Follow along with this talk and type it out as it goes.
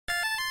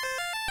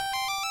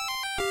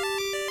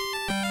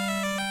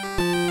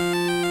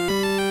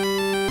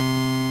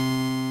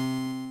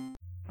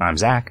I'm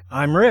Zach.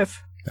 I'm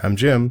Riff. I'm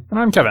Jim. And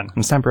I'm Kevin.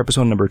 It's time for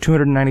episode number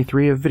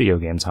 293 of Video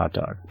Games Hot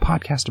Dog,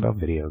 podcast about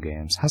video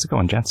games. How's it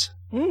going, gents?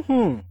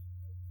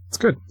 It's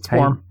good. It's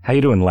warm. How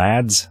you doing,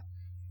 lads?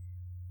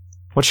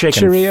 What's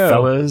shaking, Cheerio.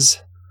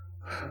 fellas?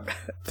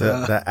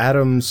 The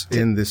atoms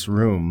in this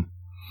room.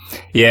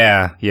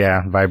 Yeah,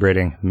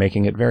 vibrating,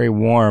 making it very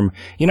warm.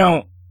 You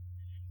know,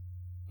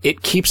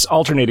 it keeps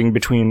alternating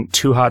between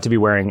too hot to be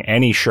wearing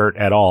any shirt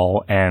at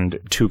all and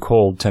too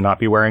cold to not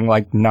be wearing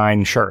like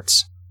 9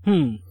 shirts.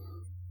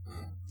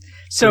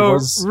 So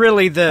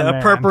really a the man.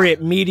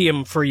 appropriate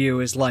medium for you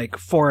is like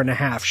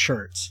 4.5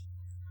 shirts.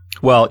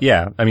 Well,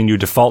 yeah, I mean, you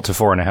default to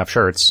 4.5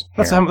 shirts.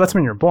 That's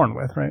when you're born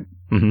with, right?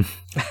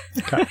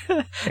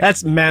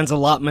 That's man's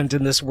allotment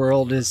in this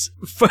world is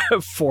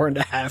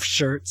 4.5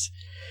 shirts.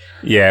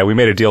 Yeah, we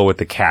made a deal with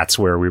the cats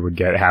where we would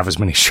get half as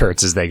many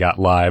shirts as they got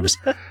lives.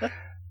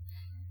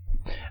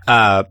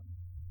 No,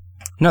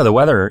 the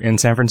weather in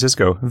San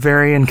Francisco,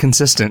 very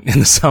inconsistent in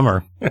the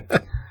summer.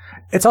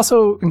 It's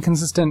also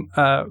inconsistent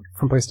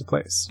from place to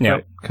place. Yeah.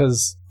 Right?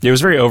 Because It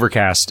was very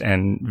overcast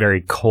and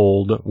very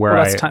cold where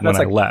Well, I that's when I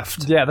like-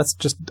 left. yeah, that's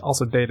just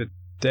also day to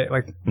day.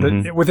 Like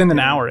Mhm. within an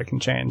hour, it can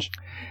change.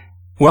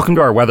 Welcome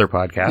to our weather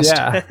podcast.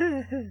 Yeah.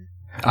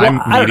 I'm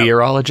Well, I don't know.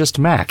 meteorologist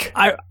Mac.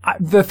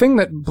 The thing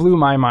that blew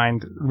my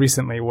mind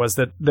recently was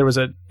that there was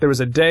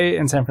a day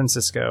in San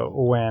Francisco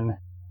when,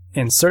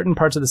 in certain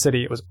parts of the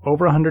city, it was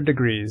over 100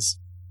 degrees,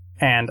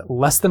 and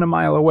less than a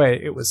mile away,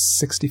 it was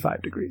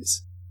 65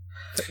 degrees.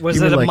 Was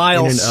You it mean a like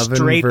mile in an oven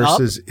straight up?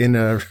 versus in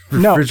a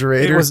No,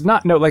 refrigerator? it was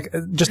not. No, like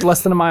just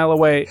less than a mile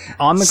away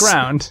on the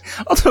ground.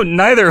 Although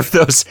neither of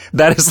those,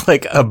 that is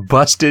like a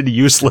busted,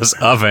 useless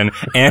oven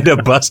and a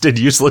busted,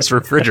 useless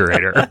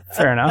refrigerator.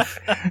 Fair enough.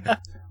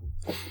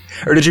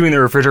 Or did you mean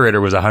the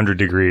refrigerator was 100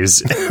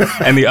 degrees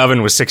and the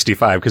oven was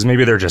 65? Because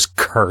maybe they're just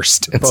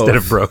cursed instead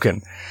of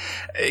broken.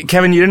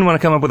 Kevin, you didn't want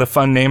to come up with a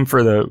fun name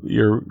for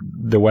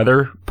the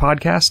weather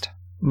podcast?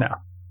 No.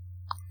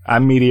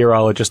 I'm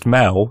meteorologist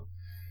Mel.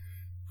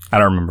 I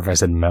don't remember if I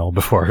said Mel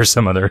before or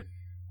some other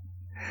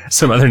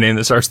name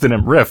that starts with the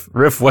name Riff.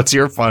 Riff, what's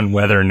your fun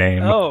weather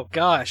name? Oh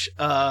gosh.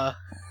 I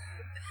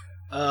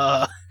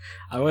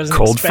wasn't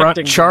Cold expecting Front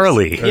this.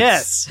 Charlie.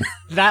 Yes,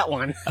 that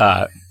one.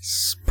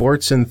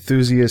 Sports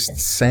enthusiast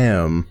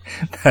Sam.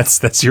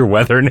 That's your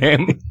weather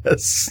name?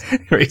 Yes.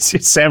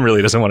 Sam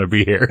really doesn't want to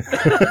be here.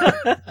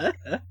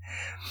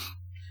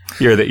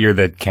 You're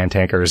the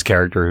cantankerous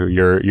character who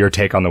your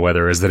take on the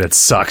weather is that it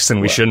sucks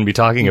and we shouldn't be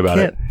talking about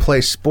it. Can't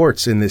play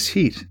sports in this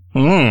heat.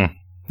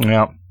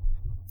 Yeah.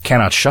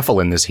 Cannot shuffle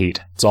in this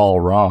heat. It's all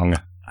wrong.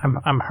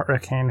 I'm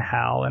Hurricane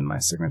Hal, and my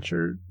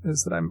signature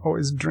is that I'm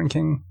always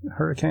drinking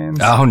hurricanes.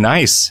 Oh,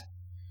 nice.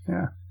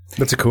 Yeah.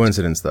 That's a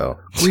coincidence, though.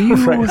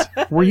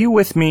 Were you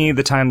with me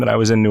the time that I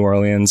was in New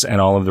Orleans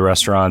and all of the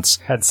restaurants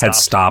Had had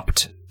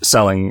stopped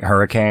selling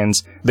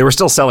hurricanes? They were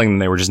still selling them.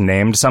 They were just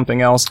named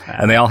something else.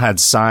 And they all had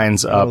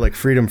signs up Like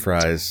freedom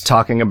fries.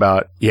 talking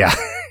about, yeah,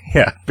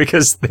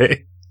 because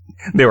they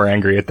were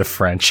angry at the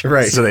French.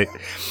 Right. So they,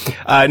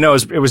 no,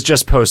 it was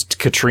just post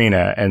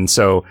Katrina. And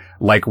so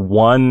like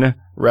one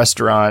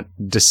restaurant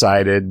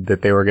decided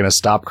that they were going to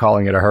stop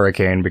calling it a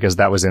hurricane because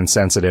that was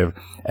insensitive,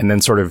 and then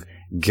sort of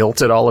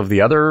guilted all of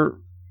the other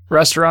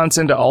restaurants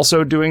into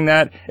also doing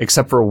that,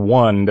 except for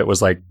one that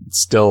was like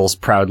still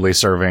proudly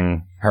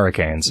serving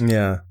hurricanes.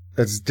 Yeah.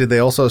 Did they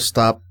also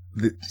stop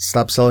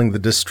selling the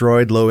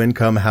destroyed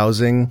low-income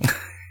housing?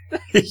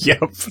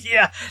 Yep.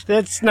 Yeah,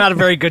 that's not a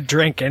very good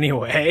drink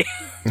anyway.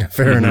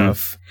 Fair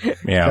enough.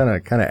 Yeah.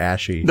 Kind of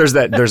ashy. There's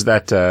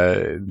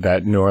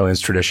that New Orleans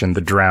tradition,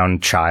 the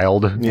drowned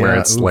child, where Yeah,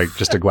 it's oof. like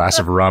just a glass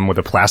of rum with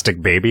a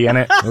plastic baby in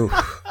it. Oof.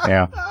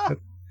 Yeah.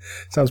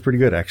 Sounds pretty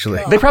good,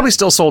 actually. They probably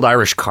still sold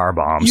Irish car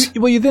bombs.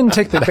 You then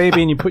take the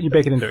baby and you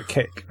bake it into a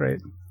cake, right?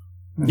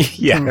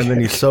 Yeah. And then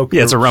you soak,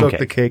 Yeah, it's a rum soak cake.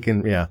 the cake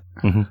in, yeah.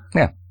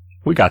 Yeah.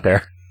 We got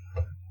there.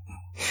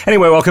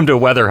 Anyway, welcome to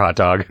Weather Hot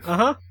Dog.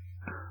 Uh-huh.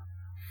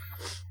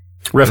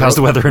 Riff, how's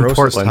the weather in Grossest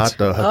Portland? hot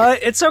dog.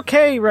 It's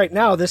okay right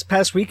now. This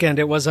past weekend,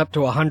 it was up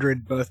to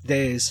 100 both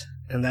days,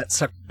 and that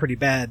sucked pretty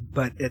bad,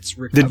 but it's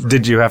recovering.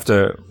 Did you have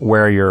to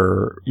wear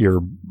your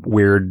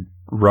weird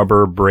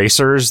rubber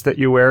bracers that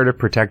you wear to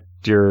protect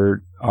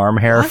your arm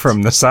hair What?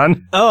 from the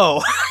sun?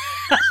 Oh.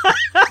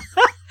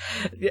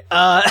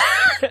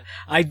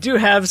 I do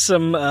have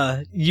some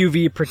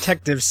UV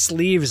protective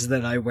sleeves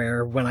that I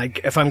wear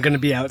if I'm going to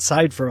be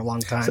outside for a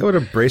long time. Is that what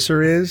a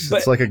bracer is? But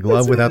it's like a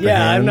glove without the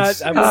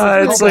hands?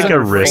 It's like a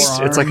forearm.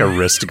 wrist. It's like a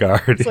wrist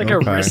guard. It's like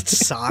Okay. a wrist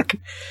sock.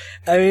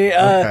 I mean,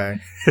 Okay.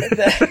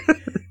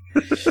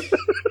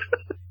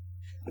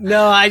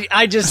 no,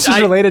 I just This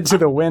is related to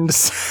the wind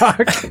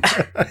sock.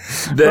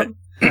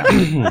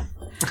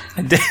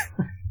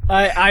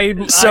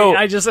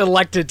 I just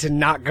elected to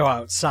not go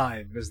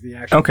outside was the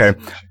actual Okay.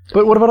 solution.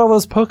 But what about all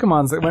those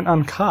Pokemons that went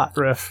uncaught,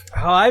 Riff?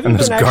 Oh, I haven't And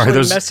those been actually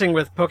those- messing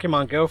with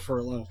Pokemon Go for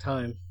a long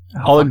time.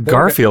 All the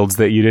Garfields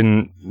that you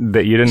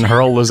didn't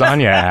hurl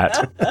lasagna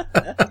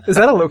at. Is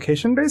that a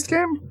location-based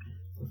game?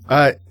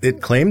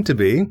 It claimed to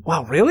be.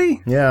 Wow,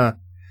 really? Yeah.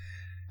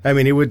 I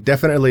mean, it would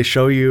definitely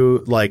show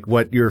you like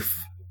what your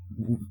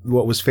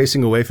what was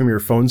facing away from your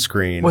phone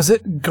screen. Was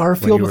it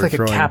Garfield you with were like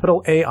throwing- a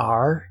capital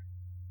AR?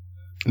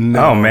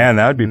 No, Oh man,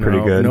 that would be pretty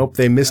good. Nope,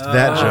 they missed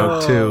that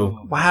joke too.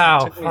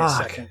 Wow, Took me a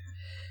fuck. second.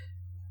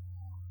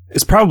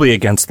 It's probably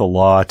against the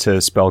law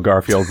to spell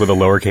Garfield with a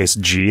lowercase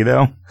g,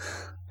 though.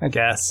 I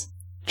guess.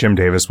 Jim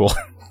Davis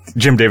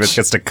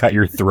gets to cut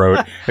your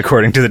throat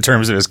according to the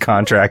terms of his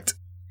contract.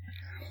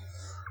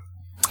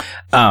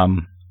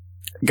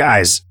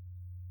 Guys,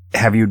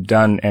 have you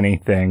done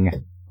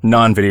anything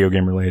non-video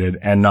game related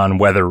and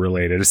non-weather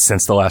related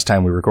since the last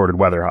time we recorded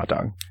Weather Hot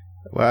Dog?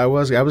 Well, I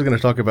was going to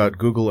talk about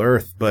Google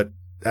Earth, but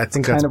I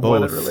think that's kind of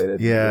both.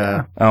 weather-related.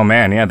 Yeah. Oh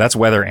man, yeah, that's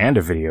weather and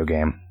a video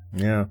game.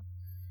 Yeah.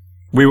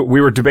 We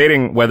were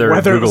debating whether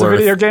Whether it Google was a Earth.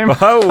 video game?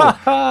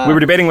 Oh, we were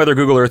debating whether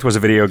Google Earth was a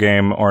video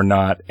game or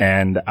not,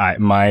 and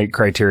my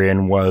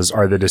criterion was: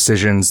 are the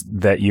decisions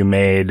that you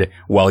made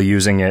while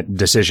using it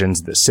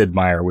decisions that Sid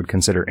Meier would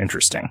consider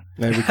interesting?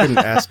 And we couldn't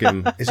ask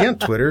him. Is he on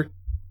Twitter?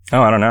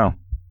 Oh, I don't know.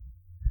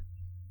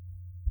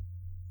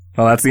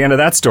 Well, that's the end of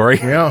that story.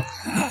 Yeah.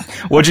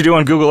 What'd you do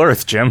on Google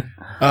Earth, Jim?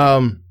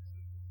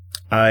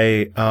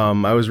 I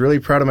was really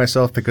proud of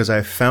myself because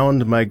I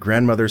found my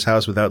grandmother's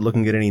house without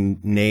looking at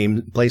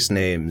any place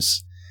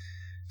names.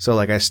 So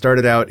like I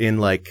started out in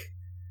like,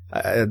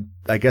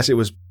 I guess it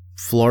was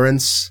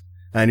Florence.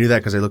 I knew that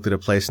because I looked at a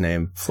place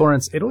name.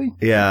 Florence, Italy?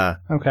 Yeah.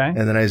 Okay.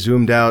 And then I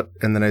zoomed out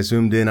and then I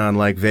zoomed in on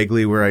like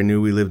vaguely where I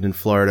knew we lived in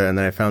Florida. And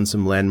then I found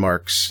some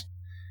landmarks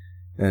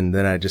and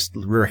then I just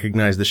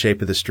recognized the shape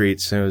of the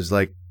streets. And it was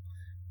like,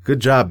 good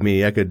job,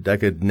 me. I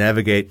could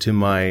navigate to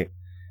my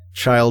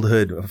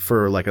childhood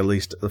for like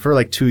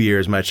 2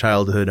 years, my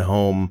childhood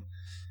home.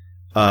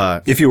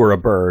 If you were a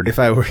bird. If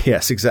I were,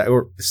 yes, exactly.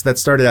 That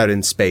started out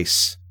in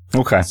space.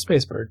 Okay.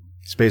 Space Bird.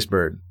 Space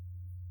Bird.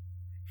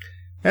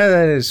 And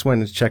then I just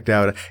went and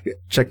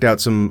checked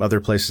out some other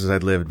places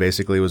I'd lived,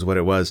 basically was what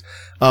it was.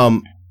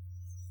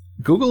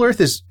 Google Earth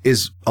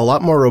is a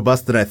lot more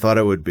robust than I thought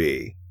it would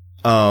be.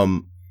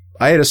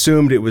 I had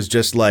assumed it was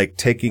just like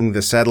taking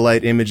the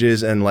satellite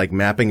images and like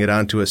mapping it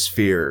onto a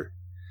sphere.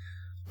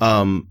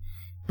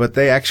 But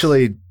they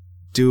actually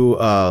do,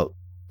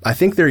 I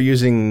think they're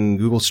using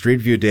Google Street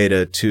View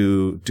data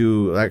to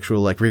do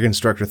actual like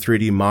reconstruct a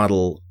 3D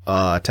model,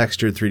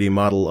 textured 3D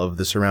model of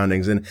the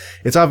surroundings. And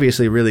it's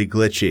obviously really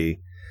glitchy.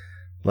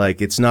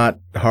 Like it's not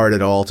hard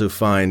at all to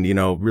find,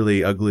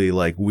 really ugly,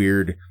 like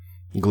weird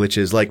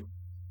glitches. Like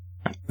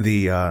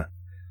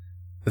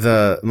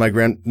my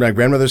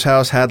grandmother's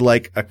house had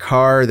like a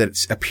car that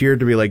appeared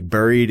to be like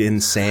buried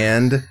in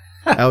sand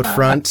out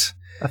front.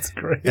 That's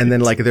great. And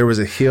then like there was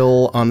a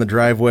hill on the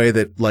driveway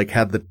that like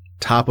had the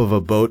top of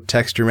a boat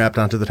texture mapped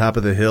onto the top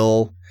of the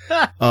hill.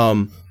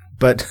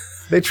 But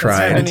they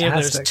tried. Any of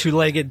those Fantastic.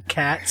 two-legged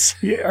cats?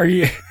 Yeah,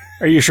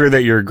 are you sure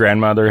that your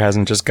grandmother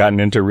hasn't just gotten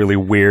into really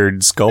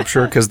weird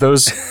sculpture? Because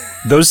those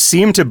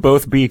seem to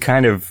both be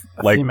kind of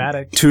like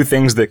Thematic. two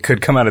things that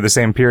could come out of the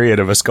same period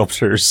of a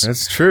sculptor's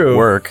That's true.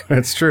 work.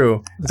 That's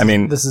true. I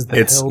mean, this is the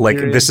it's hill like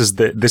period. this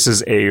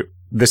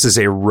is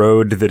a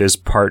road that is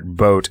part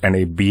boat and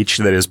a beach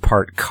that is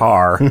part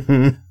car.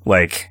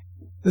 Like,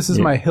 This is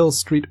my Hill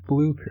Street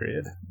Blue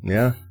period.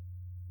 Yeah.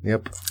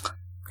 Yep.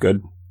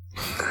 good.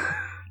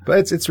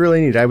 But it's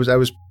really neat. I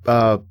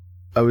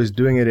was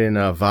doing it in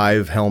a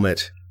Vive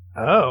helmet.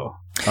 Oh.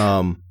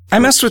 I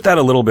messed with that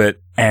a little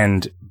bit,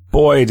 and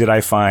boy, did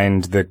I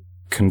find the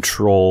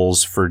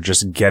controls for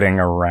just getting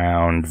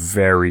around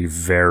very,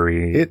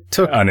 very It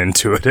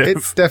unintuitive.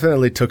 It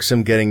definitely took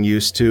some getting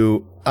used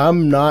to.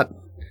 I'm not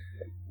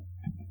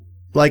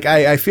like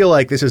I feel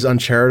like this is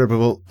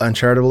uncharitable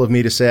of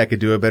me to say I could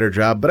do a better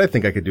job, but I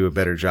think I could do a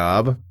better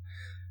job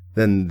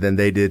than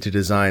they did to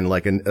design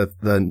like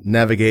the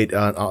navigate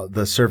on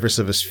the surface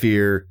of a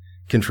sphere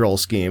control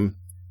scheme.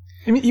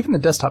 I mean, even the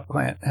desktop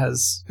client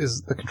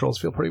the controls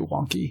feel pretty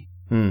wonky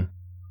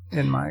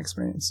in my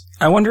experience.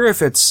 I wonder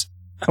if it's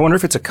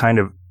a kind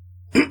of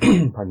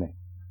pardon me.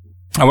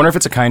 I wonder if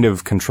it's a kind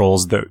of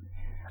controls that,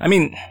 I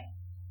mean,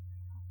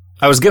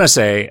 I was gonna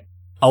say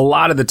a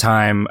lot of the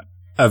time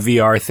a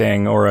VR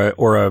thing or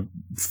a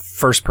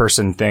first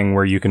person thing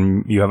where you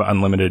have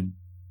unlimited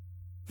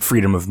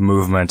freedom of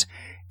movement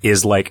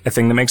is like a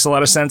thing that makes a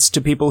lot of sense to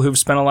people who've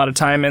spent a lot of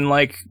time in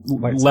like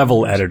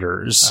level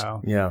editors.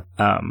 Oh. Yeah.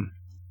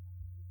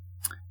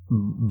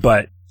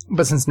 But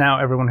since now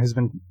everyone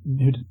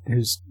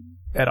who's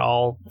at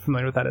all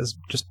familiar with that is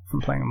just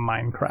from playing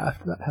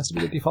Minecraft, that has to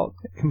be the default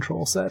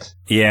control set.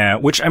 yeah,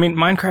 which I mean,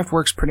 Minecraft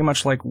works pretty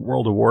much like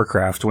World of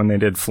Warcraft when they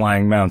did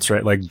flying mounts,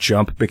 right? Like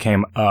jump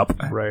became up,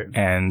 Right.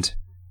 and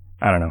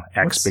I don't know,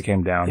 X What's-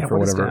 became down yeah, for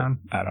what is whatever. down?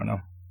 I don't know.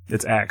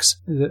 It's X,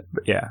 Is it?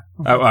 but yeah,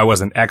 I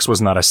wasn't. X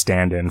was not a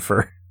stand-in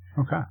for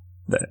Okay.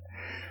 that.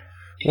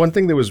 One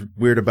thing that was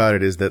weird about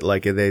it is that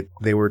like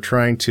they were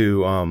trying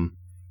to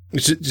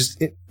just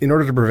in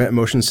order to prevent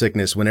motion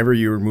sickness, whenever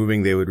you were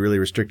moving, they would really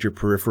restrict your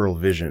peripheral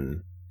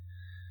vision.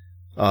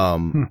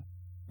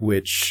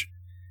 Which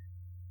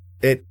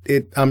I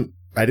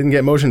didn't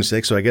get motion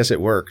sick, so I guess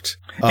it worked.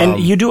 And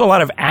you do a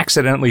lot of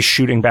accidentally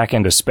shooting back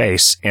into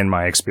space, in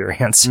my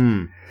experience.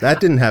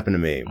 That didn't happen to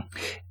me.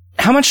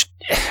 how much,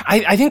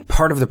 I think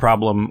part of the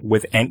problem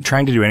with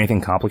trying to do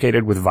anything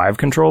complicated with Vive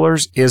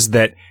controllers is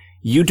that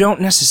you don't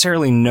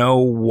necessarily know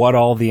what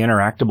all the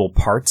interactable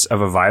parts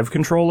of a Vive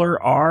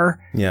controller are.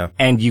 Yeah.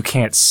 And you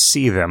can't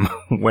see them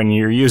when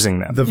you're using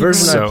them. The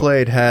version I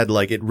played had,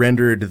 like, it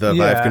rendered the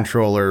Yeah. Vive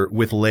controller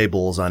with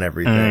labels on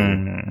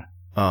everything.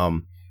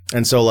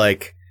 And so,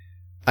 like,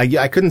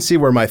 I couldn't see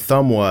where my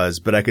thumb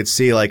was, but I could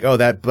see, like, oh,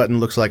 that button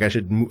looks like I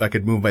could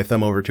move my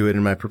thumb over to it,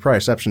 and my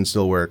proprioception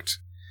still worked.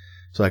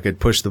 So I could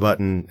push the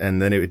button,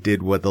 and then it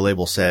did what the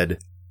label said.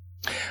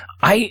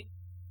 I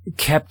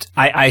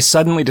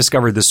suddenly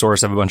discovered the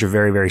source of a bunch of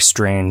very, very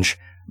strange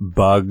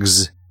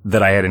bugs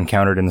that I had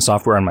encountered in the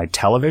software on my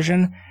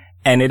television.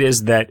 And it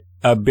is that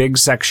a big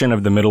section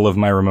of the middle of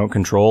my remote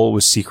control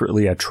was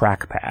secretly a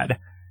trackpad.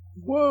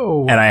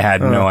 Whoa. And I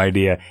had no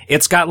idea.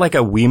 It's got like a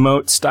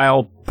Wiimote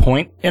style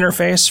point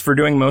interface for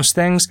doing most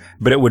things,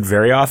 but it would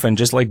very often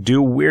just like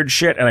do weird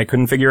shit, and I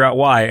couldn't figure out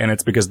why. And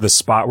it's because the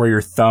spot where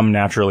your thumb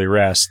naturally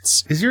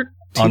rests. Is your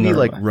TV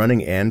like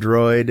running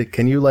Android?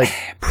 Can you like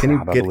can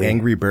you get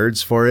Angry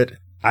Birds for it?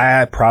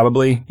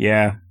 Probably,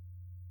 yeah.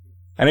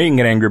 I know you can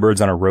get Angry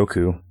Birds on a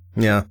Roku.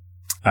 Yeah.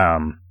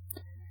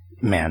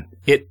 Man,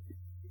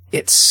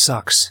 it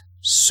sucks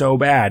so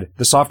bad.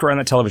 The software on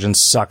the television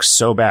sucks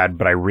so bad,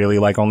 but I really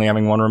like only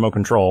having one remote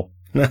control.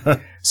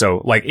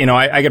 So, like, you know,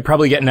 I could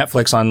probably get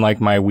Netflix on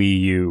like my Wii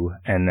U,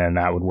 and then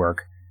that would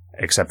work.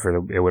 Except for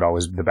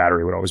the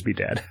battery would always be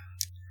dead.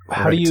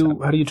 How do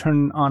you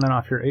turn on and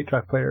off your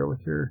 8-track player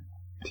with your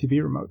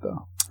TV remote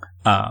though?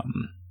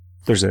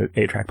 There's an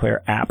 8-track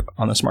player app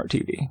on the smart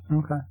TV.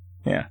 Okay.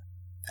 Yeah.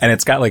 And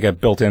it's got like a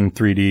built-in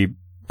 3D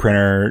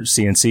printer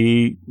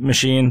CNC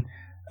machine.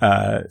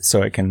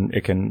 So it can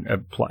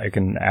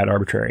add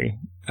arbitrary,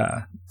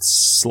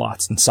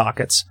 slots and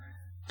sockets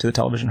to the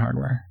television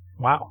hardware.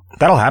 Wow.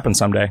 That'll happen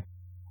someday.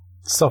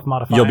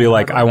 Self-modifying. You'll be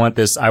like, I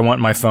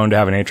want my phone to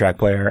have an 8-track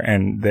player,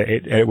 and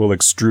it will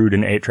extrude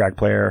an 8-track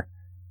player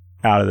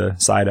out of the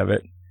side of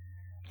it.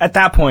 At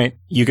that point,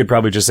 you could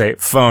probably just say,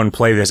 phone,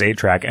 play this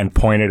 8-track, and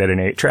point it at an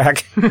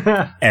 8-track,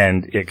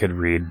 and it could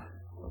read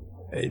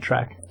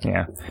 8-track.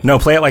 Yeah. No,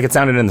 play it like it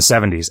sounded in the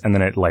 70s, and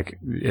then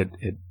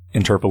it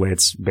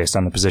interpolates based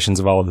on the positions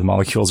of all of the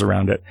molecules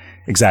around it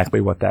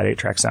exactly what that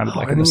 8-track sounded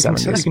like in the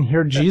 70s. You can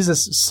hear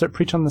Jesus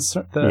preach on the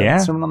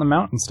Sermon on the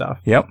Mount and stuff.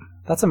 Yep.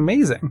 That's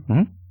amazing.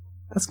 Mm-hmm.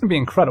 That's going to be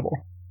incredible.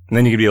 And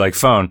then you could be like,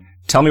 phone,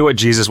 tell me what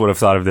Jesus would have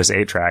thought of this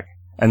 8-track,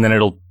 and then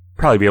it'll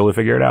probably be able to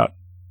figure it out.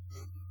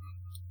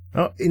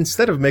 Oh,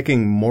 instead of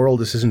making moral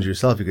decisions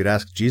yourself, you could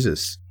ask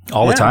Jesus.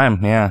 All the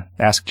time, yeah.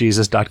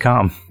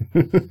 AskJesus.com.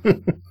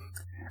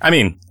 I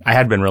mean, I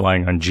had been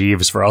relying on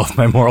Jeeves for all of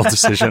my moral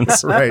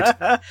decisions.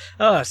 Right.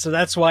 So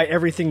that's why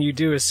everything you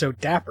do is so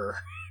dapper.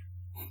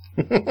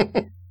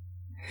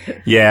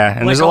 Yeah,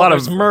 and like there's a all lot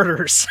those of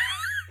murders.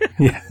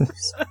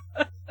 Yes.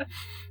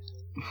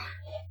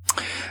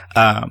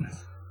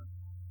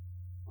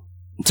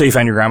 So you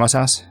found your grandma's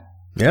house?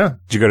 Yeah.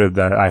 Did you go to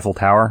the Eiffel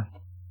Tower?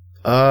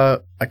 I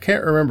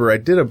can't remember. I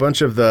did a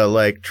bunch of the,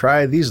 like,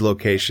 try these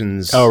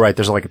locations. Oh, right.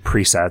 There's like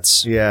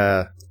presets.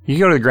 Yeah. You can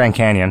go to the Grand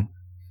Canyon.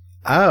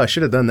 Oh, I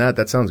should have done that.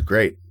 That sounds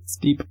great. It's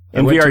deep.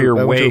 In VR,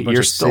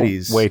 you're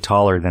still way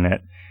taller than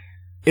it.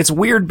 It's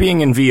weird being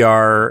in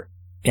VR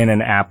in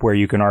an app where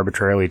you can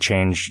arbitrarily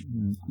change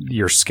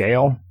your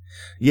scale.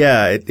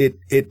 Yeah,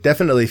 it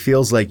definitely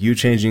feels like you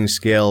changing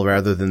scale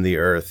rather than the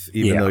Earth,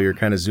 even though you're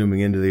kind of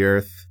zooming into the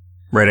Earth.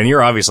 Right, and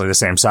you're obviously the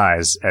same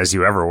size as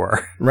you ever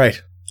were. Right.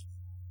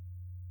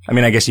 I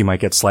mean, I guess you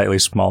might get slightly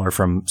smaller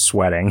from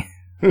sweating.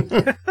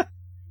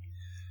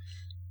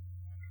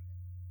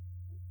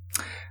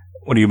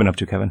 What have you been up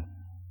to, Kevin?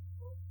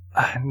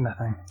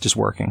 Nothing. Just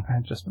working.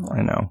 I've just been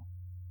working. I know.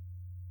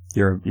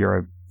 You're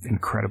an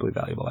incredibly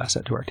valuable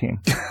asset to our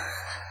team.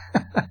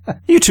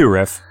 You too,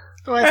 Riff.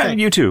 Oh, I think.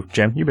 You too,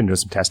 Jim. You've been doing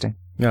some testing.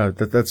 No,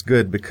 that's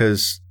good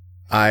because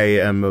I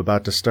am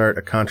about to start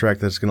a contract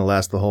that's going to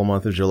last the whole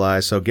month of July.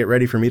 So get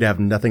ready for me to have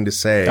nothing to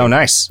say. Oh,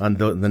 nice. On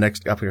the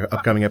next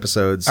upcoming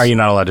episodes. Are you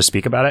not allowed to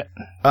speak about it?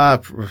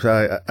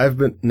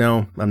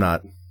 No, I'm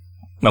not.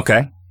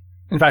 Okay.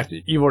 In fact,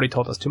 you've already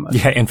told us too much.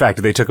 Yeah, in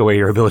fact, they took away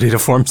your ability to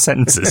form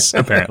sentences,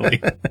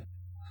 apparently.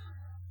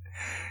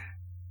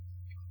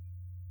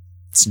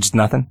 It's just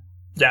nothing?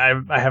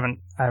 Yeah, I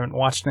haven't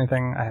watched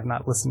anything. I have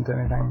not listened to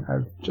anything.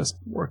 I've just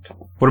worked.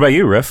 What about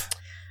you, Riff?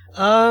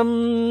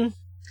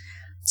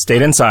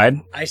 Stayed inside.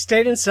 I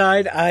stayed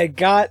inside. I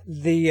got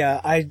the,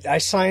 I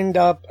signed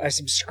up, I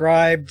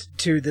subscribed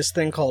to this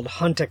thing called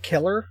Hunt a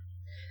Killer,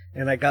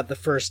 and I got the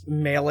first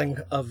mailing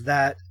of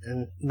that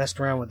and messed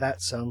around with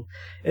that some.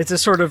 It's a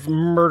sort of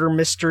murder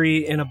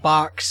mystery in a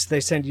box.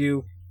 They send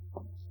you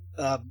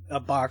a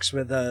box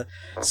with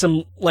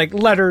some like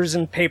letters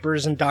and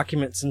papers and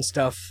documents and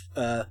stuff.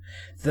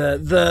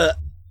 The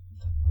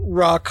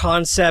raw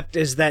concept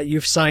is that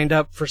you've signed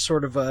up for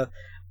sort of a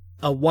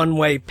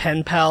one-way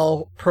pen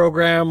pal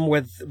program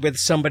with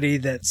somebody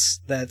that's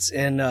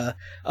in a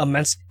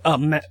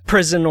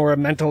prison or a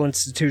mental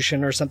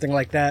institution or something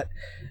like that,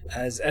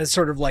 as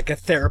sort of like a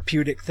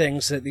therapeutic thing,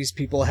 so that these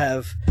people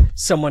have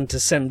someone to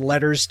send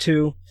letters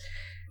to,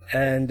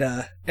 and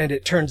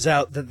it turns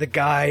out that the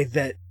guy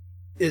that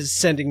is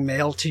sending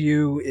mail to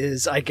you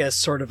is, I guess,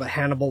 sort of a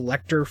Hannibal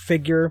Lecter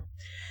figure.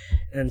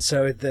 And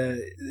so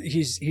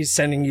he's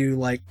sending you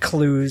like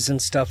clues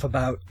and stuff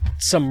about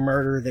some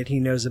murder that he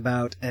knows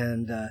about,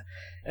 and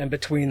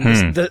between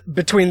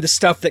the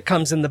stuff that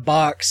comes in the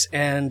box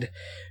and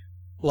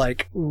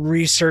like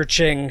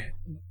researching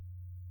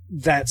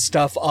that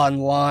stuff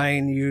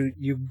online,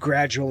 you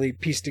gradually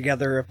piece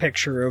together a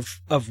picture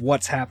of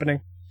what's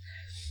happening.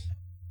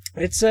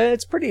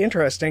 It's pretty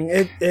interesting.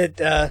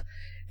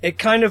 It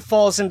kind of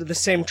falls into the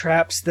same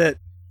traps that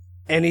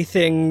any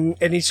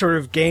sort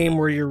of game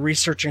where you're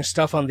researching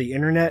stuff on the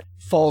internet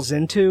falls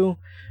into,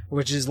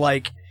 which is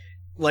like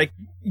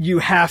you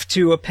have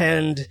to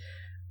append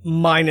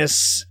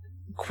minus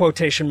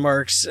quotation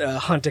marks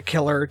hunt a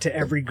killer to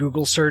every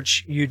Google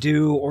search you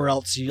do, or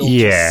else you'll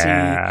just see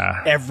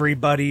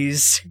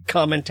everybody's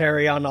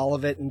commentary on all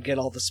of it and get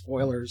all the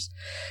spoilers.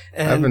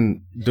 And I've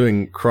been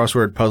doing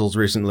crossword puzzles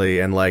recently,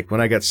 and like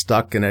when I get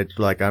stuck and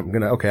I'm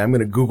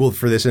gonna Google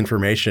for this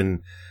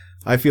information,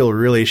 I feel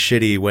really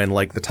shitty when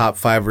like the top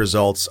 5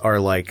 results are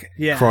like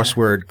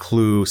crossword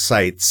clue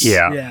sites.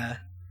 yeah.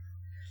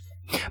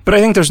 But I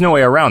think there's no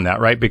way around that,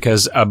 right?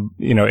 Because,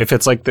 if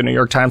it's like the New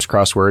York Times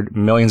crossword,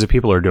 millions of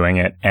people are doing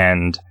it,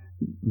 and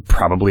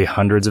probably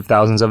hundreds of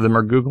thousands of them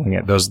are Googling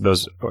it.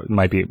 Those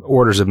might be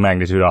orders of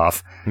magnitude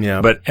off.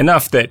 Yeah. But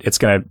enough that it's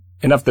gonna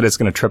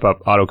trip up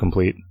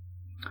autocomplete.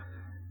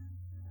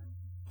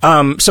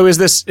 So is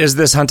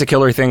this hunt a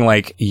killer thing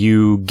like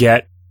you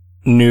get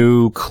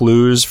new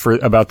clues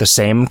about the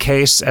same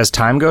case as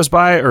time goes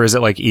by, or is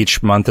it like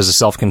each month is a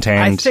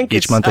self-contained,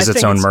 each month is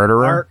its own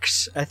murderer?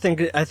 Arcs. I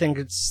think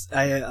it's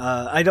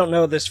I don't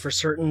know this for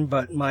certain,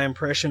 but my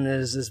impression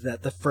is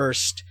that the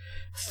first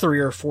 3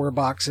 or 4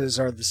 boxes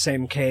are the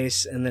same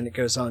case, and then it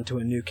goes on to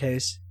a new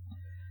case.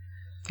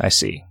 I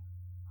see.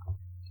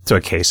 So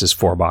a case is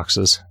 4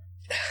 boxes.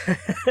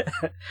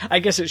 I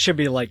guess it should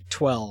be like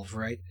 12,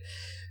 right?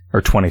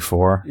 Or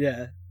 24.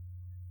 Yeah.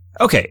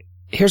 Okay,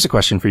 here's a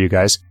question for you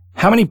guys.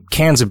 How many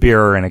cans of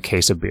beer are in a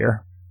case of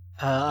beer?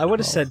 I would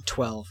have said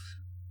 12.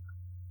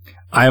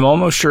 I am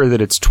almost sure that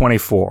it's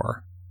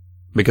 24,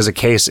 because a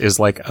case is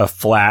like a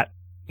flat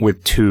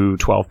with 2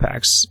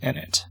 12-packs in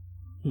it.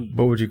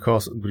 What would you call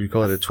it? Would you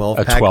call it a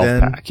 12-pack? A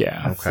 12-pack,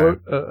 yeah. Okay.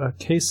 A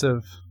case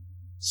of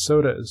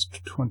soda is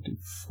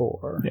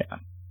 24. Yeah.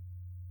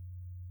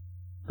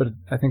 But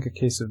I think a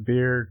case of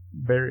beer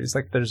varies.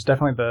 Like, there's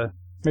definitely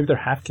maybe they're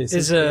half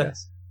cases. You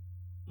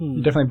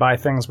definitely buy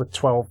things with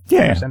 12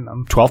 beers in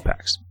them.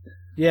 12-packs.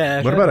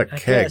 Yeah. What about a keg?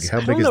 How big is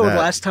that? I don't know the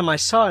last time I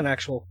saw an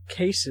actual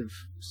case of...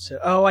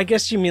 I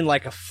guess you mean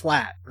like a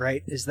flat,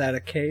 right? Is that a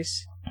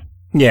case?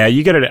 Yeah,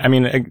 you get it. I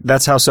mean,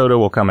 that's how soda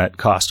will come at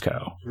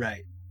Costco.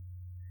 Right.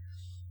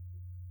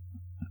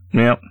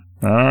 Yep.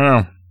 I don't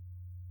know.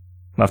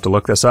 I'll have to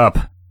look this up.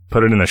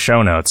 Put it in the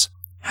show notes.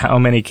 How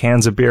many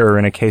cans of beer are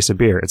in a case of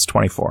beer? It's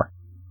 24.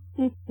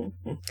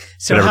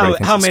 So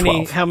how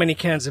many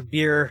cans of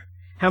beer...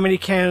 How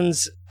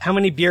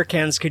many beer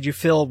cans could you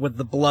fill with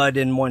the blood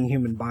in one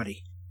human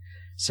body?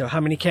 So how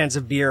many cans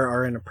of beer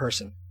are in a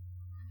person?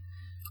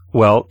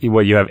 Well,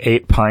 you have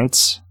 8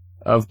 pints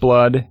of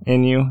blood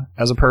in you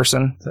as a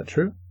person. Is that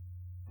true?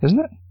 Isn't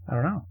it? I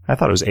don't know. I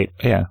thought it was 8.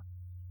 Yeah.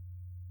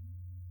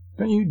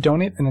 Don't you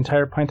donate an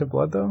entire pint of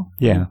blood, though?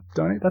 Yeah.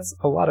 Donate? That's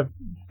a lot of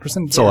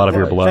percentage. It's a lot of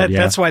your blood,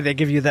 That's why they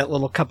give you that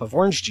little cup of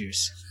orange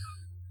juice.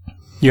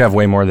 You have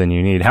way more than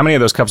you need. How many of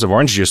those cups of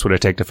orange juice would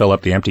it take to fill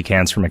up the empty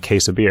cans from a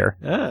case of beer?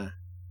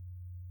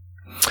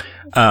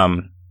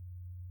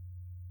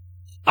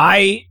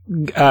 I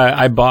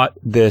bought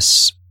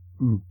this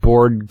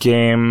board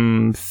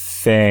game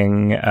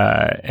thing,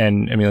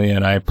 and Amelia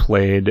and I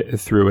played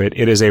through it.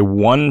 It is a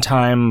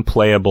one-time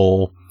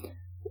playable,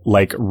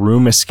 like,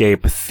 room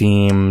escape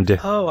themed.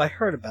 Oh, I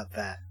heard about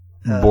that.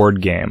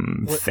 Board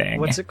game thing.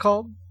 What's it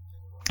called?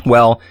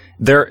 Well,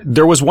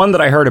 there was one that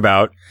I heard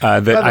about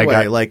that By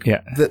the way,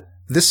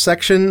 this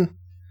section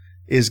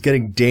is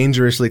getting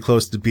dangerously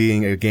close to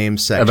being a game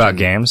section. About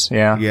games,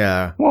 yeah.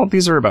 Yeah. Well,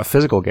 these are about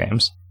physical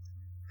games.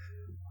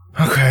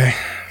 Okay.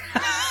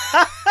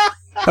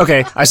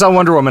 Okay, I saw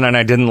Wonder Woman and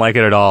I didn't like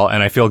it at all,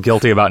 and I feel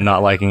guilty about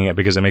not liking it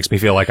because it makes me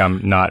feel like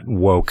I'm not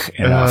woke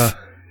enough.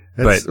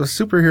 But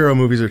superhero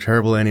movies are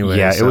terrible anyway.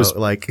 Yeah, it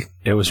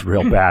was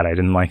real bad. I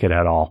didn't like it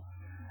at all.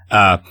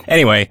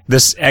 Anyway,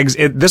 this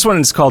one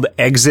is called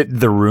Exit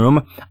the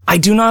Room. I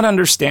do not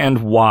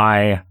understand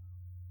why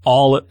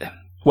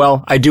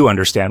well, I do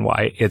understand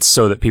why. It's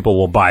so that people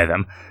will buy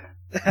them.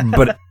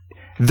 But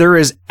there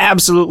is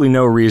absolutely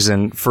no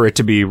reason for it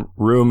to be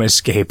room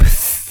escape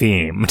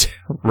themed,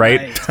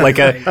 right? Like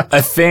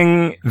a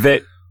thing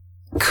that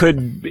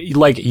could be,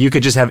 like, you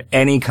could just have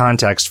any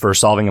context for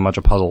solving a bunch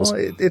of puzzles.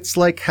 Well, it's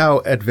like how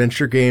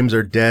adventure games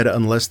are dead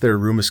unless they're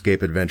room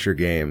escape adventure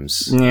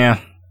games. Yeah.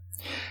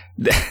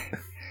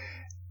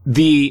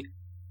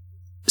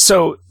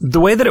 So the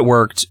way that it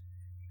worked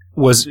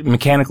was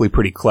mechanically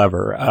pretty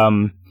clever.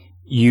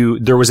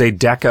 there was a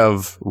deck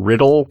of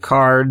riddle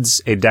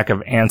cards, a deck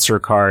of answer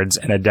cards,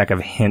 and a deck of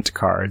hint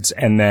cards,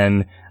 and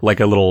then like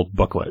a little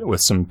booklet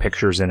with some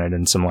pictures in it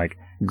and some like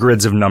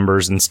grids of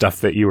numbers and stuff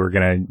that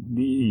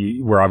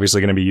were obviously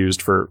gonna be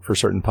used for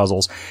certain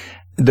puzzles.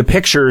 The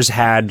pictures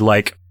had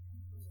like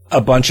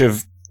a bunch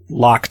of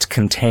locked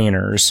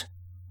containers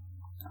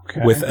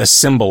with a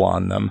symbol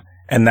on them,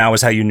 and that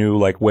was how you knew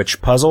like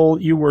which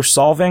puzzle you were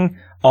solving.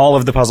 All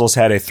of the puzzles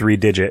had a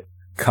 3-digit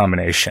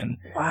combination.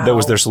 Wow. That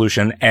was their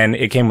solution, and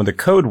it came with a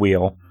code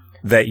wheel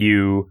that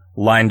you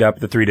lined up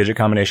the 3-digit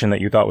combination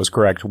that you thought was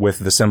correct with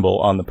the symbol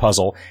on the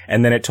puzzle,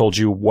 and then it told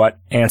you what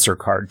answer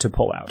card to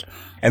pull out.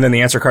 And then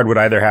the answer card would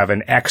either have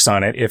an X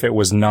on it if it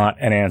was not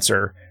an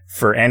answer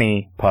for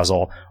any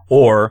puzzle,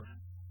 or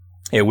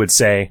it would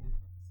say,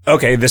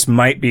 okay, this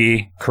might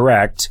be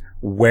correct.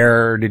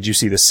 Where did you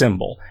see the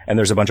symbol? And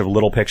there's a bunch of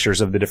little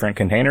pictures of the different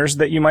containers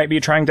that you might be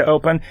trying to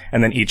open.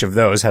 And then each of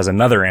those has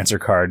another answer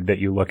card that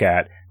you look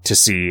at to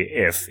see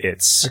if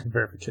it's like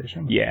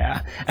verification.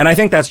 Yeah. And I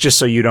think that's just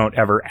so you don't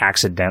ever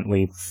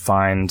accidentally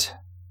find.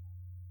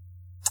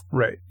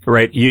 Right.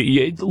 Right.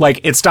 You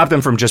like, it stopped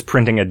them from just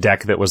printing a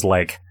deck that was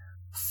like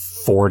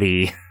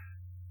 40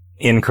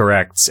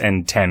 incorrects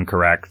and 10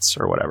 corrects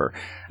or whatever.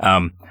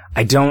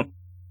 I don't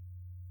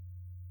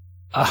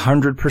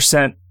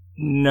 100%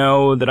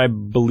 know that I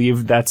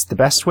believe that's the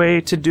best way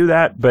to do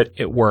that, but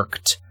it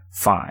worked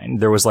fine.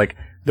 There was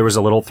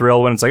a little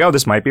thrill when it's like, oh,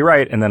 this might be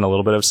right, and then a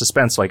little bit of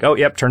suspense, like, oh,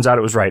 yep, turns out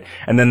it was right.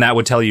 And then that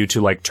would tell you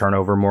to like turn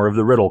over more of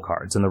the riddle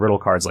cards, and the riddle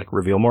cards like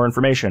reveal more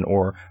information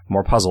or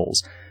more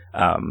puzzles.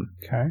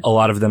 Okay. A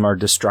lot of them are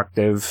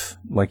destructive.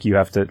 Like you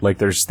have to, like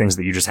there's things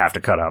that you just have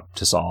to cut up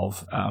to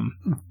solve.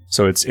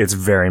 So it's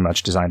very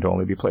much designed to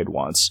only be played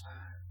once.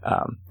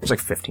 It was like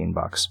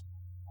 $15.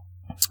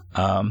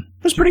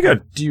 It was pretty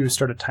good. Do you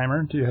start a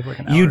timer? Do you have like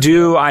an hour? You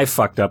do. I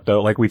fucked up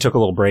though. Like we took a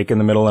little break in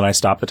the middle and I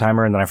stopped the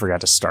timer and then I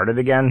forgot to start it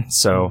again.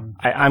 So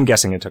I'm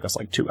guessing it took us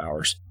like 2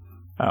 hours.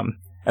 And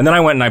then I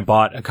went and I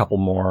bought a couple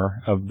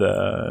more of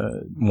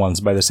the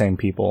ones by the same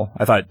people.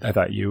 I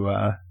thought you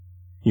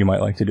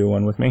might like to do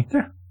one with me.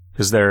 Yeah.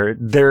 Cause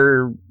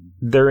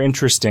they're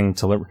interesting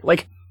to live.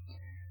 Like,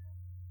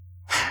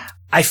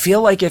 I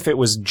feel like if it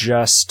was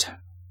just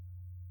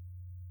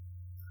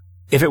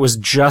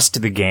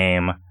the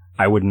game,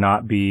 I would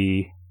not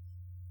be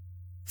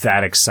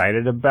that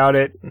excited about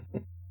it.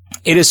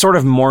 It is sort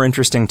of more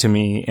interesting to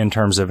me in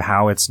terms of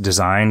how it's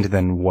designed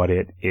than what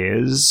it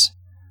is.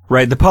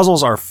 Right? The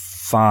puzzles are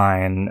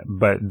fine,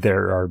 but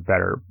there are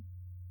better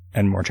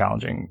and more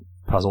challenging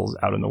puzzles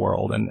out in the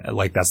world. And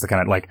like, that's the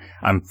kind of, like,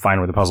 I'm fine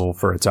with the puzzle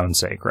for its own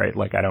sake, right?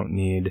 Like, I don't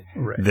need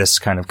this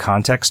kind of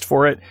context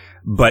for it.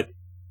 But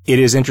it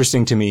is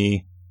interesting to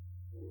me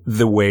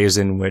the ways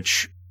in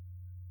which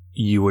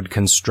you would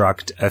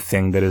construct a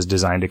thing that is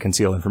designed to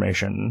conceal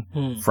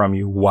information from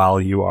you while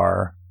you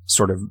are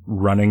sort of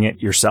running it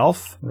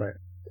yourself. Right.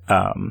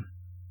 And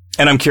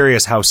I'm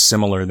curious how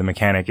similar the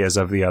mechanic is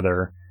of the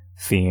other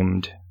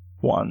themed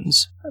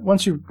ones. I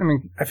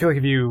feel like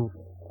if you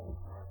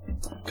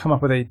come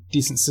up with a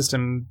decent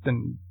system,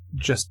 then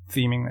just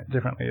theming it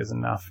differently is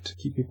enough to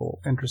keep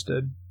people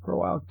interested for a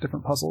while.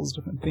 Different puzzles,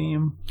 different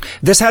theme.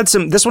 This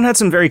one had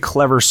some very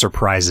clever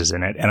surprises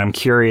in it, and I'm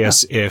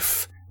curious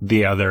if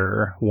the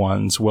other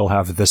ones will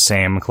have the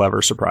same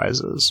clever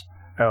surprises.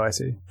 Oh, I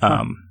see.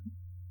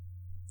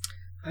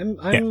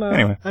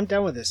 Anyway. I'm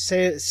down with this.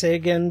 Say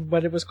again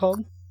what it was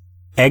called.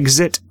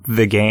 Exit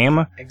the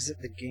Game. Exit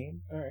the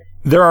Game. All right.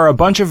 There are a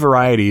bunch of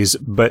varieties,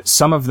 but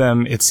some of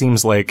them it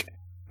seems like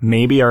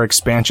maybe are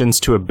expansions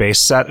to a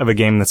base set of a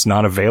game that's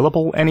not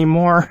available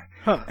anymore.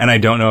 Huh. And I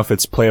don't know if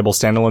it's playable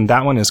standalone.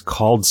 That one is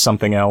called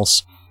something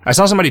else. I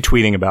saw somebody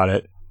tweeting about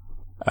it.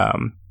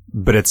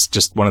 But it's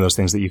just one of those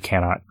things that you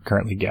cannot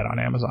currently get on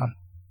Amazon.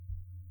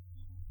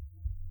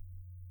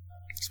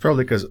 It's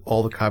probably because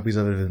all the copies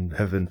of it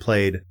have been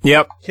played.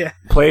 Yep. Yeah.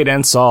 Played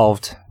and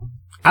solved.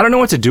 I don't know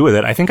what to do with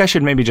it. I think I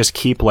should maybe just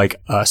keep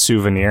like a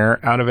souvenir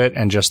out of it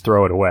and just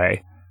throw it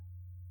away.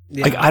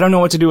 Yeah. Like, I don't know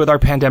what to do with our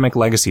Pandemic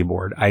Legacy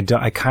board. I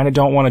kind of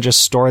don't want to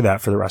just store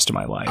that for the rest of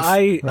my life.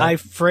 I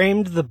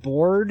framed the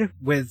board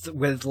with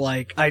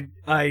like,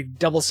 I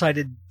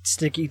double-sided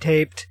sticky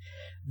taped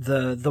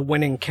the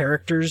winning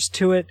characters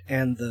to it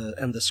and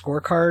the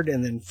scorecard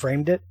and then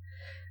framed it.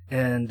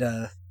 And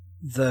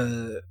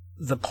the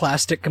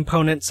plastic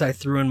components I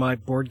threw in my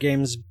board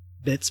games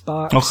bits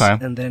box. Okay.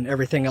 And then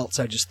everything else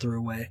I just threw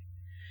away.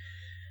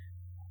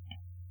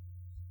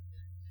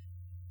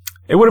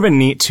 It would have been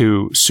neat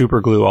to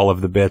super glue all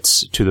of the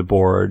bits to the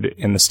board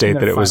in the state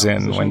that it was in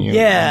position. when you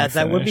Yeah, finished,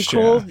 that would be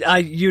cool. Yeah.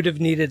 You'd have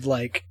needed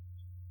like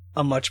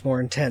a much more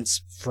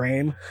intense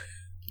frame.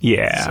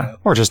 Yeah. So.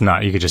 Or just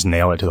not. You could just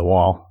nail it to the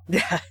wall.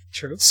 Yeah,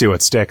 true. See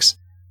what sticks.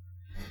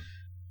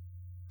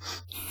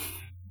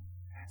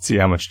 See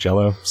how much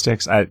Jell-O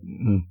sticks. Yeah.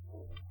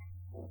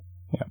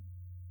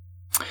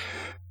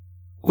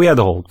 We had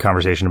the whole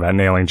conversation about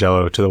nailing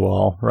Jell-O to the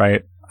wall,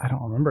 right? I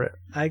don't remember it.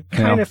 I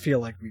kind of feel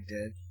like we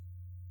did.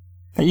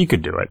 You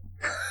could do it.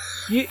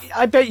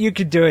 I bet you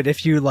could do it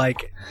if you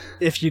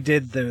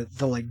did the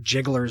like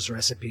Jigglers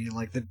recipe,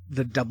 like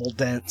the double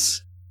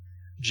dense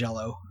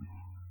Jello.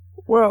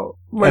 Well,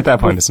 At that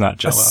point, it's not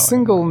Jell-O. A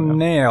single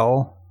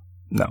nail,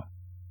 No.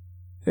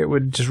 it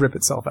would just rip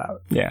itself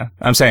out. Yeah.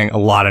 I'm saying a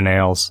lot of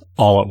nails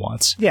all at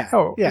once. Yeah.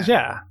 Oh, yeah.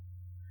 yeah.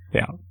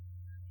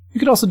 You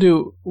could also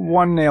do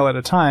one nail at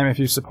a time if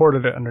you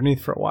supported it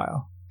underneath for a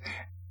while.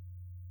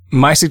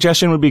 My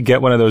suggestion would be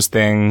get one of those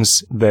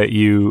things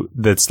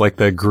that's like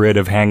the grid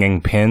of hanging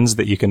pins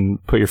that you can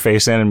put your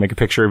face in and make a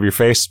picture of your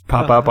face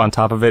pop up on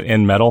top of it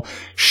in metal.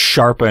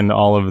 Sharpen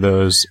all of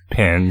those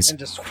pins. And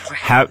just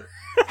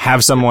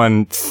Have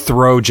someone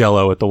throw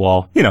Jell-O at the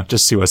wall,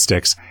 just see what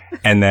sticks,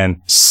 and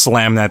then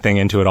slam that thing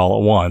into it all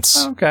at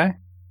once. Okay.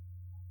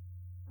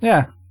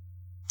 Yeah.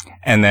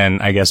 And then,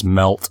 I guess,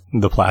 melt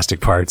the plastic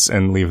parts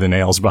and leave the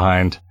nails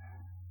behind.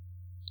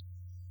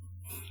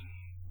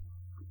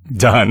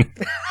 Done.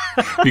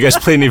 You guys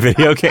play any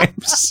video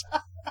games?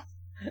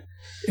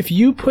 If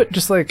you put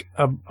just like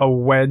a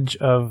wedge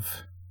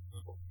of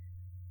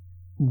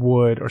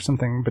wood or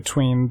something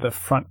between the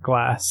front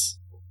glass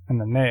and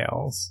the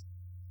nails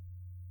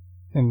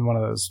in one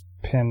of those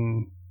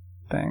pin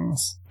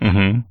things,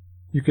 Mm-hmm.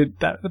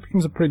 that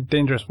becomes a pretty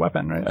dangerous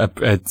weapon, right?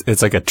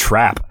 It's like a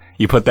trap.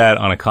 You put that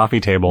on a coffee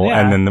table,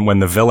 Yeah. and then when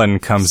the villain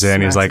comes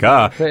in, he's like,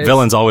 face.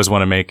 villains always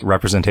want to make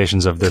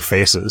representations of their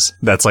faces.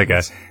 That's like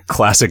a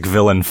classic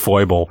villain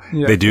foible.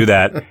 Yeah. They do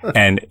that,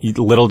 and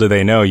little do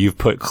they know, you've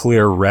put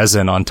clear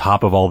resin on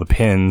top of all the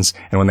pins,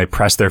 and when they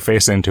press their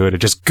face into it, it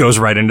just goes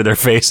right into their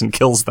face and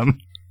kills them.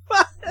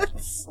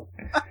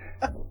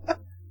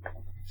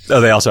 Oh,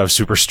 they also have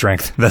super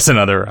strength. That's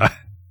another,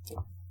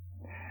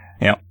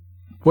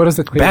 What does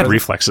the clear bad resin,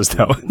 reflexes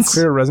though.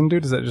 clear resin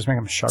do? Does that just make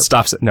them sharp?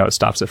 Stops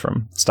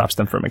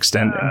them from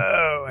extending.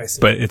 Oh, I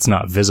see. But it's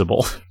not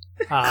visible.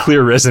 Ah,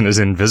 Clear resin is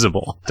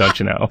invisible, don't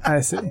you know?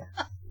 I see.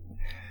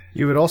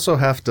 You would also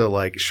have to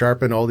like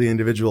sharpen all the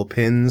individual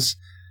pins.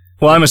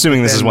 Well, I'm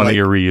assuming this is Then, one that like-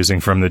 you're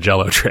reusing from the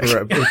Jell-O trick.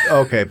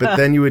 Okay, but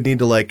then you would need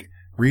to like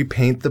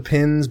repaint the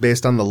pins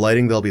based on the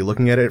lighting they'll be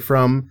looking at it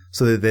from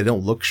so that they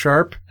don't look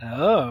sharp.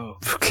 Oh.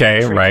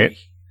 Okay, Tricky. right.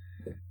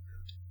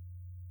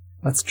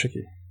 That's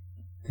tricky.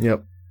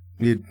 Yep.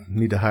 You'd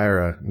need to hire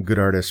a good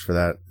artist for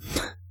that.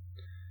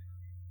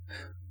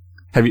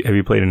 Have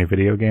you played any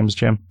video games,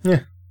 Jim?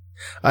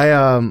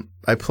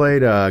 I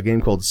played a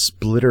game called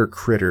Splitter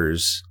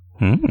Critters.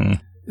 Hmm.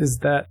 Is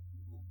that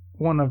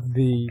one of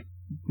the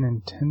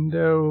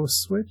Nintendo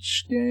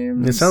Switch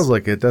games? It sounds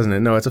like it, doesn't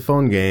it? No, it's a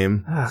phone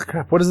game. Ah,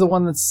 crap. What is the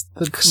one that's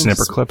the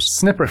Snipper Clips?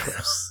 Snipper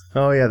Clips.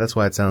 Oh yeah, that's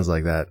why it sounds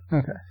like that.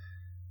 Okay.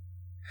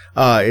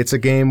 It's a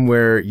game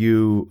where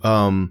you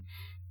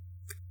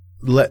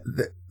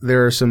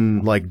there are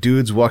some like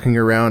dudes walking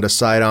around a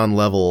side-on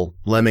level,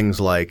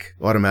 Lemmings-like,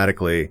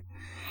 automatically,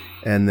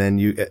 and then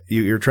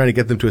you're trying to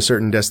get them to a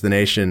certain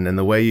destination, and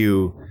the way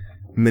you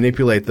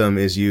manipulate them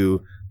is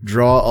you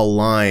draw a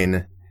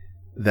line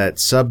that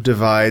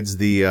subdivides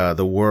the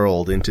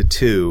world into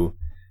two,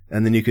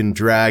 and then you can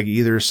drag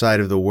either side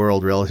of the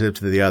world relative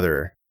to the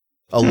other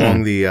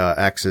along the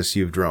axis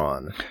you've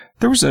drawn.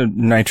 There was a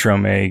Nitro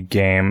May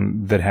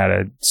game that had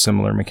a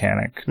similar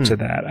mechanic to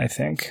that, I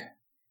think.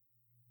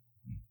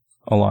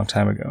 A long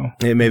time ago.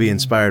 It may be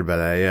inspired by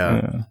that,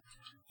 yeah.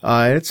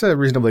 It's a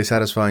reasonably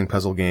satisfying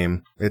puzzle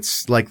game.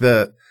 It's like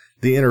the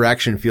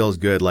interaction feels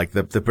good, like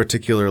the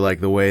particular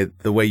like the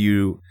way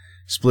you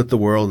split the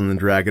world and then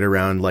drag it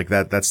around, like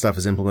that stuff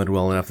is implemented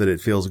well enough that it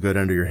feels good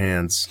under your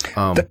hands.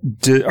 Are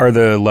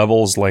the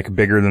levels like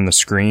bigger than the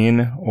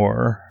screen,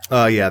 or?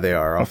 Yeah, they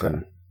are often.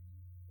 Okay.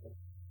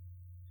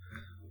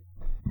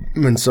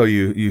 And so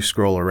you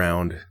scroll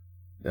around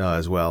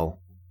as well.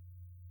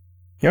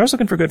 You're always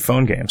looking for good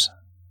phone games.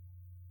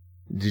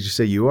 Did you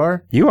say you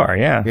are? You are,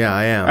 yeah. Yeah,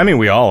 I am. I mean,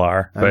 we all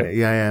are, but I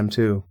am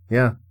too.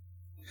 Yeah.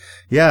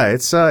 Yeah,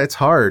 it's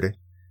hard.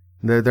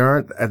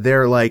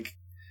 They're like,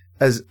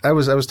 as I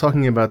was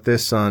talking about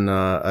this on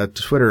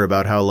Twitter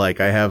about how like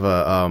I have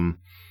a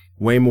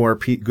way more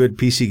good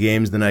PC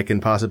games than I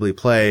can possibly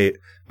play,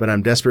 but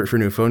I'm desperate for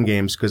new phone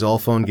games because all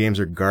phone games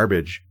are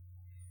garbage.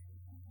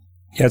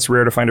 yeah, it's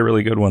rare to find a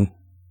really good one.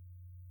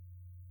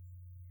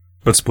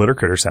 But Splitter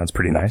Critter sounds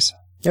pretty nice.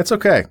 It's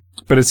okay.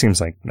 But it seems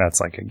like that's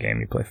like a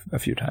game you play a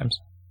few times.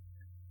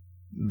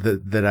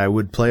 That I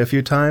would play a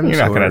few times. You're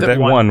not or- gonna. that That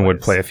one one would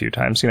plays. play a few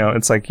times.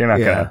 It's like you're not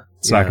gonna.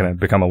 It's not gonna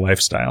become a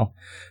lifestyle.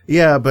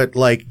 Yeah, but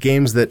like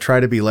games that try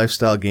to be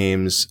lifestyle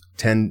games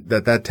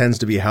that tends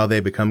to be how they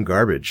become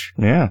garbage.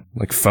 Yeah,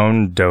 like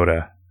phone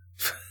Dota.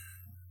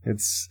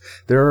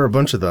 There are a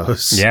bunch of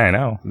those. Yeah, I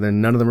know.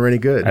 Then none of them are any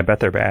good. I bet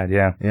they're bad.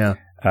 Yeah. Yeah.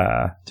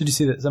 Did you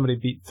see that somebody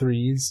beat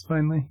threes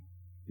finally?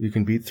 You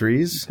can beat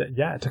threes?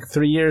 Yeah, it took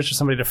 3 years for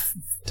somebody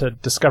to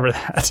discover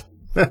that.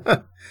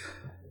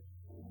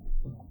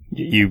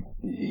 You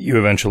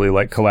eventually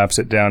like collapse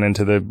it down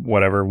into the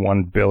whatever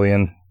 1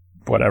 billion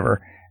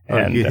whatever,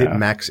 and you hit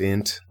max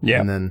int.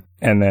 yeah.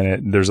 And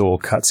then there's a little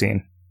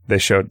cutscene.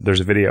 There's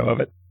a video of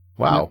it.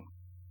 wow.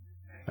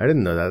 I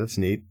didn't know that. That's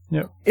neat.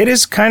 It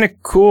is kind of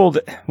cool.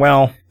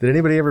 Well, Did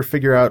anybody ever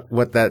figure out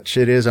what that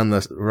shit is on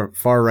the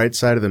far right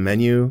side of the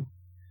menu?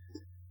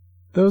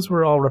 Those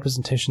were all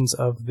representations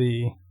of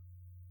the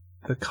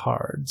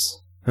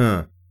cards.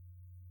 Huh.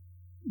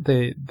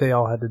 They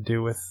all had to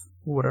do with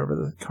whatever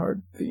the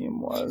card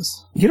theme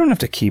was. you don't have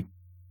to keep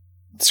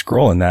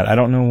scrolling that. I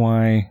don't know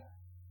why.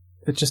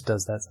 It just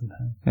does that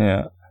sometimes.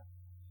 Yeah.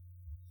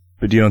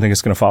 But you don't think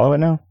it's going to follow it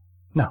now?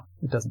 No,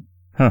 it doesn't.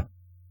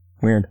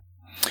 Weird.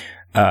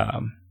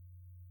 Why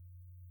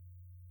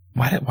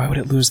would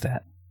it lose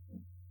that?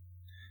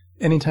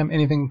 Anytime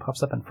anything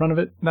pops up in front of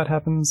it, that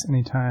happens.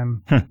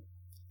 Anytime.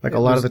 Like a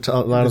lot of the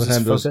time, those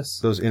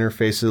focus.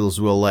 interfaces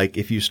will, like,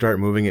 if you start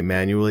moving it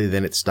manually,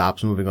 then it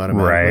stops moving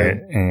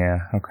automatically. Right. Yeah.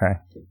 Okay.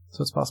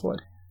 So it's possible I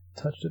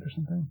touched it or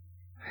something.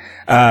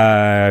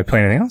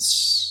 Play anything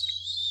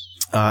else?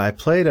 I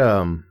played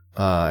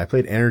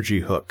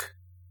Energy Hook,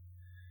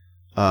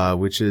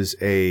 which is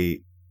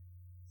a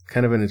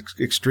kind of an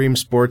extreme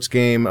sports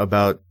game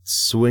about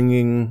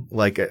swinging,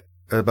 on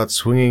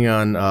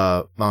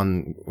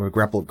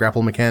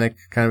grapple mechanic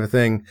kind of a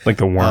thing. Like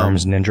the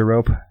Worms Ninja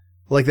Rope?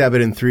 Like that, but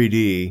in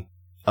 3D.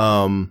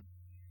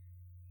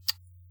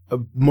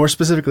 More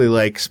specifically,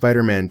 like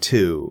Spider-Man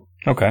 2.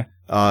 Okay.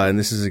 And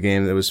this is a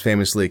game that was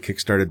famously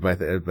kickstarted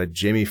by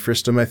Jamie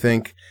Fristum, I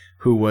think,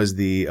 who was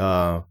the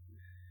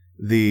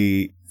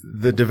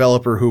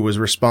developer who was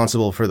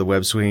responsible for the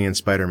web swinging in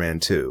Spider-Man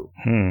 2.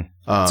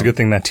 It's a good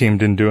thing that team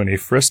didn't do any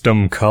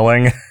Fristum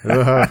culling.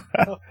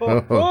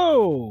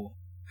 Whoa!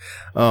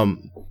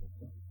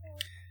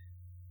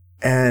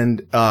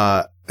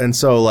 And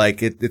so,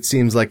 like, it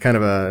seems like kind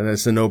of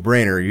it's a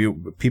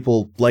no-brainer.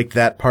 People like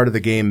that part of the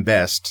game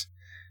best.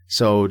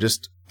 So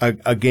just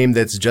a game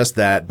that's just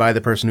that by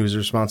the person who's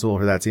responsible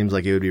for that seems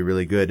like it would be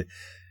really good,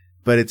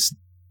 but it's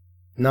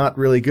not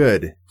really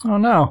good. Oh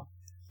no.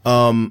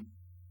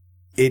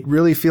 It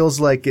really feels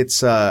like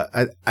it's,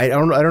 I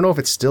don't know if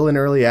it's still in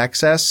early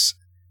access,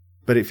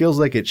 but it feels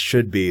like it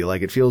should be.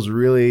 Like, it feels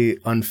really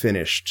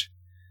unfinished.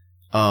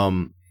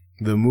 The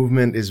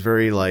movement is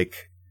very,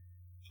 like,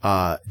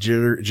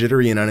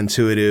 jittery and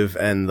unintuitive,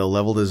 and the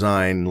level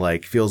design,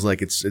 like, feels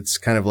like it's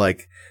kind of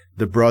like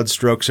the broad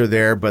strokes are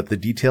there, but the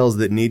details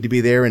that need to be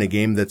there in a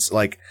game that's,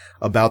 like,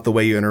 about the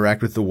way you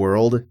interact with the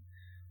world,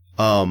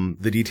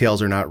 the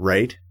details are not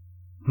right.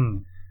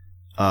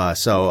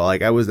 So,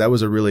 like, that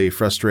was a really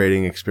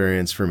frustrating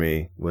experience for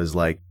me, was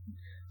like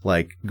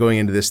going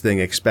into this thing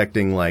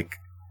expecting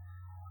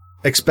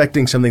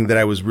something that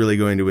I was really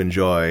going to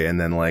enjoy, and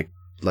then like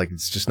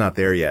it's just not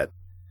there yet.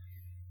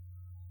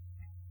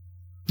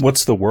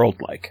 What's the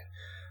world like?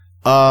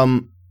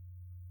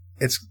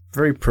 It's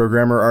very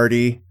programmer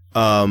arty.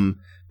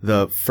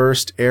 The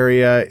first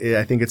area,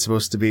 I think it's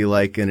supposed to be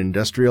like an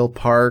industrial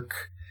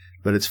park,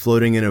 but it's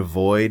floating in a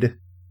void.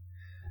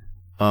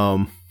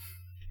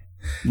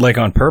 Like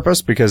on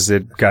purpose because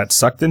it got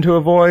sucked into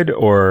a void,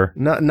 or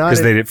not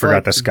because they forgot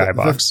like, the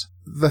skybox?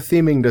 The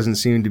theming doesn't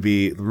seem to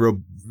be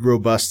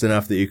robust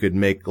enough that you could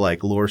make,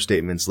 like, lore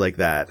statements like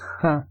that.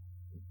 Huh.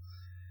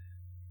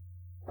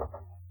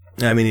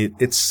 I mean,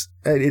 it's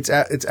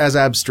as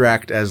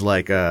abstract as,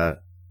 like, I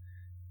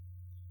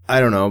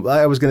don't know.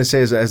 I was going to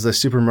say as the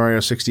Super Mario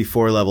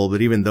 64 level,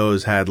 but even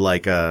those had,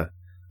 like, a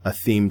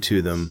theme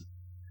to them.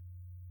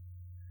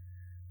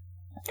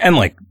 And,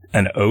 like,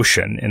 an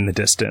ocean in the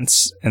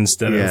distance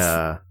instead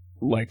of,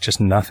 like,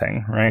 just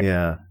nothing, right?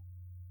 Yeah.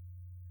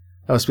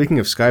 Oh, speaking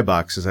of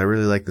skyboxes, I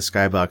really like the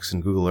skybox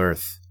in Google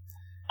Earth.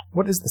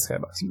 What is the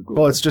skybox in Google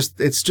Well, Earth?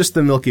 it's just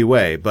the Milky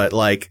Way, but,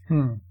 like,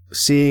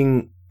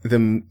 seeing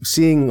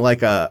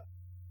like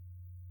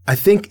I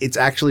think it's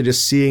actually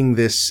just seeing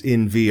this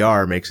in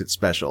VR makes it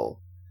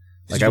special.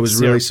 Like, I was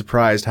really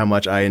surprised how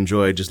much I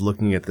enjoyed just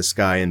looking at the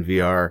sky in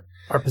VR.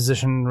 Our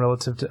position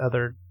relative to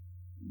other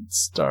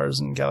stars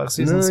and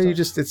galaxies and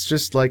stuff. It's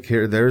just like,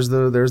 here, there's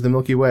the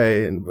Milky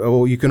Way, and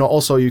you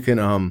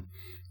can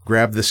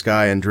grab the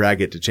sky and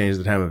drag it to change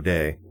the time of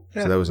day.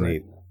 Yeah, so that was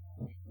neat.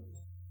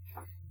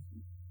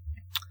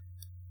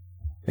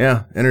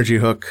 Yeah, Energy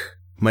Hook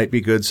might be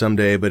good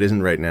someday, but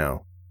isn't right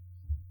now.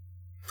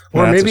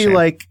 Well, Or that's a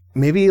shame.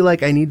 maybe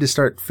I need to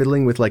start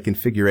fiddling with, like,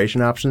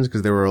 configuration options,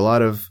 because there were a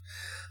lot of,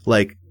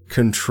 like,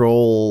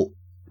 control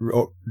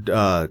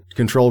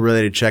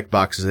related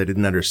checkboxes I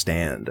didn't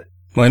understand.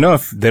 Well, I know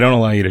if they don't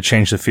allow you to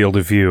change the field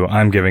of view,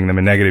 I'm giving them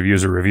a negative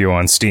user review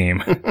on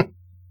Steam.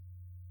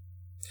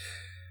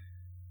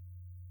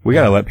 We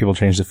gotta let people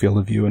change the field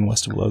of view in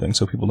West of Loathing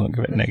so people don't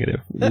give it negative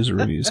user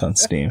reviews on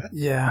Steam.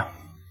 Yeah.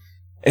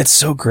 It's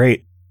so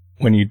great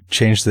when you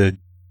change the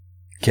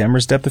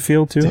camera's depth of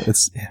field too.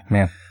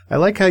 Man. I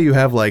like how you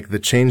have, like, the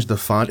change the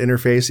font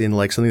interface in,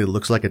 like, something that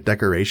looks like a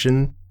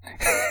decoration.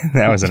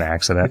 That was an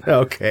accident.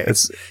 Okay.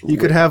 You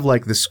could have,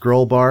 like, the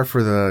scroll bar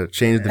for the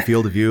change the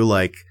field of view,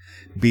 like,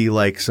 be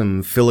like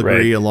some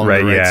filigree along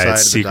the right side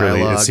it's of the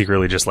dialogue. It's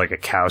secretly just like a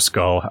cow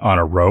skull on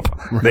a rope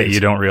that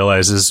you don't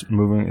realize is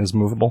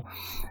movable.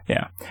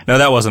 Yeah. No,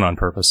 that wasn't on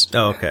purpose.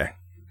 Oh, okay.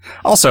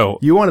 Also,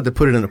 You wanted to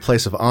put it in a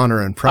place of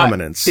honor and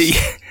prominence.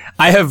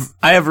 I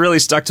have really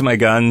stuck to my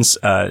guns,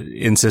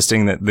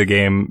 insisting that the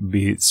game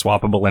be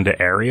swappable into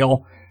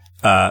Arial.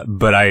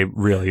 But I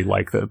really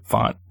like the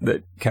font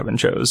that Kevin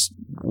chose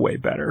way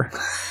better.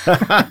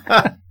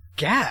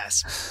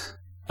 Gasp.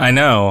 I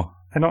know.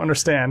 I don't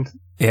understand.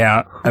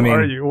 Yeah. Who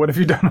are you? What have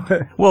you done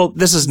with it? Well,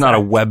 this is not a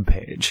web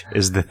page,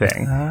 is the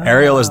thing.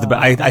 Arial is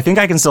I think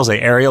I can still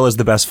say Arial is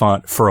the best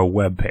font for a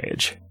web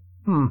page.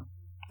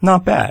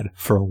 Not bad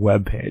for a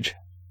web page.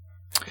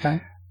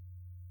 Okay.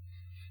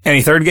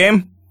 Any third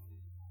game?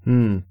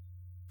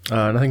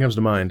 Nothing comes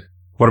to mind.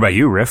 What about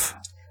you, Riff?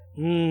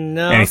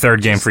 No. Any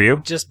third game for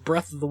you? Just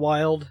Breath of the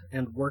Wild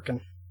and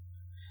working.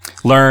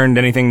 Learned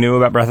anything new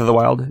about Breath of the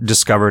Wild?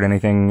 Discovered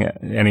anything,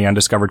 any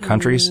undiscovered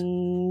countries?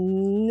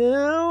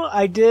 No,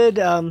 I did.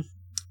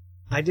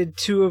 I did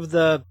 2 of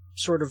the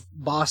sort of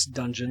boss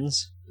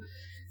dungeons,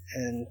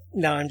 and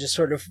now I'm just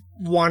sort of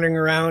wandering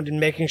around and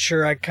making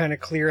sure I kind of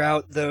clear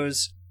out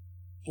those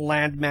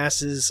land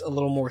masses a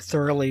little more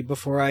thoroughly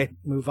before I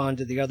move on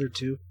to the other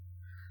 2.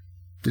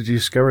 Did you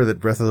discover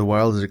that Breath of the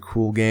Wild is a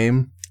cool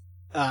game?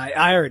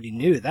 I already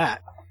knew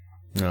that.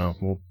 No,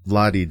 well,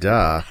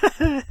 la-di-da.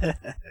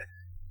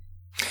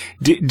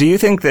 Do you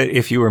think that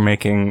if you were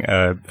making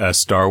a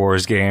Star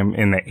Wars game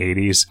in the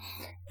 80s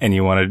and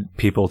you wanted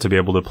people to be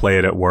able to play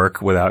it at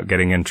work without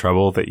getting in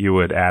trouble, that you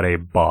would add a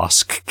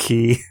Bosk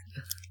key?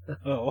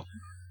 Oh.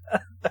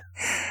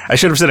 I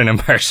should have said an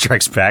Empire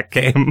Strikes Back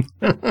game.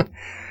 I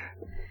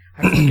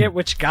forget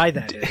which guy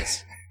that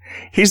is.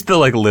 He's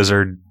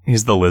the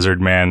he's the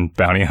lizard man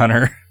bounty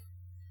hunter.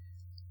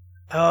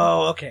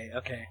 Oh, okay.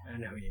 I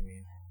know who you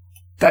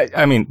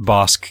mean.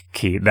 Bosk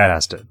key, that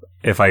has to,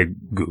 if I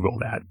Google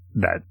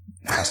that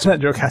has to. That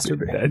joke has to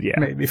be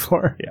made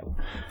before. Yeah.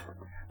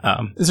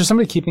 Is there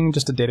somebody keeping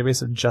just a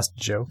database of just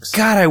jokes?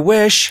 God, I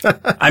wish.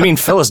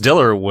 Phyllis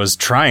Diller was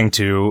trying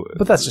to.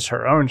 But that's just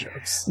her own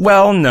jokes.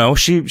 Well, no,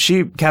 she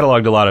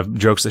cataloged a lot of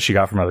jokes that she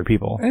got from other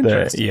people.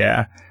 Interesting.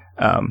 Yeah.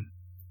 I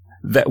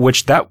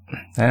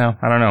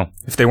don't know.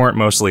 If they weren't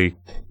mostly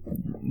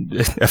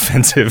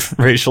offensive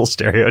racial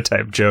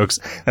stereotype jokes,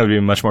 that would be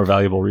a much more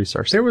valuable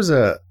resource. There was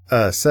a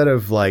set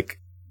of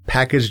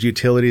packaged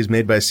utilities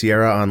made by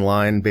Sierra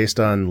Online based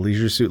on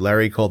Leisure Suit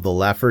Larry called the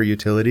Laffer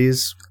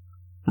Utilities.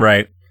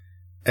 Right.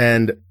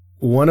 And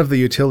one of the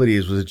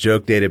utilities was a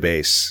joke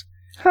database.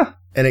 Huh.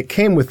 And it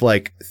came with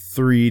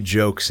 3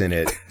 jokes in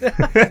it.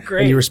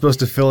 Great. And you were supposed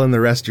to fill in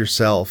the rest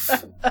yourself.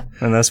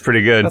 And that's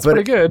pretty good. That's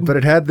pretty good. But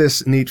it had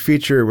this neat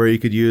feature where you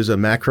could use a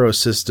macro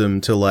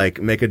system to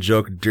make a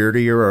joke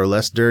dirtier or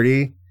less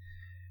dirty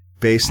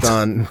based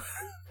on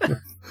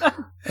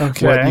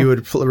what you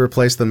would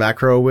replace the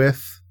macro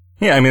with.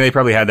 Yeah, they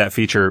probably had that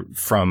feature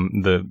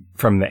from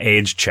the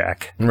age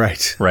check.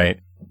 Right. Right.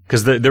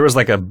 Because there was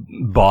a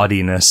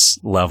bawdiness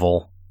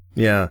level.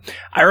 Yeah.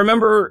 I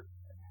remember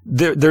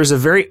there's a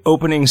very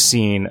opening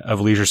scene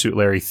of Leisure Suit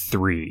Larry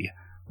 3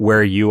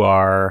 where you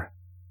are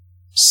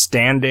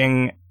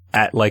standing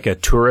at a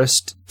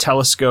tourist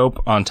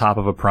telescope on top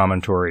of a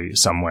promontory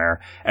somewhere.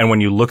 And when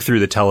you look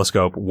through the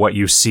telescope, what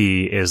you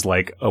see is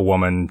a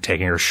woman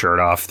taking her shirt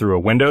off through a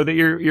window that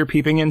you're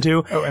peeping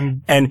into. Oh,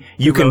 and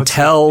you can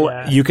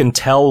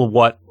tell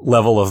what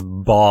level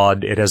of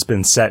bawd it has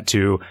been set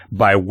to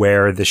by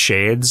where the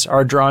shades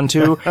are drawn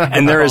to.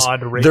 And there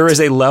is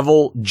a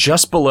level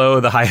just below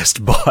the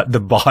highest bawd, the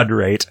bawd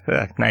rate.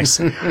 Nice.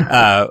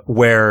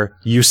 Where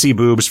you see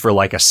boobs for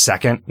a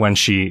second when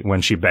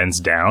she bends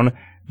down.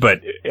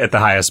 But at the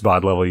highest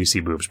bod level, you see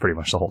boobs pretty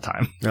much the whole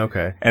time.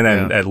 Okay. And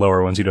then at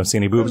lower ones, you don't see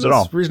any boobs at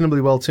all. It's reasonably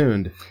well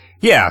tuned.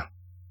 Yeah.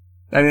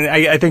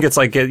 I think it's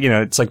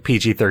it's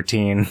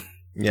PG-13.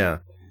 Yeah.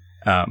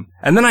 And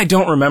then I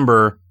don't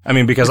remember,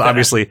 because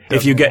obviously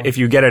if you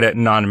get it at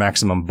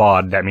non-maximum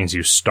bod, that means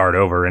you start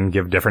over and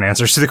give different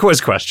answers to the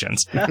quiz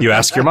questions. You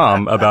ask your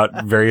mom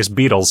about various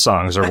Beatles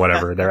songs or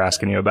whatever they're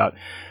asking you about.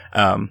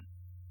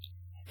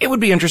 It would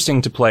be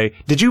interesting to play.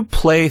 Did you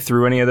play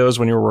through any of those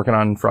when you were working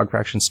on Frog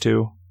Fractions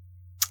 2?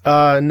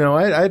 No,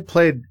 I'd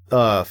played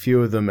a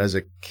few of them as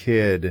a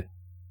kid,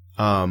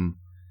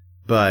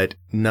 but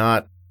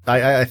not.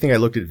 I think I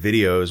looked at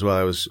videos while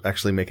I was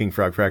actually making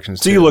Frog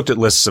Fractions 2. So you looked at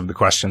lists of the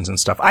questions and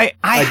stuff. I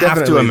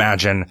have to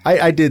imagine.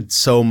 I did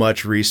so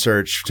much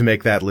research to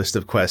make that list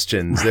of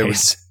questions.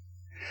 Right.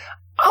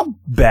 I'll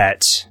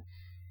bet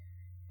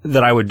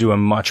that I would do a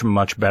much,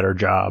 much better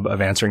job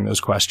of answering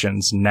those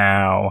questions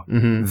now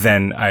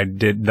than I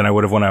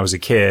would have when I was a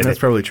kid. That's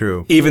probably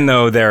true. Even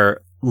though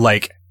they're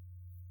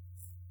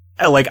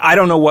I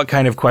don't know what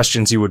kind of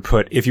questions you would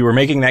put if you were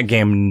making that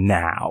game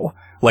now.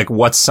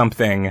 What's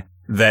something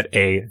that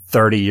a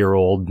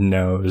 30-year-old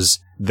knows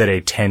that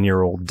a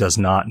 10-year-old does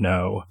not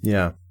know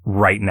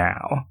right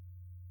now?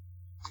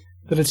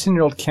 That a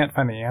 10-year-old can't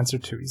find the answer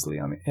to easily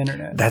on the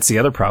internet. That's the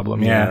other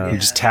problem, yeah. You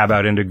just tab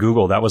out into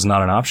Google. That was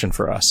not an option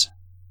for us.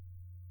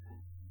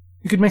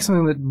 You could make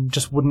something that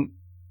just wouldn't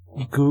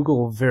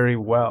Google very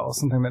well.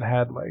 Something that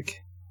had,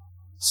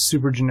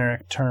 super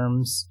generic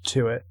terms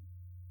to it.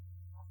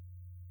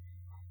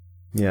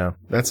 Yeah,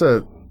 that's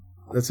a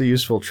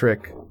useful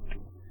trick.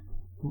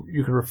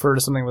 you could refer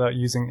to something without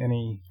using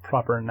any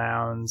proper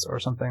nouns or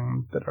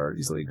something that are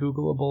easily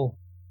Googleable,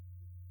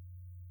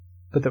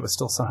 but that was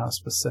still somehow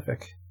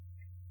specific.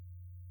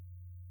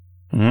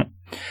 Mm-hmm.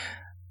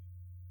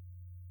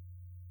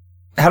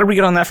 How did we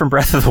get on that from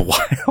Breath of the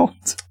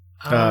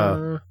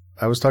Wild?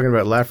 I was talking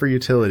about Laffer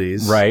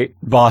Utilities. Right.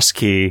 Boss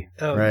key.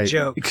 Oh, Right.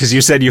 joke. Because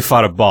you said you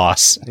fought a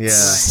boss. Yeah.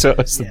 So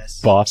it's the Yes.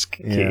 boss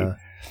key. Yeah.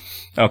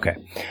 Okay.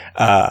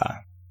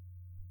 How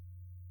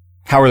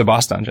are the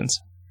boss dungeons?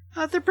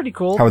 They're pretty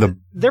cool. How are the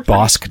they're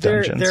Bosk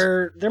they're- dungeons?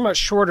 They're much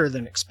shorter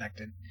than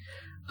expected.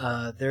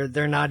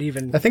 They're not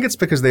even. I think it's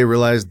because they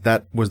realized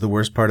that was the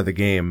worst part of the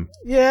game.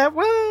 Yeah,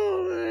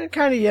 well,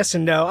 kind of yes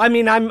and no. I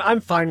mean, I'm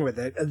fine with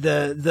it.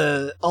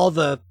 All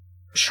the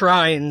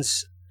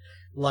shrines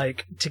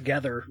like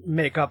together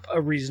make up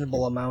a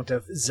reasonable amount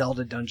of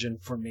Zelda dungeon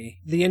for me.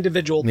 The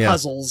individual Yeah.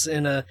 puzzles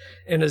in a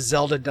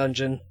Zelda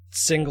dungeon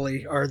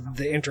singly are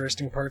the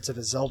interesting parts of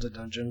a Zelda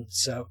dungeon.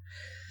 So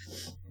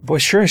Boy,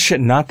 sure as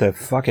shit, not the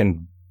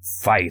fucking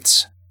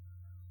fights.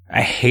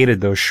 I hated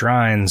those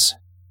shrines.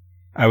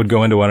 I would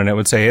go into one and it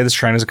would say, hey, this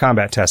shrine is a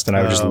combat test, and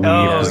I would just leave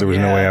because there was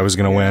no way I was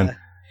going to win.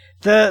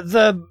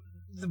 The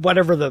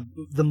whatever the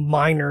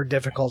minor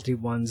difficulty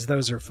ones,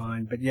 those are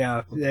fine. But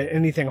yeah,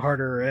 anything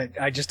harder,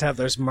 I just have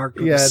those marked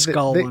with a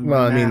skull on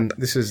well, my I map. mean,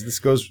 this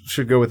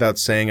should go without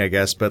saying, I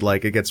guess, but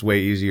like it gets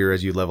way easier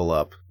as you level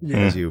up,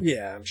 as you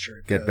Yeah, I'm sure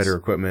it get does. better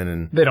equipment,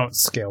 and They don't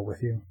scale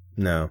with you.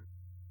 no.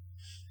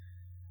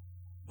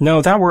 No,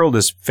 that world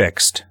is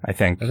fixed, I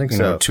think. I think you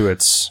know, so. to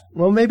its...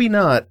 Well, maybe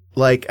not.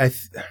 Like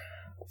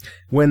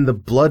when the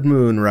blood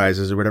moon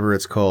rises or whatever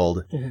it's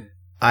called, Mhm.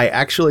 I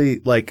actually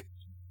like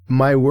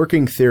my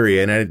working theory,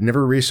 and I had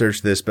never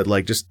researched this, but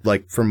like just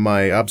like from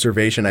my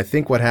observation, I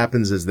think what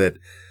happens is that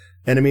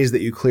enemies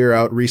that you clear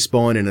out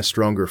respawn in a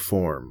stronger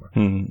form.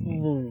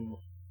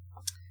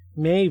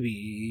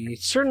 Maybe.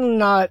 Certainly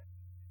not.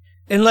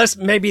 Unless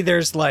maybe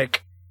there's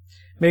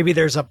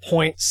a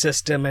point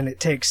system and it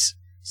takes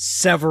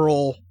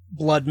several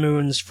blood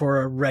moons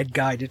for a red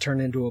guy to turn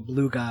into a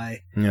blue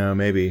guy. Yeah,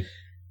 maybe.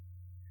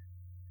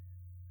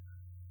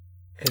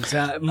 Cause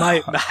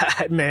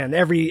man,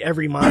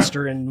 every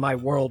monster in my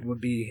world would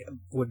be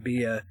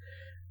a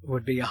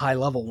high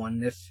level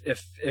one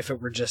if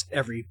it were just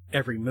every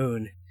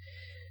moon.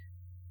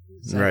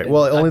 So Right. I've been-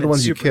 Well, I've only the been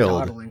ones you super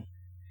killed.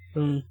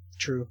 dawdling.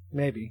 True,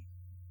 maybe.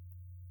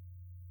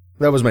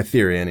 That was my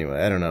theory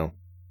anyway. I don't know.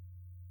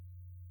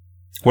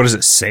 What does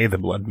it say the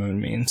blood moon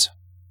means?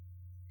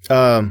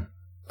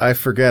 I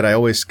forget. I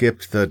always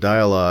skipped the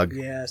dialogue.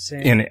 Yeah,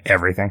 same. In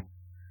everything.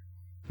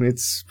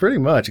 It's pretty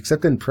much,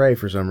 except in Prey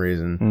for some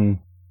reason.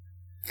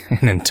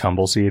 And in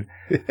Tumbleseed.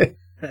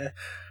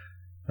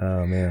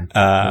 Oh, man.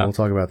 We'll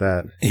talk about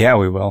that. Yeah,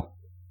 we will.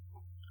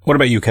 What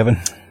about you, Kevin?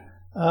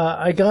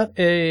 I got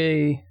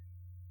an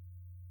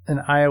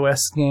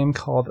iOS game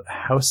called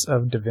House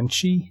of Da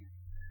Vinci,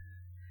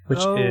 which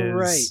is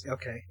right.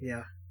 Okay,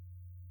 yeah.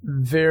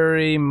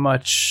 very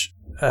much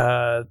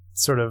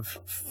sort of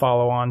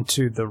follow on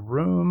to The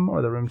Room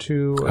or The Room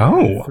 2 or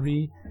Oh.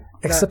 3,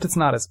 except it's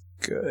not as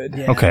good.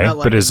 Yeah, Okay, not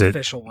like but is an it-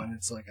 official one?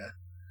 It's like a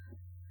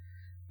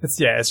It's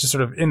just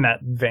sort of in that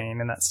vein,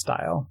 in that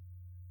style.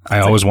 I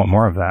always want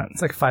more of that.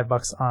 It's like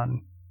 $5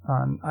 on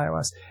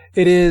iOS.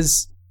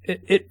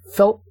 It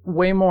felt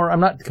way more. I'm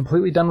not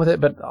completely done with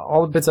it, but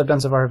all the bits I've done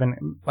so far have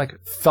been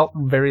felt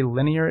very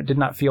linear. It did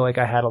not feel like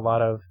I had a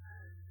lot of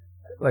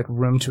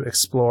room to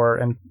explore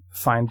and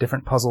find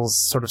different puzzles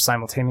sort of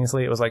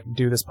simultaneously. It was like,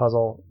 do this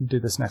puzzle, do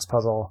this next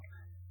puzzle,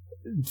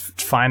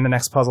 find the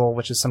next puzzle,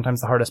 which is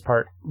sometimes the hardest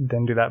part,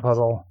 then do that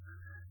puzzle.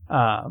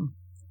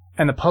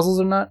 And the puzzles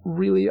are not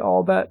really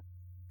all that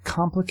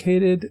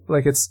complicated.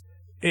 Like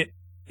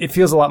it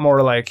feels a lot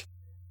more like,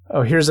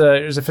 oh, here's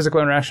a physical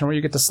interaction where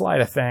you get to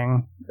slide a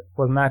thing.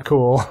 Wasn't that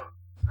cool?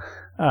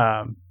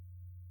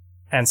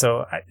 And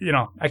so,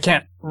 I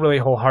can't really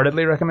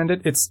wholeheartedly recommend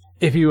it. It's,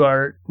 if you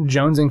are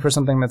jonesing for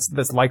something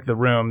that's like The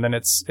Room, then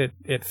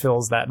it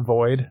fills that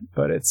void,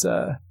 but it's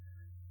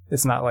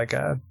not like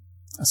a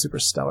super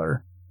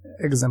stellar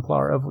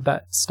exemplar of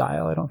that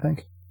style, I don't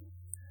think.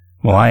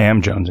 Well, I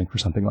am jonesing for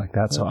something like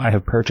that, so I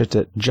have purchased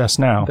it just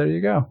now. There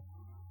you go.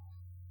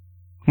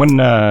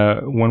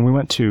 When we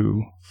went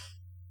to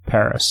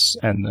Paris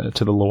and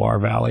to the Loire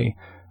Valley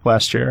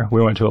last year,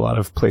 we went to a lot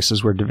of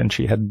places where Da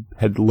Vinci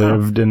had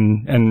lived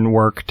and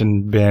worked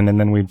and been, and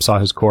then we saw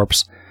his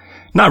corpse.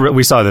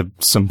 We saw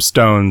some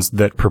stones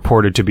that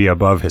purported to be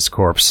above his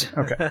corpse.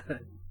 Okay.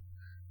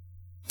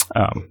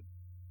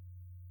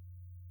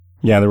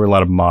 Yeah, there were a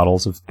lot of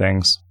models of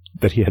things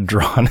that he had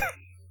drawn.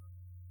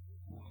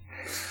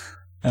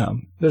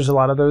 There's a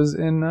lot of those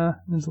in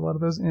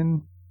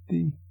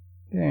the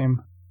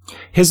game.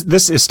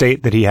 This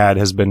estate that he had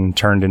has been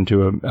turned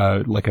into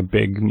a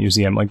big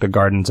museum. Like the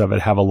gardens of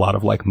it have a lot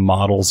of like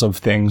models of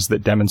things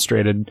that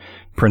demonstrated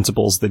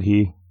principles that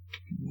he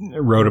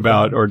wrote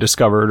about or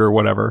discovered or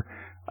whatever.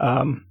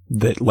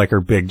 That like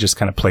are big, just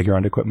kind of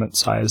playground equipment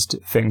sized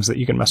things that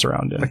you can mess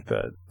around in. Like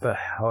the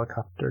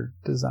helicopter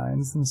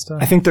designs and stuff.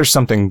 I think there's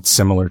something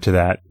similar to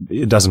that.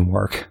 It doesn't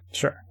work.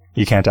 Sure.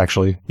 You can't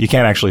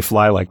actually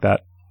fly like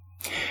that.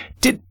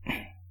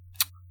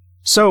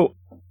 So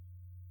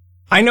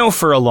I know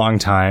for a long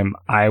time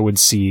I would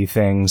see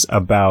things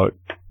about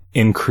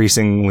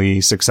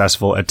increasingly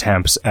successful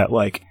attempts at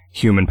like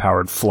human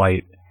powered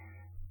flight.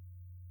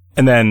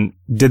 And then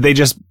did they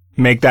just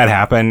make that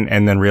happen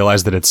and then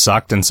realize that it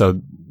sucked and so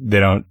they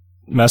don't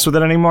mess with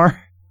it anymore?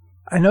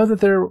 I know that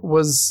there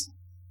was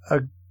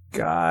a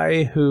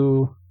guy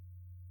who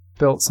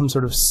built some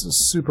sort of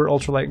super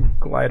ultralight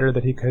glider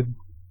that he could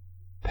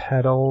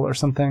pedal or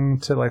something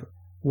to like,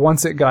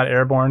 once it got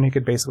airborne, he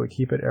could basically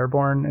keep it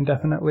airborne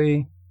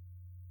indefinitely.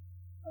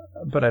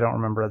 But I don't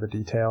remember the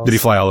details. Did he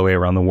fly all the way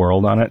around the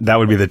world on it? That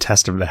would be the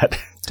test of that.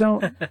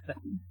 Don't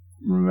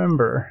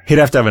remember. He'd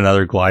have to have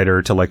another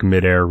glider to like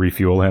midair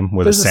refuel him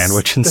with a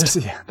sandwich and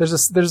stuff. There's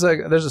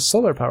a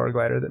solar powered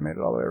glider that made it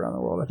all the way around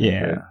the world. I think,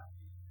 Yeah. right?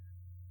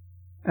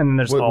 And then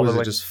there's What, all was the it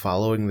like. just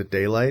following the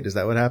daylight? Is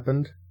that what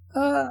happened?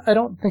 I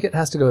don't think it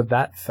has to go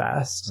that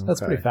fast. That's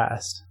Okay. pretty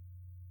fast.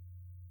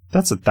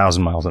 That's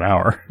 1,000 miles an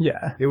hour.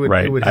 Yeah. It would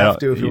Right. it would I have don't-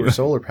 to if it you- were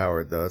solar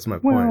powered, though. That's my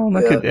Well, point.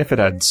 that could, if it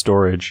had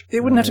storage.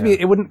 It wouldn't have to Yeah.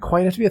 be. It wouldn't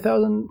quite have to be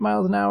 1,000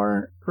 miles an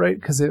hour, right?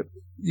 Because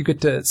you get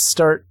to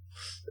start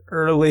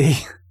early,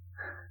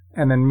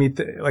 and then meet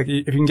the like.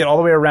 If you can get all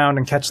the way around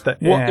and catch the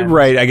Well, end,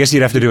 right. I guess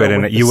you'd have to do Go it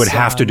in. with the You would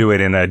have to sun. do it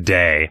in a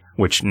day,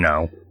 which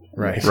no.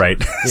 Right.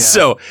 Right.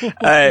 So,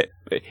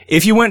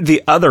 if you went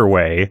the other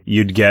way,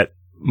 you'd get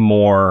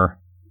more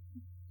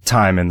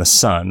time in the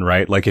sun,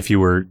 right? Like if you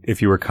were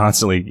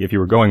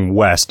going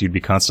west, you'd be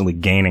constantly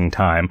gaining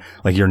time.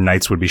 Like your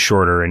nights would be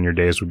shorter and your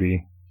days would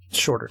be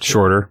shorter. too.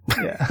 shorter.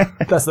 Yeah,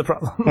 that's the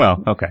problem.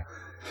 Well, okay.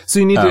 So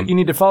you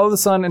need to follow the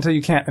sun until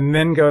you can't, and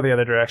then go the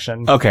other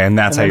direction. Okay. And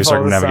that's And how then you start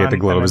to follow the navigate sun, the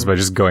globe and is then- by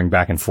just going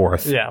back and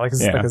forth. Yeah, like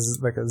Yeah.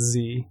 like a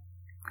Z.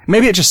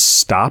 Maybe it just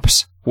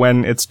stops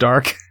when it's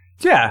dark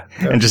Yeah,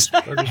 and just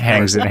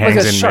hangs Like in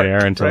a shark,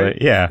 midair until right?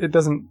 it, yeah, it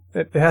doesn't.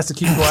 It has to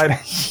keep gliding.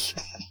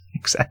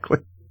 exactly.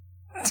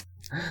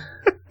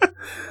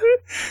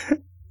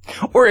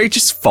 Or it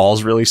just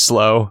falls really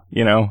slow,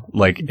 you know,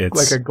 like it's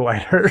like a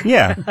glider.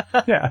 yeah,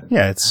 Yeah.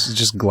 yeah, it's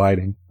just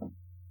gliding.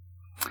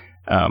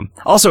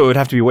 Also, it would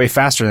have to be way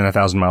faster than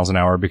 1,000 miles an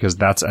hour because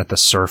that's at the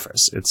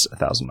surface. It's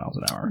 1,000 miles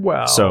an hour.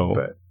 Well, so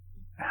but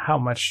how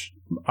much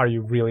are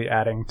you really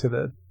adding to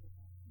the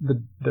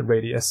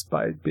radius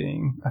by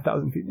being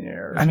 1,000 feet in the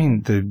air? I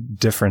mean, the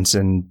difference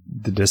in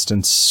the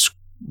distance,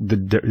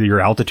 your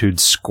altitude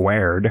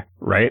squared,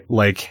 right?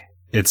 Like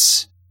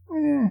it's.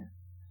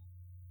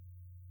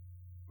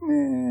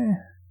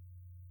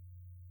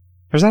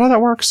 Is that how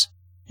that works?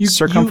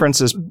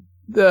 Circumference is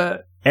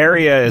the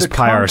area is the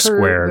pi r Concorde-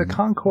 squared. The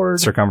Concorde.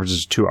 Circumference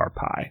is 2r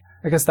pi.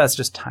 I guess that's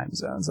just time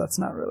zones. That's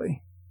not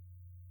really.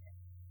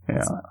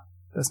 Yeah.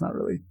 That's not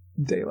really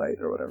daylight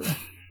or whatever.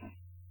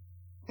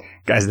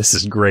 Guys, this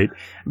is great.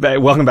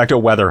 Welcome back to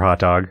Weather Hot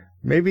Dog.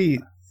 Maybe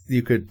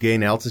you could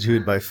gain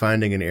altitude by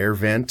finding an air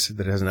vent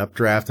that has an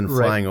updraft and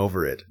Right. flying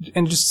over it.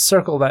 And just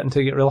circle that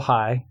until you get real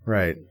high,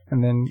 Right.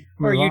 and then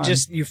Or move you on.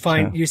 just you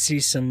see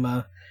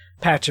some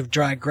patch of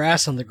dry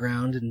grass on the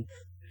ground and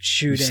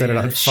shoot You set it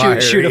on a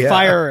fire, shoot a yeah.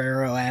 fire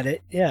arrow at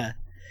it. Yeah.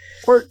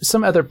 or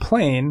some other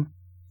plane.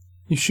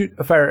 You shoot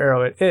a fire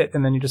arrow at it,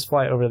 and then you just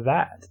fly over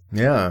that.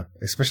 Yeah.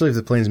 Especially if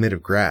the plane's made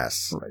of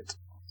grass. Right.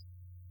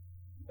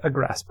 A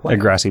grass plane. A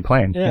grassy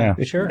plain. Yeah,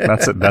 Yeah. sure.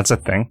 That's a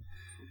thing.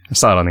 I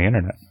saw it on the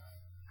internet.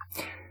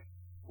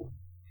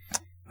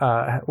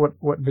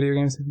 What video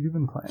games have you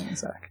been playing,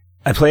 Zach?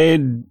 I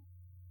played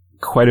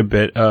quite a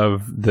bit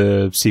of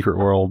the Secret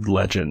World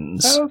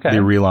Legends, Oh, okay. the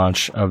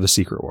relaunch of the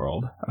Secret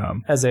World.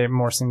 As a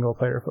more single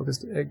player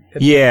focused.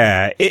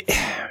 Yeah,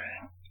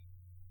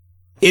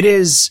 it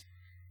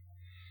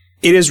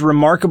is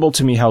remarkable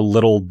to me how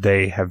little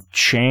they have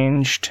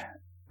changed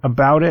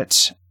about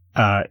it.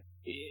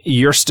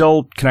 You're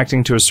still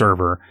connecting to a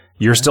server.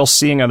 You're still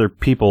seeing other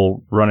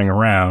people running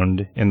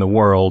around in the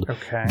world.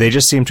 Okay. They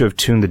just seem to have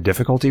tuned the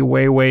difficulty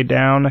way, way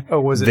down. Oh,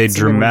 was it? They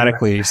something where you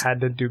dramatically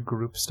had to do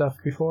group stuff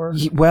before.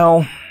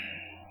 Well,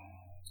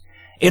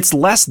 it's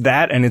less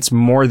that, and it's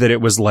more that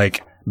it was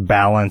like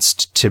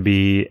balanced to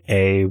be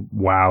a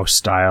WoW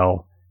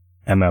style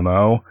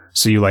MMO.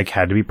 So you like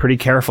had to be pretty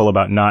careful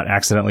about not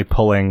accidentally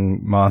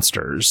pulling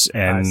monsters I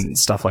see. and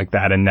stuff like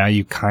that. And now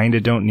you kind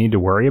of don't need to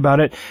worry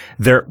about it.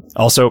 There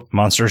also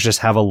monsters just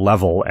have a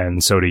level,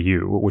 and so do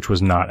you, which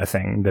was not a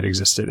thing that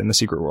existed in the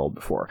Secret World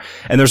before.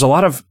 And there's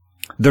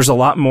a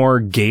lot more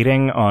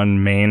gating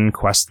on main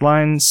quest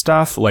line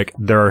stuff. Like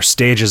there are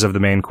stages of the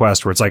main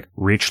quest where it's like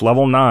reach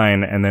level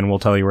 9 and then we'll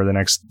tell you where the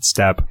next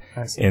step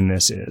I see. in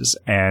this is.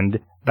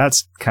 And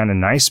that's kind of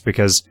nice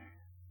because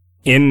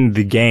in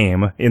the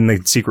game, in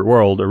the Secret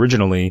World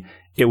originally,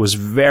 it was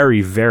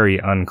very, very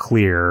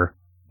unclear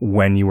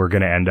when you were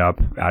going to end up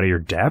out of your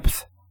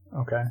depth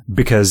Okay.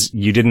 because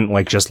you didn't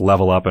like just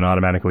level up and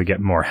automatically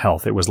get more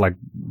health. It was like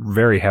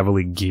very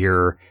heavily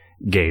gear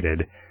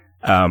gated.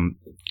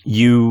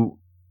 You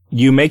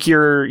make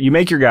your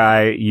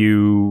guy,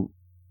 you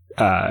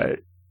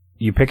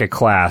you pick a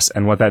class,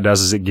 and what that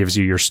does is it gives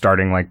you your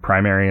starting like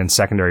primary and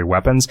secondary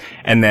weapons,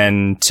 and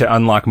then to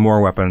unlock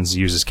more weapons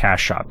uses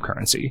cash shop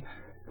currency.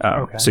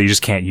 So you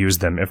just can't use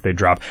them if they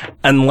drop,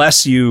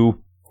 unless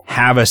you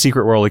have a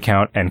Secret World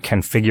account and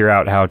can figure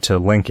out how to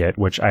link it,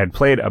 which I had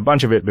played a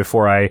bunch of it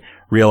before I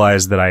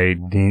realized that I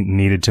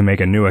needed to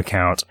make a new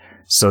account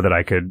so that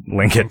I could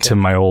link it to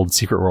my old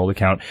Secret World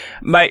account.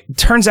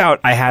 Turns out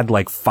I had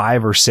like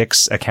 5 or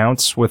 6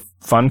 accounts with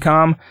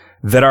Funcom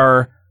that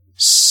are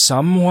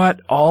somewhat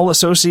all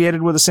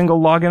associated with a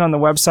single login on the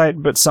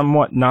website, but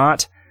somewhat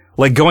not.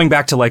 Like going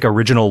back to like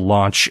original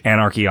launch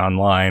Anarchy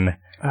Online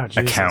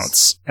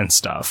accounts and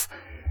stuff.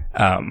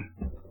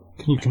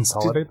 Can you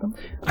consolidate them?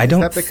 I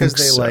don't think so.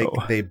 Is that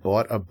because they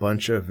bought a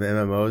bunch of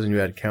MMOs and you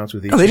had accounts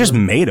with each? No, they just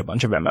made a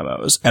bunch of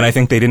MMOs, and I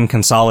think they didn't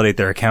consolidate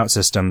their account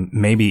system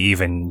maybe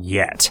even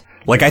yet.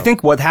 Like, I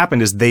think what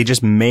happened is they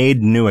just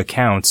made new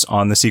accounts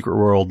on the Secret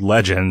World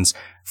Legends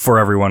for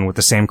everyone with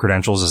the same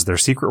credentials as their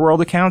Secret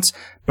World accounts,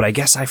 but I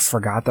guess I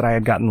forgot that I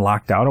had gotten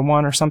locked out of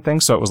one or something,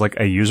 so it was like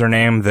a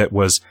username that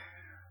was...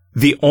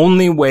 The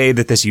only way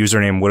that this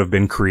username would have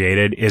been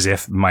created is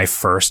if my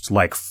first,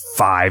 like,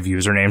 5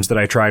 usernames that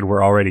I tried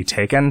were already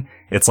taken.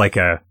 It's like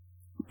a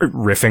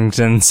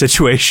Riffington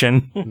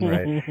situation.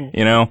 Right.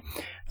 You know?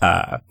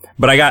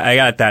 But I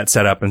got that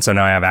set up, and so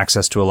now I have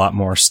access to a lot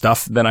more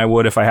stuff than I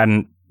would if I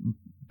hadn't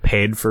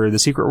paid for the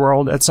Secret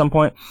World at some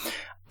point.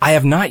 I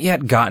have not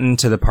yet gotten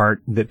to the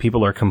part that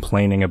people are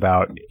complaining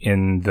about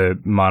in the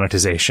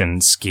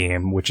monetization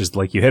scheme, which is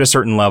like you hit a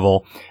certain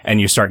level and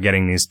you start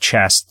getting these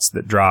chests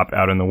that drop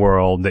out in the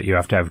world that you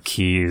have to have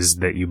keys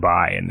that you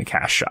buy in the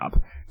cash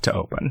shop to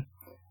open.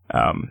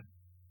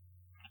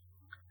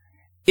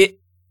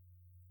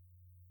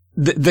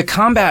 The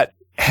combat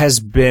has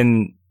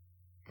been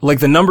like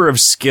the number of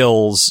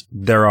skills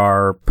there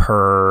are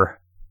per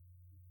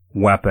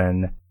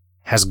weapon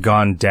has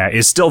gone down,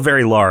 is still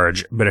very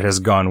large, but it has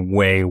gone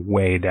way,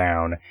 way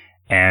down.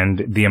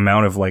 And the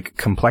amount of like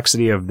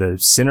complexity of the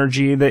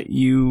synergy that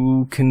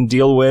you can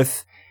deal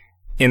with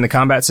in the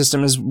combat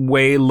system is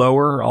way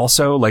lower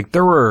also. Like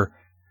there were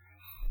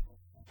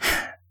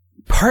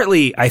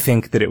partly, I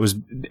think that it was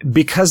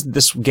because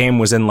this game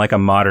was in like a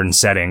modern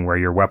setting where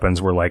your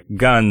weapons were like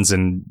guns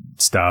and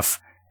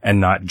stuff and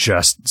not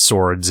just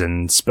swords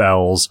and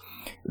spells.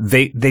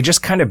 They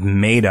just kind of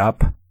made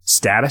up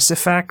status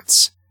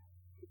effects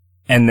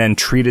and then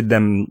treated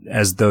them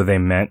as though they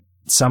meant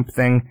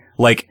something.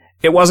 Like,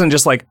 it wasn't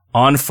just like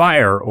on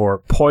fire or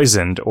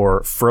poisoned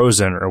or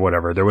frozen or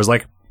whatever. There was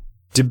like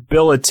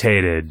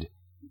debilitated,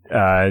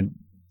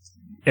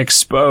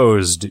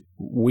 exposed,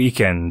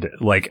 weakened,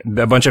 like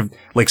a bunch of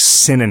like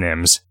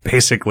synonyms,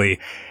 basically.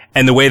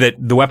 And the way that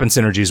the weapon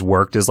synergies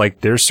worked is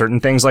like, there's certain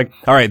things like,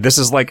 all right, this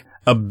is like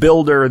a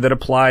builder that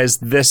applies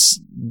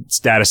this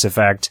status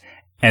effect.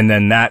 And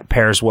then that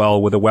pairs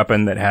well with a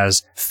weapon that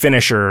has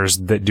finishers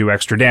that do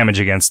extra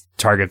damage against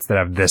targets that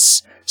have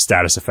this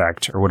status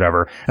effect or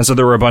whatever. And so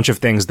there were a bunch of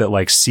things that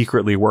like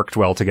secretly worked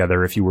well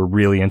together if you were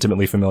really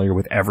intimately familiar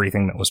with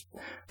everything that was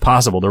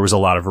possible. There was a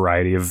lot of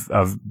variety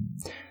of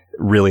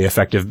really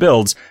effective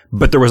builds,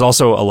 but there was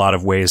also a lot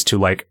of ways to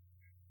like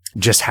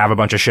just have a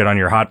bunch of shit on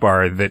your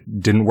hotbar that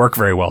didn't work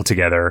very well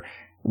together,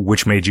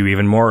 which made you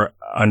even more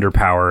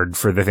underpowered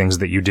for the things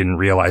that you didn't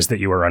realize that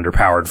you were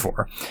underpowered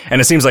for.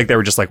 And it seems like they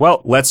were just like,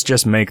 well, let's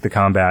just make the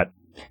combat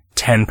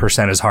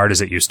 10% as hard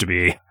as it used to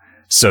be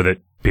so that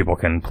people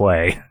can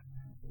play.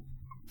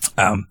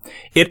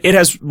 It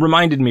has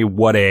reminded me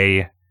what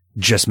a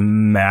just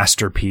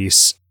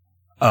masterpiece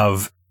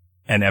of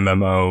an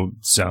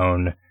MMO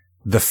zone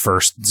the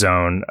first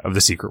zone of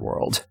the Secret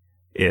World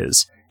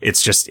is.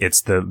 It's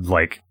the,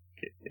 like,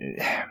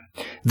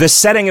 the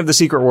setting of the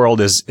Secret World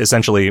is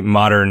essentially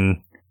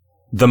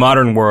the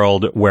modern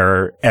world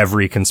where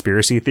every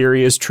conspiracy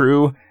theory is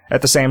true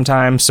at the same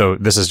time. So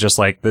this is just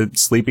like the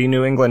sleepy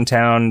New England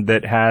town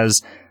that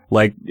has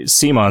like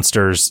sea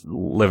monsters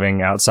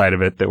living outside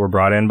of it that were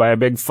brought in by a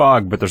big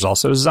fog, but there's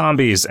also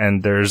zombies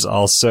and there's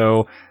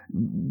also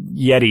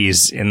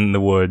Yetis in the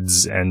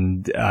woods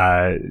and,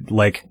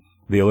 like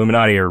the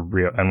Illuminati are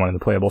real and one of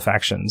the playable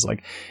factions.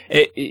 Like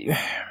it's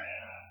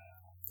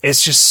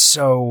just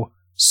so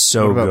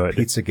what about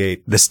good.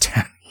 Pizzagate. This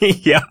town.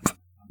 Yep.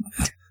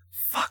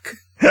 Fuck.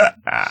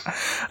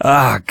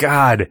 Oh,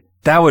 God.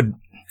 That would...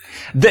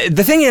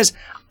 The thing is,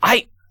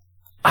 I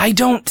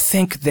don't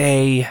think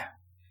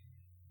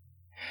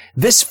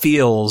this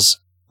feels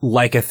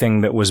like a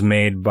thing that was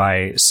made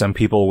by some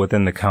people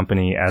within the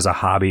company as a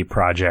hobby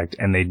project,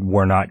 and they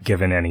were not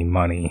given any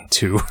money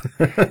to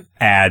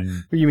add...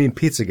 You mean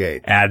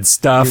Pizzagate? Add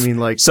stuff. You mean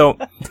like... So,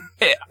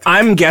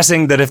 I'm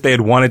guessing that if they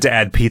had wanted to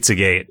add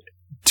Pizzagate,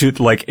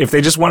 if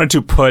they just wanted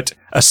to put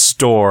a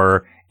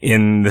store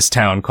in this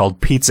town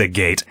called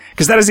Pizzagate,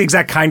 because that is the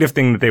exact kind of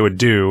thing that they would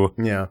do.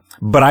 Yeah.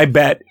 But I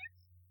bet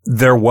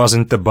there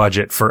wasn't the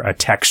budget for a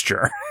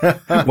texture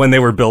when they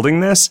were building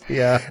this.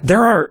 Yeah.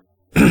 There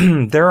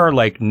are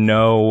like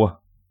no,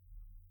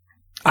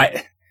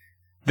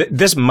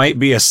 this might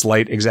be a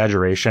slight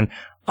exaggeration.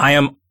 I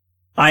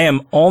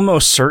am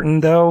almost certain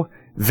though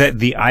that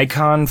the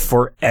icon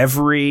for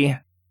every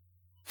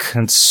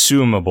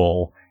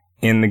consumable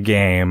in the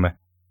game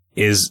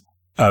is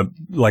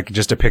like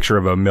just a picture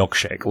of a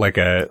milkshake, like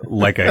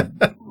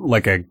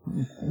a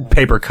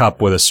paper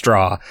cup with a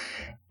straw.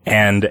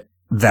 And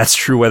that's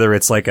true whether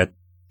it's like a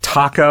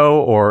taco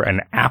or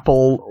an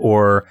apple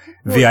or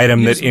the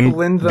item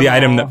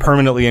that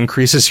permanently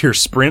increases your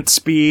sprint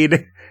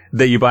speed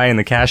that you buy in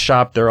the cash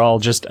shop. They're all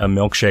just a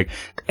milkshake.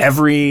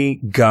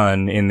 Every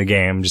gun in the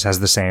game just has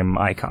the same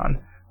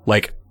icon.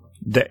 Like,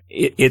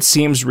 it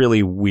seems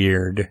really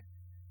weird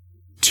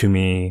to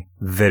me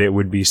that it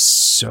would be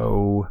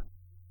so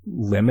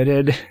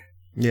limited.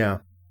 Yeah.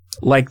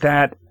 Like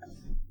that.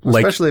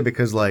 Especially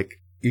because, like,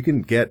 you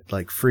can get,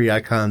 like, free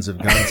icons of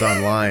guns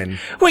online.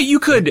 Well, you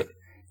could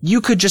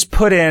just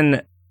put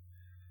in,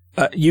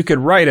 you could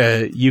write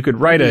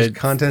a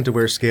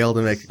content-aware scale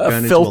to make a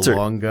gun filter. Into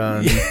a long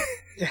gun.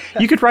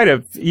 You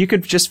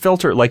could just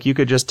filter, like, you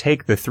could just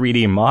take the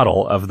 3D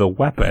model of the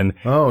weapon.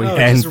 Oh, yeah.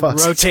 And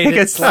rotate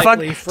it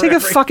slightly take a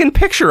fucking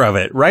picture of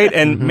it, right?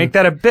 And make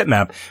that a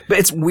bitmap. But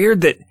it's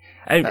weird that,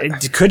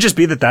 it could just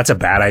be that that's a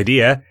bad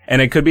idea, and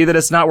it could be that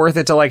it's not worth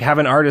it to, like, have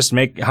an artist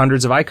make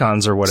hundreds of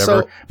icons or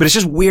whatever. But it's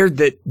just weird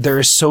that there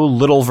is so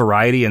little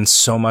variety and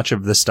so much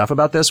of the stuff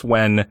about this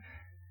when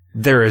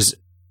there is,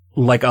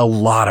 like, a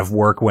lot of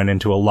work went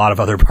into a lot of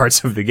other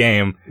parts of the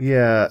game.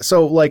 Yeah.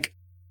 So, like,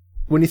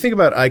 when you think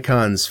about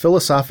icons,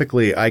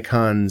 philosophically,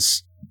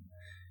 icons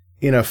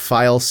in a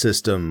file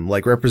system,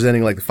 like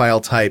representing, like, the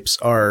file types,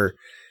 are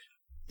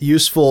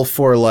useful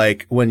for,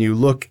 like, when you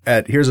look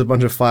at, here's a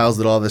bunch of files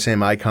that all have the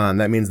same icon,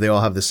 that means they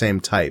all have the same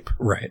type.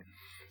 Right.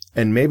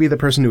 And maybe the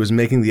person who was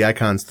making the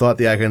icons thought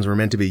the icons were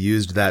meant to be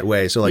used that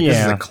way. So, like, This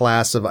is a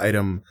class of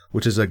item,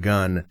 which is a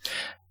gun.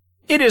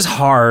 It is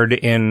hard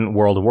in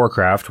World of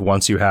Warcraft,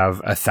 once you have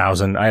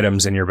 1,000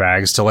 items in your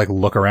bags, to, like,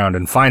 look around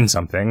and find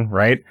something,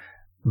 right?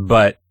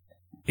 But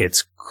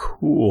it's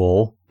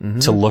cool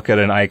to look at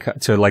an icon,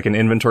 to, like, an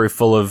inventory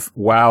full of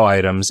WoW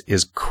items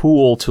is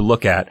cool to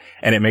look at,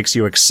 and it makes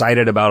you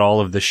excited about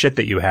all of the shit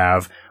that you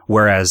have,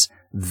 whereas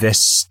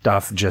this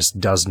stuff just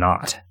does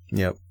not.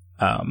 Yep.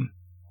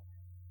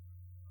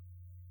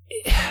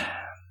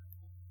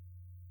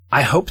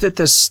 I hope that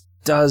this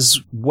does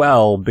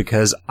well,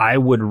 because I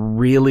would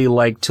really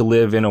like to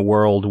live in a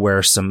world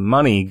where some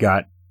money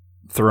got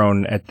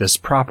thrown at this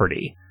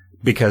property,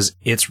 because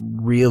it's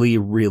really,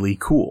 really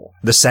cool.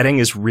 The setting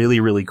is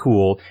really, really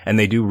cool, and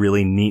they do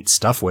really neat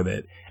stuff with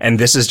it. And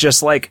this is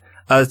just like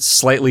a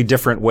slightly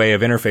different way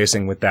of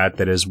interfacing with that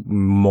is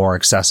more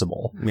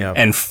accessible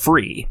and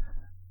free,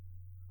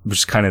 which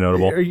is kind of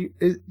notable.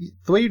 The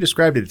way you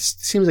described it, it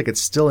seems like it's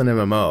still an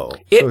MMO.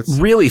 It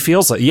really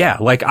feels like,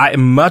 like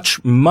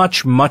much,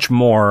 much, much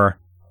more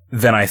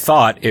than I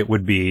thought it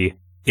would be.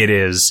 It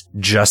is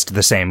just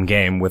the same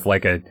game with,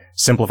 like, a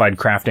simplified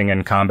crafting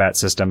and combat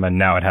system, and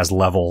now it has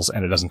levels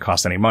and it doesn't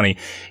cost any money.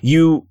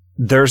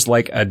 There's,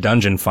 like, a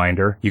dungeon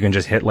finder. You can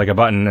just hit, like, a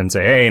button and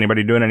say, hey,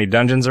 anybody doing any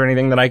dungeons or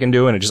anything that I can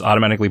do? And it just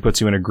automatically puts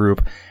you in a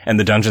group, and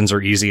the dungeons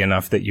are easy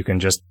enough that you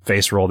can just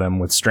face roll them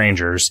with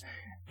strangers.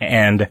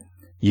 And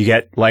you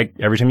get, like,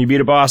 every time you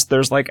beat a boss,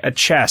 there's, like, a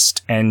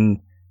chest, and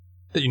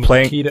that you need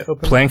a key to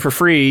open. Playing for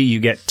free, you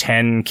get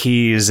 10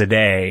 keys a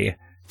day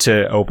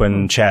to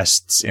open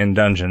chests in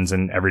dungeons,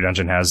 and every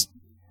dungeon has...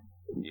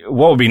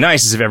 What would be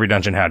nice is if every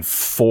dungeon had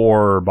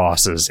 4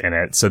 bosses in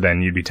it, so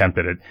then you'd be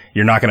tempted.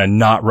 You're not going to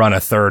not run a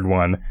third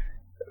one,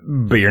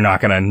 but you're not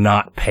going to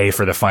not pay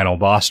for the final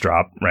boss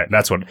drop, right?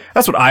 That's what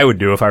I would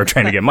do if I were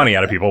trying to get money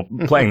out of people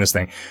playing this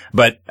thing.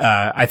 But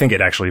I think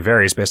it actually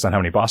varies based on how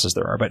many bosses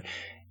there are. But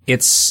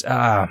it's...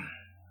 I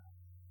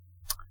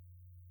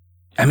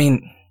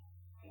mean...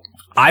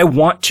 I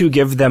want to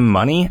give them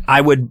money.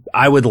 I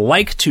would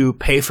like to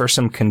pay for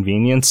some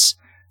convenience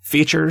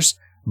features,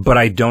 but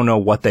I don't know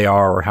what they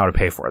are or how to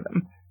pay for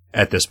them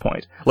at this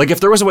point. Like,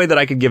 if there was a way that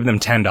I could give them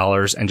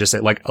 $10 and just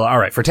say, like, all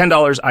right, for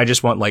 $10, I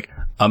just want, like,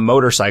 a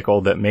motorcycle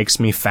that makes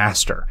me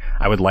faster.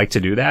 I would like to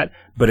do that,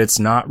 but it's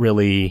not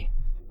really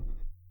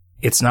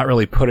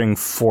putting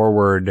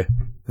forward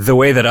the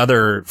way that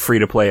other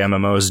free-to-play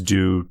MMOs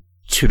do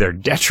to their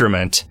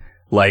detriment.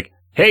 Like,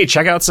 hey,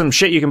 check out some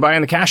shit you can buy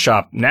in the cash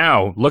shop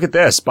now. Look at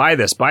this. Buy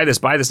this. Buy this.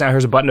 Buy this now.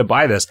 Here's a button to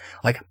buy this.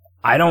 Like,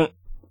 I don't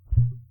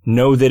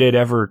know that it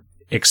ever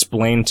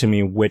explained to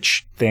me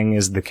which thing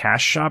is the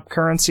cash shop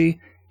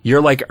currency.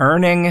 You're, like,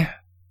 earning...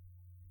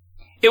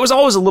 It was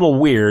always a little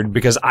weird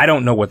because I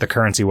don't know what the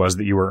currency was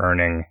that you were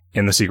earning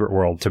in the secret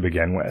world to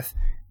begin with.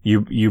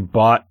 You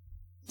bought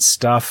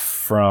stuff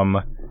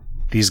from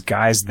these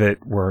guys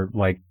that were,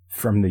 like,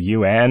 from the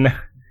UN.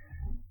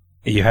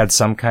 You had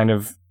some kind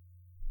of...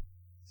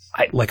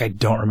 I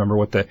don't remember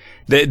what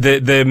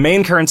the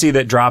main currency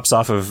that drops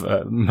off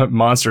of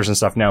monsters and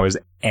stuff now is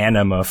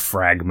anima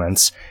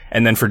fragments.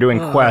 And then for doing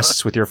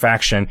quests with your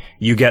faction,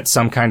 you get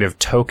some kind of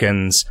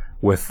tokens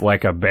with,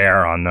 like, a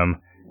bear on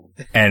them.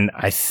 And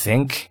I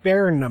think...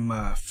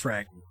 Bearnama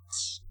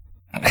fragments.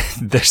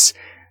 It's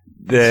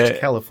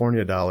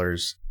California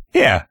dollars.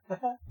 Yeah.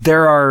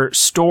 There are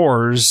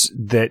stores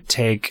that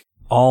take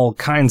all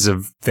kinds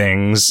of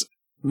things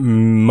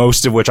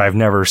most of which I've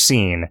never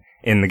seen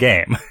in the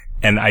game.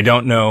 And I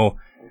don't know,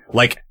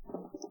 like,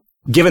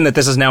 given that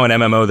this is now an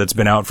MMO that's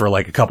been out for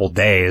like a couple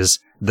days,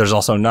 there's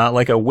also not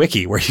like a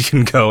wiki where you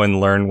can go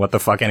and learn what the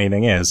fuck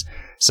anything is.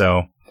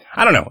 So,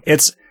 I don't know.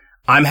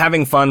 I'm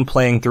having fun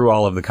playing through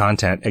all of the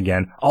content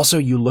again. Also,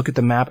 you look at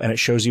the map and it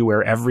shows you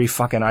where every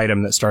fucking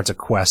item that starts a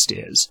quest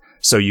is.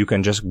 So you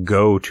can just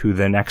go to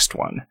the next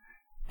one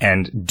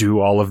and do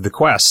all of the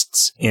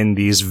quests in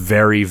these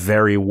very,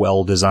 very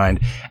well designed.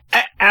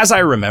 As I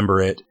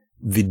remember it,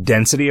 the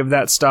density of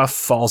that stuff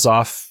falls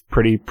off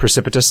pretty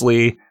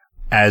precipitously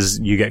as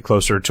you get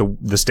closer to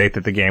the state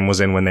that the game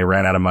was in when they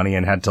ran out of money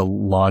and had to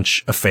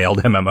launch a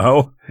failed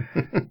MMO,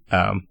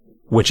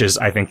 which is,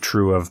 I think,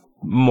 true of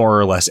more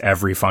or less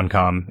every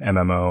Funcom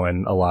MMO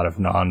and a lot of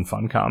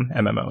non-Funcom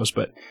MMOs.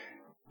 But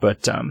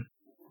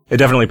it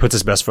definitely puts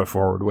its best foot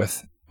forward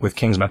with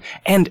Kingsmouth.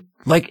 And,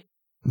 like,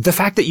 the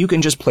fact that you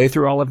can just play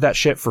through all of that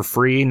shit for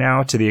free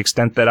now to the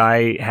extent that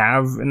I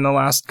have in the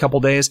last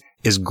couple days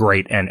is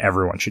great, and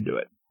everyone should do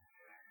it.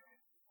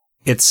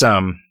 It's,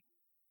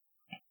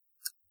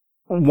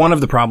 one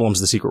of the problems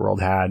the Secret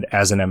World had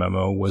as an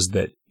MMO was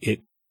that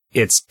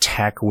its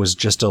tech was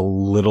just a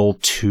little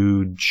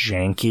too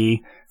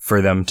janky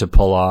for them to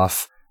pull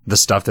off the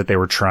stuff that they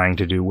were trying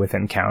to do with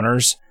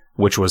encounters,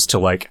 which was to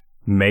like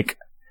make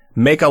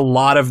a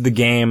lot of the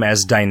game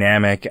as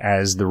dynamic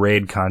as the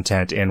raid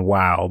content in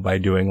WoW by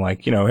doing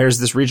like, you know, here's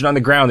this region on the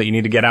ground that you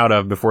need to get out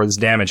of before this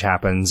damage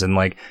happens. And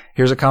like,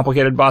 here's a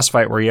complicated boss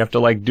fight where you have to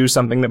like do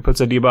something that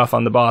puts a debuff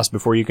on the boss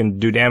before you can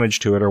do damage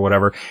to it or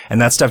whatever. And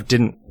that stuff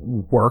didn't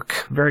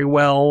work very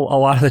well a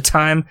lot of the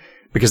time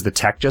because the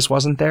tech just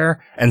wasn't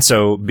there. And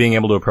so being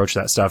able to approach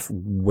that stuff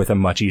with a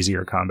much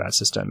easier combat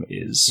system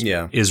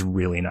is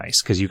really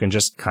nice because you can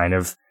just kind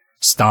of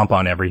stomp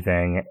on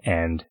everything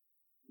and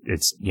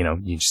it's, you know,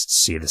 you just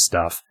see the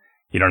stuff.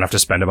 You don't have to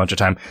spend a bunch of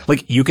time.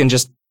 Like, you can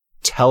just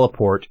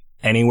teleport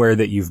anywhere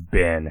that you've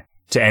been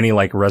to any,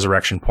 like,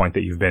 resurrection point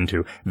that you've been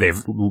to.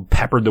 They've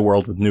peppered the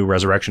world with new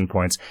resurrection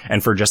points.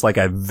 And for just, like,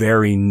 a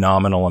very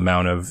nominal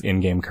amount of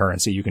in-game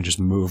currency, you can just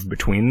move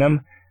between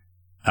them.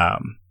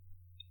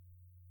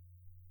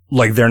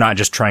 Like, they're not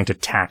just trying to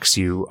tax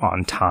you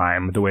on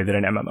time the way that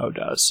an MMO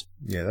does.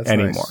 Yeah, that's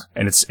anymore. Nice.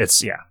 And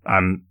it's, yeah,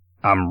 I'm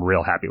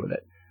real happy with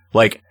it.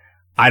 Like,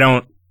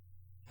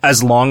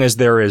 as long as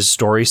there is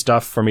story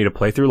stuff for me to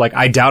play through, like,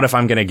 I doubt if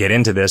I'm going to get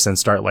into this and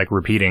start, like,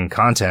 repeating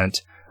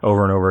content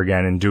over and over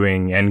again and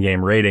doing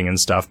endgame raiding and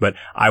stuff, but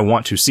I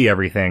want to see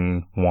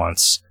everything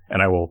once,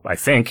 and I will, I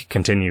think,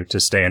 continue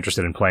to stay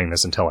interested in playing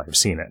this until I've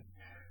seen it.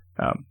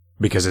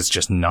 Because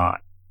it's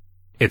not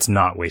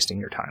wasting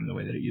your time the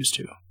way that it used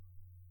to.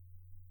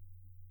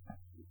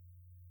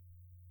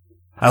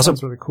 I also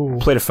really cool.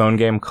 played a phone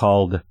game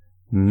called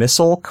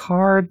Missile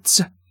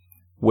Cards,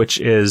 which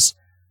is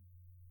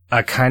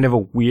a kind of a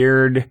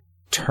weird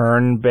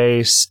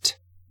turn-based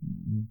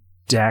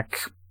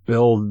deck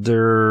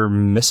builder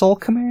missile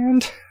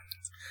command.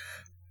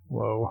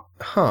 Whoa.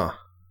 Huh.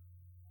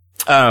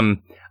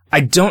 I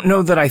don't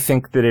know that I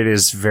think that it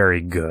is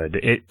very good.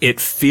 It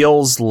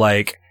feels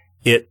like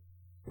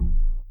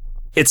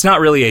it's not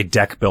really a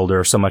deck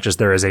builder so much as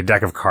there is a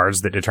deck of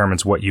cards that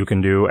determines what you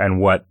can do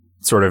and what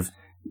sort of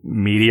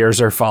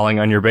meteors are falling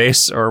on your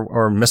base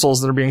or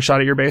missiles that are being shot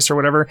at your base or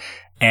whatever.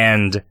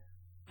 And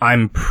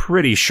I'm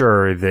pretty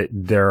sure that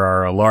there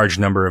are a large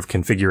number of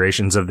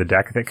configurations of the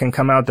deck that can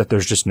come out that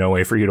there's just no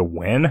way for you to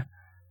win.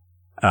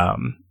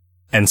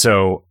 And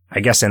so I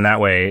guess in that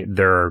way,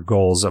 there are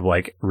goals of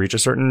like reach a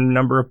certain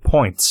number of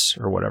points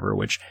or whatever,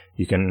 which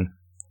you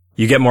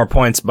get more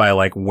points by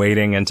like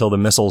waiting until the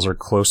missiles are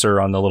closer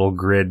on the little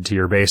grid to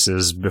your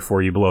bases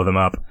before you blow them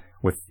up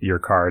with your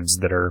cards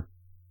that are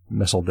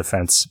missile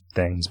defense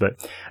things.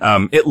 But,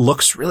 it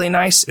looks really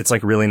nice. It's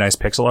like really nice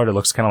pixel art. It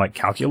looks kind of like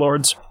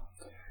Calculords.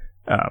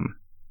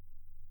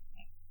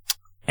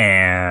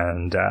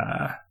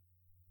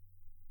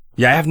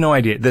 Yeah, I have no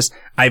idea.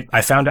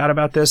 I found out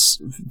about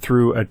this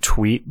through a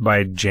tweet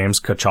by James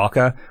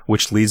Kochalka,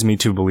 which leads me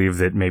to believe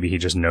that maybe he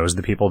just knows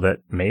the people that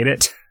made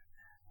it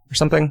or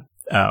something.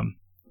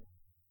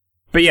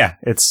 But yeah,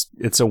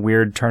 it's a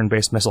weird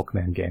turn-based missile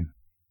command game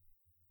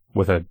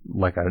with an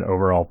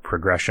overall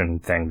progression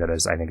thing that I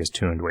think is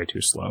tuned way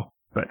too slow.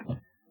 But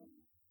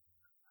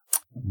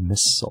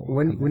missile.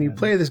 When you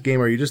play this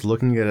game, are you just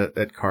looking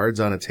at cards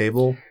on a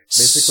table,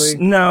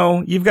 basically?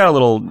 No,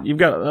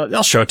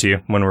 I'll show it to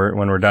you when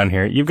we're done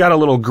here. You've got a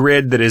little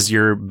grid that is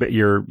your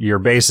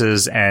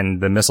bases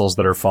and the missiles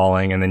that are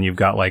falling, and then you've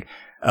got like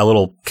a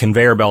little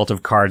conveyor belt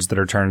of cards that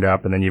are turned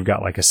up, and then you've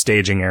got like a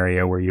staging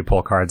area where you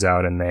pull cards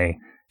out and they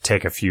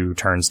take a few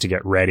turns to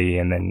get ready,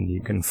 and then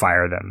you can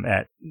fire them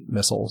at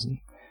missiles.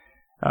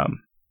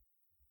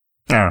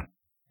 That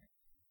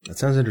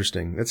sounds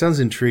interesting. That sounds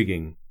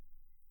intriguing.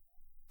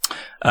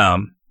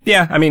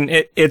 Yeah, I mean,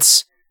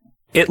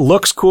 it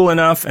looks cool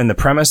enough and the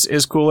premise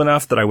is cool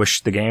enough that I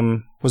wish the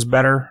game was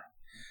better.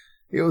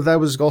 You know, I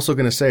was also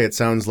going to say, it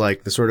sounds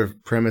like the sort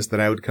of premise that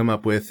I would come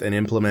up with and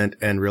implement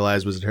and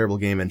realize was a terrible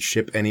game and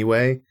ship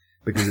anyway,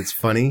 because it's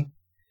funny.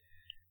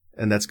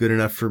 And that's good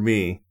enough for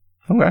me.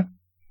 Okay.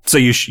 So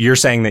you're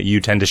saying that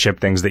you tend to ship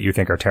things that you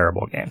think are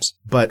terrible games.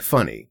 But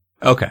funny.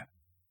 Okay.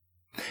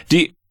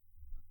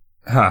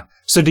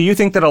 So do you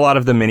think that a lot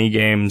of the mini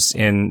games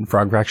in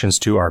Frog Fractions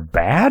 2 are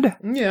bad?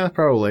 Yeah,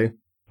 probably.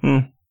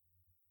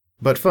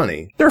 But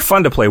funny. They're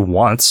fun to play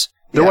once.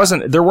 There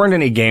weren't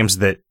any games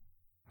that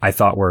I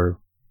thought were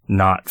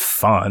not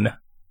fun.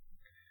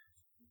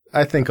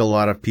 I think a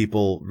lot of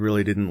people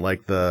really didn't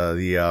like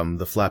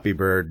the Flappy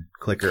Bird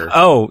clicker.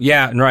 Oh,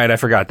 yeah, right. I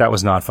forgot. That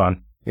was not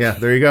fun. Yeah,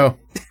 there you go.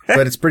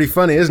 But it's pretty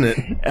funny, isn't it?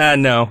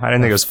 No, I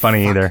didn't think it was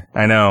funny either.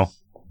 I know.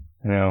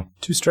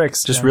 2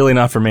 strikes. Just really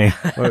not for me.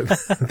 Well,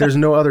 there's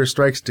no other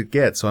strikes to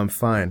get, so I'm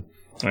fine.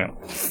 Yeah.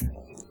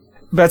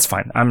 That's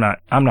fine. I'm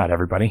not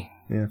everybody.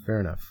 Yeah,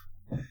 fair enough.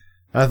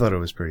 I thought it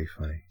was pretty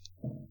funny.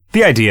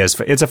 The idea is,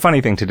 it's a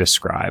funny thing to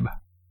describe.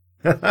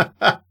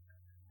 Fair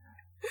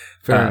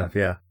enough,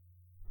 yeah.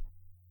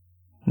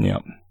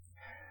 Yep.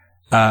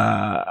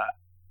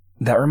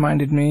 That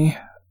reminded me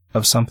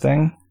of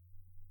something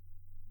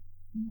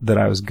that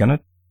I was gonna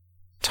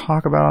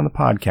talk about on the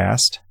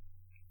podcast.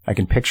 I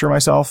can picture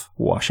myself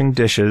washing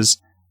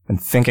dishes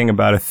and thinking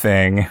about a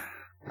thing.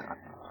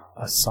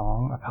 A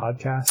song? A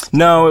podcast?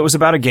 No, it was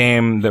about a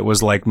game that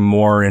was like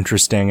more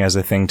interesting as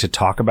a thing to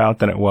talk about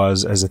than it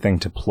was as a thing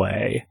to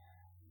play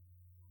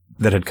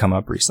that had come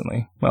up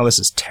recently. Well, this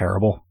is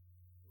terrible.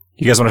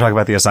 You guys want to talk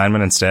about the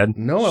assignment instead?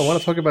 No, I want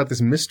to talk about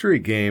this mystery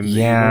game that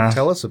you won't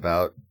tell us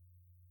about.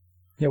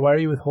 Yeah, why are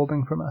you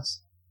withholding from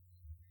us?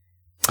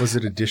 Was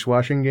it a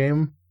dishwashing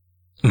game?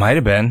 Might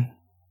have been.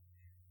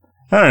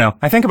 I don't know.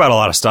 I think about a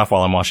lot of stuff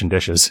while I'm washing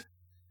dishes.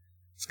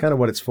 It's kind of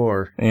what it's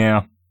for.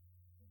 Yeah.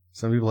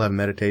 Some people have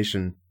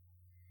meditation.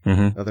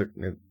 Mm-hmm.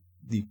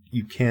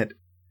 You can't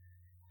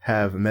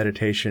have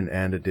meditation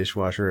and a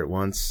dishwasher at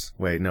once.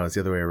 Wait, no, it's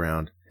the other way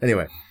around.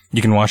 Anyway.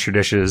 You can wash your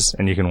dishes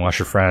and you can wash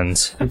your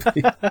friends.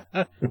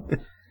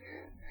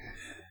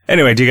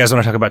 Anyway, do you guys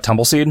want to talk about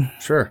Tumbleseed?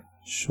 Sure.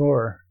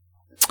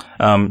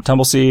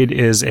 Tumbleseed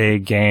is a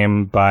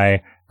game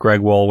by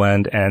Greg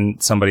Wohlwend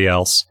and somebody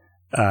else.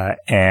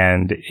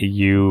 And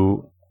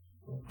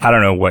I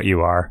don't know what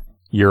you are.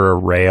 You're a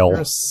rail.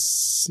 You're a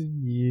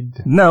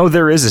seed. No,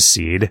 there is a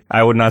seed.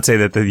 I would not say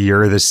that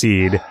you're the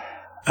seed.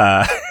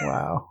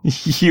 Wow.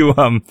 You,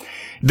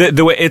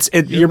 the way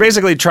you're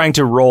basically trying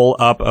to roll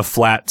up a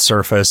flat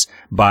surface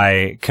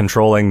by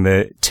controlling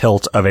the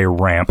tilt of a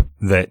ramp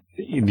that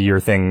your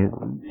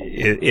thing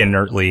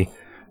inertly,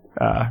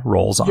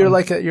 rolls on. You're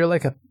like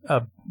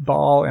a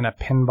ball in a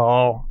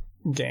pinball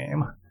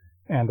game,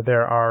 and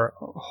there are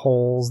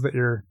holes that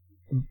your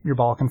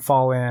ball can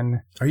fall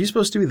in. Are you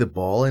supposed to be the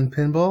ball in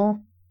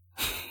pinball?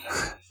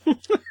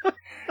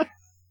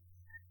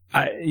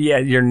 Yeah,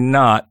 you're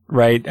not,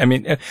 right? I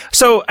mean,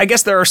 so I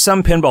guess there are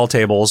some pinball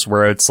tables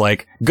where it's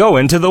like, go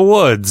into the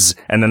woods,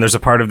 and then there's a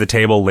part of the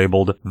table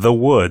labeled the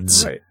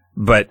woods. Right.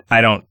 But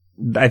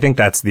I think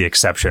that's the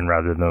exception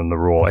rather than the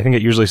rule. I think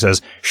it usually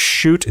says,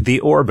 shoot the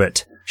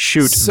orbit,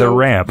 shoot the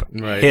ramp,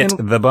 right. hit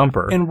the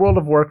bumper. In World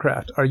of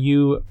Warcraft, are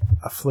you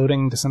a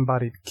floating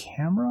disembodied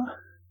camera?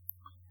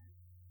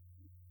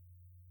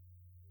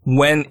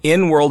 When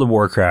in World of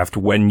Warcraft,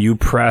 when you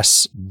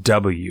press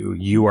W,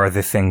 you are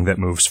the thing that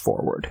moves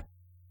forward.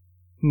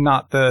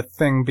 Not the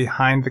thing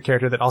behind the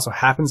character that also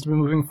happens to be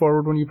moving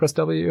forward when you press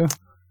W?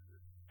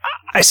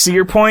 I see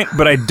your point,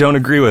 but I don't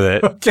agree with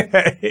it.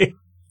 Okay.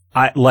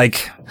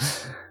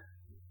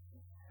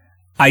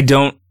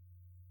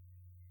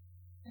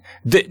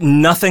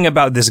 Nothing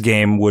about this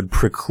game would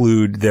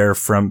preclude there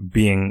from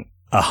being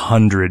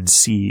 100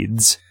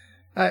 seeds.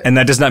 And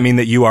that does not mean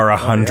that you are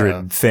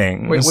 100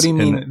 things. Wait, what do you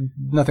mean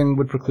nothing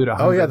would preclude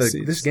 100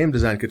 seeds? This game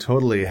design could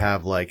totally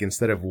have, like,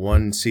 instead of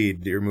one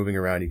seed that you're moving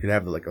around, you could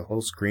have, like, a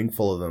whole screen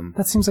full of them.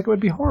 That seems like it would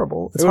be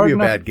horrible. It would be a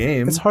bad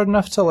game. It's hard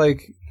enough to,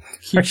 like,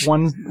 keep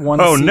one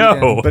oh, seed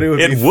no. In, but it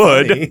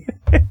would.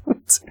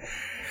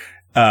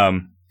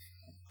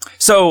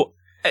 So,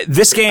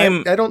 this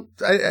game...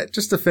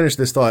 just to finish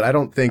this thought, I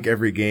don't think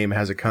every game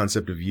has a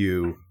concept of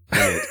you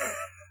in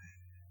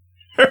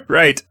it.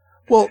 Right.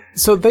 Well,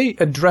 so they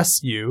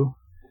address you.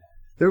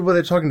 They're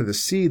talking to the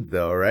seed,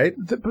 though, right?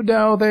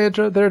 No, they're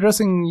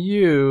addressing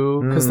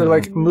you because they're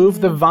like,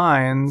 move the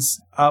vines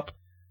up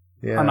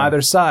on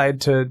either side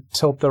to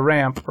tilt the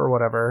ramp or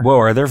whatever. Whoa,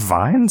 are there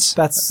vines?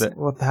 That's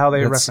how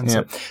they reference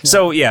it. Yeah.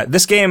 So,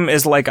 this game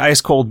is like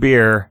ice cold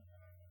beer.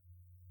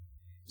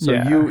 So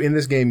you, in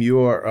this game, you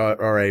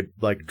are a,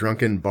 like,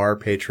 drunken bar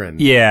patron.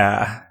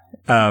 Yeah.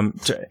 And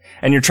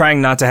you're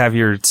trying not to have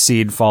your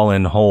seed fall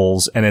in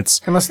holes, and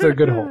unless they're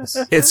good holes.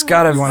 It's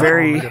got a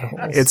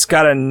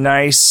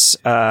nice,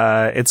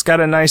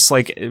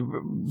 like,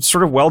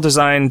 sort of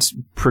well-designed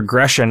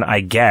progression, I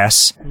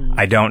guess.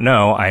 I don't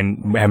know. I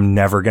am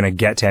never gonna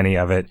get to any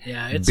of it.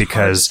 Yeah, it's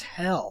because, hard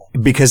as hell.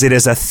 Because it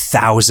is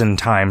 1,000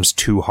 times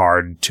too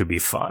hard to be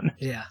fun.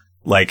 Yeah.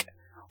 Like,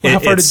 how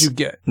far did you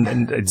get?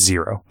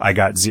 0. I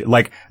got 0.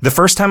 Like, the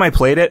first time I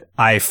played it,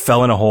 I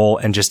fell in a hole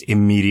and just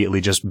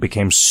immediately just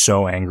became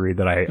so angry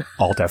that I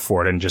Alt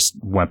F4'd and just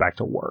went back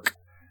to work.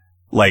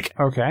 Like,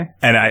 Okay.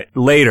 and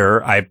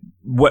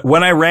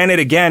when I ran it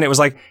again, it was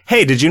like,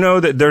 hey, did you know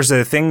that there's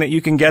a thing that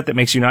you can get that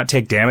makes you not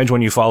take damage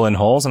when you fall in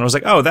holes? And I was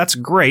like, oh, that's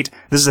great.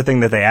 This is a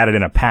thing that they added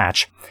in a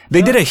patch.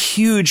 They did a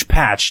huge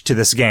patch to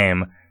this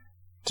game.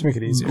 To make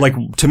it easier. Like,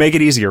 to make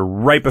it easier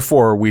right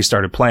before we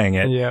started playing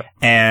it. Yep.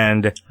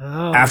 And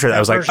after that, I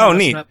was like, version oh, must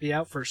neat. not be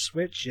out for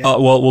Switch yet.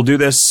 Well, we'll do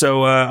this.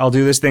 So, I'll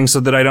do this thing so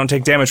that I don't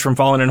take damage from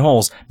falling in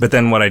holes. But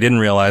then what I didn't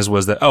realize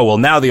was that,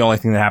 now the only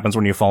thing that happens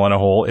when you fall in a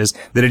hole is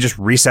that it just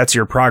resets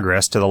your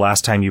progress to the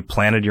last time you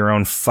planted your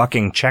own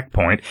fucking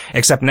checkpoint.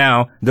 Except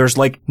now there's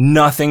like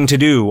nothing to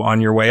do on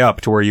your way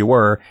up to where you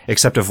were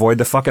except avoid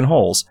the fucking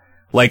holes.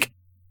 Like,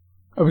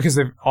 Oh, because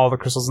all the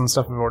crystals and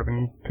stuff have already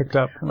been picked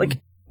up.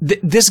 like,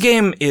 this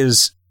game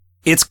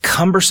it's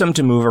cumbersome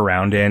to move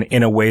around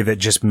in a way that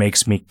just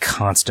makes me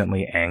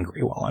constantly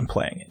angry while I'm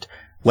playing it.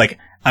 Like,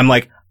 I'm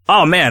like,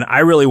 oh man, I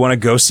really want to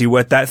go see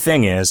what that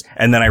thing is.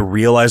 And then I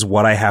realize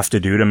what I have to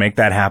do to make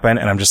that happen.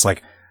 And I'm just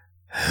like,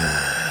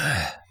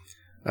 I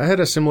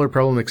had a similar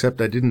problem, except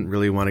I didn't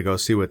really want to go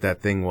see what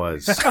that thing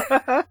was.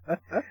 I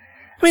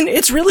mean,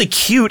 it's really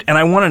cute and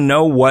I want to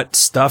know what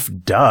stuff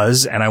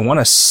does and I want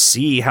to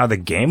see how the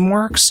game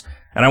works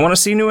and I want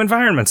to see new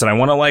environments and I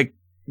want to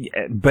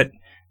but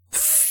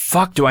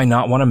fuck, do I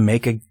not want to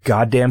make a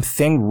goddamn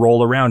thing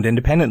roll around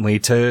independently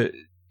to...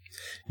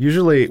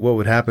 Usually what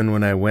would happen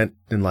when I went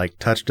and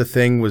touched a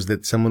thing was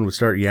that someone would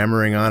start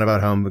yammering on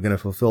about how I'm going to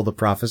fulfill the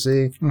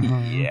prophecy.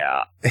 Mm-hmm.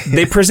 Yeah.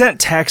 They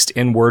present text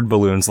in word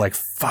balloons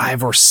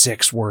 5 or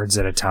 6 words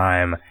at a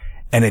time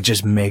and it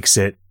just makes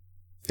it...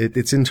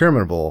 It's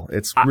interminable.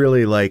 It's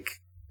really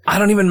I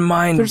don't even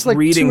mind There's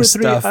reading 2 or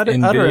 3 stuff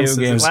in video utterances.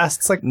 games. It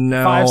lasts 5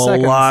 No,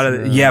 seconds. a lot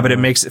of yeah, but it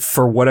makes it,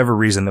 for whatever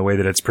reason, the way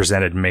that it's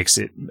presented makes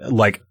it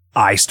like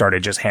I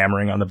started just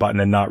hammering on the button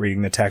and not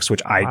reading the text,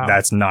 which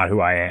that's not who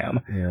I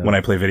am when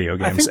I play video I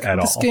games think at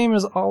this all. game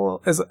is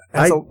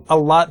has a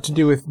lot to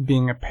do with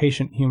being a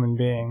patient human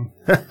being.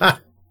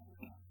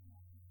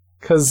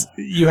 Because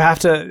you have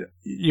to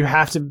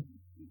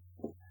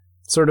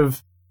sort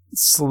of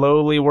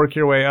slowly work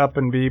your way up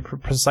and be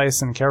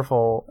precise and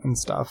careful and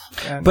stuff.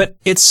 But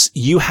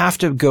you have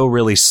to go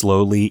really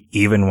slowly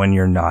even when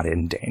you're not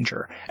in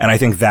danger. And I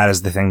think that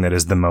is the thing that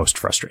is the most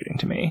frustrating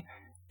to me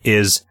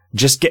is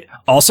just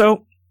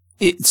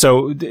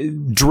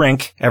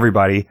drink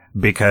everybody,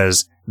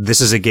 because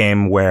this is a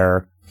game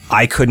where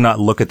I could not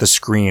look at the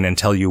screen and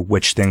tell you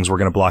which things were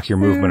going to block your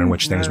movement and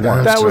which things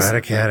weren't. That was Strat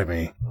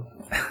Academy.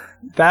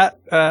 that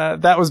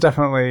was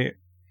definitely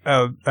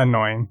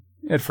annoying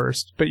at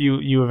first, but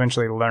you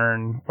eventually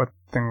learn what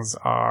things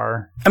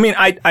are. I mean,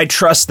 I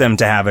trust them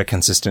to have a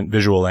consistent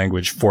visual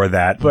language for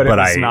that, but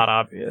it's not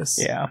obvious.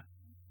 Yeah.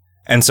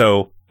 And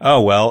so,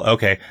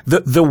 okay.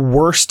 The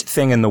worst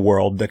thing in the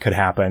world that could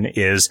happen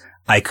is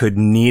I could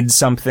need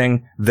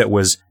something that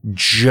was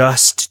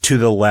just to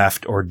the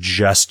left or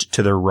just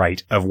to the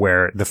right of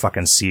where the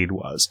fucking seed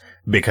was,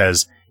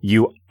 because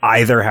you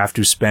either have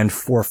to spend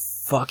for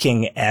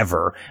fucking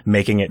ever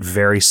making it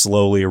very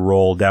slowly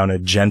roll down a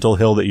gentle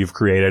hill that you've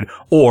created,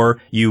 or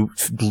you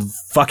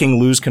fucking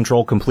lose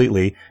control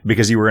completely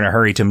because you were in a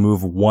hurry to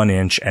move 1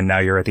 inch and now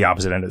you're at the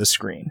opposite end of the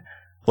screen.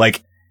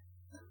 Like,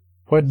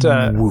 what,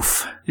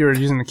 woof. You were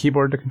using the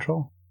keyboard to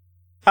control?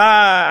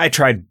 I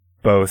tried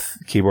both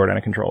keyboard and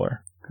a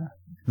controller. Okay.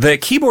 The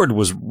keyboard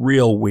was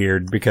real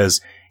weird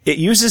because it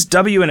uses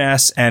W and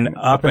S and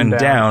up and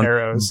down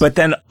arrows. but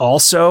then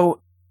also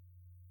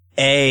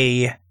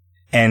A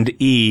and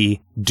E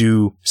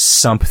do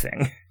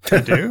something.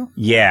 They do?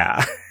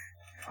 Yeah.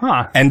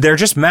 Huh. And they're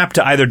just mapped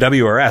to either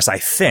W or S, I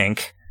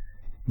think.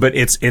 But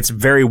it's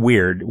very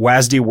weird.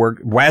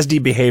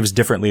 WASD behaves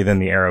differently than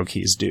the arrow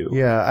keys do.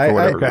 Yeah, I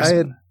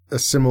had a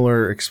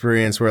similar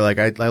experience where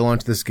I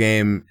launched this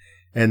game,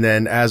 and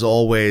then as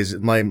always,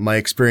 my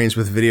experience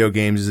with video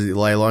games is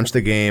I launch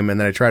the game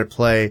and then I try to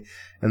play,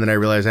 and then I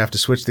realize I have to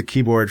switch the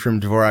keyboard from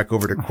Dvorak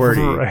over to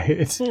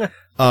QWERTY.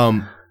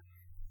 Right.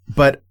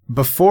 But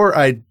before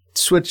I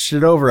switched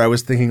it over, I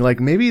was thinking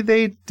maybe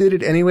they did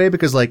it anyway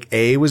because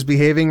A was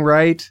behaving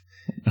right,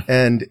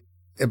 and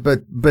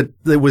but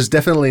it was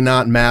definitely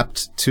not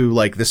mapped to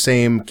the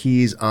same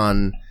keys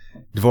on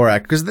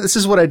Dvorak, because this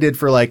is what I did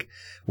for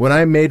when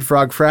I made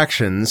Frog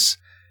Fractions.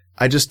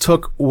 I just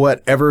took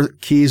whatever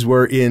keys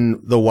were in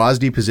the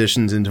WASD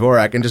positions in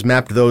Dvorak and just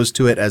mapped those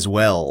to it as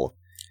well.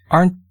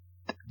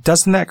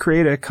 Doesn't that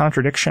create a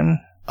contradiction?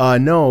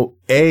 No,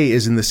 A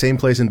is in the same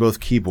place in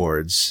both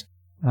keyboards.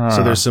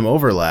 So there's some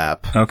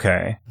overlap.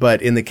 Okay.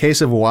 But in the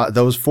case of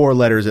those 4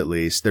 letters at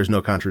least, there's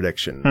no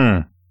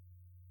contradiction.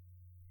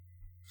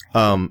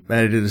 And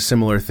I did a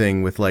similar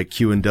thing with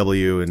Q and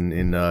W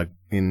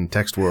in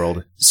Text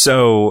World.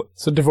 So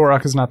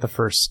Dvorak is not the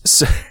first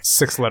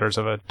 6 letters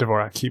of a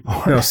Dvorak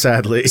keyboard. No,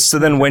 sadly. So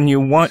then when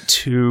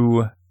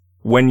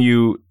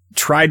you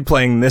tried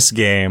playing this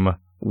game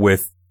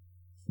with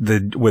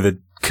a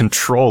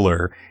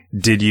controller,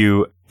 did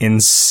you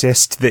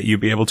insist that you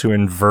be able to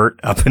invert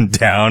up and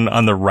down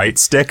on the right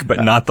stick, but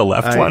not the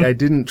left one? I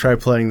didn't try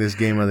playing this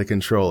game on the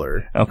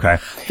controller. Okay.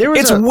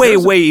 It's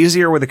way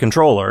easier with a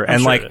controller.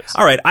 And sure like, it is.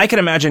 all right, I can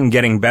imagine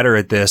getting better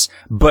at this,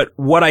 but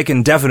what I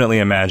can definitely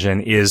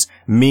imagine is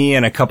me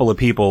and a couple of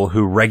people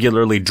who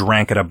regularly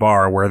drank at a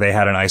bar where they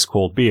had an ice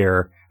cold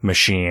beer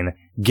machine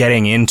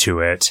getting into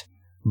it,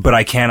 but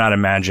I cannot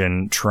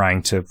imagine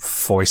trying to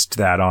foist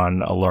that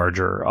on a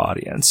larger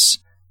audience.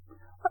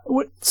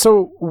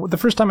 So the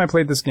first time I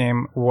played this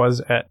game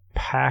was at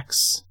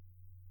PAX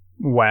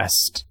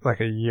West like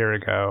a year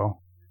ago,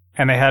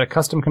 and they had a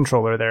custom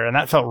controller there, and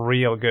that felt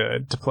real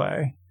good to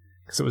play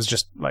because it was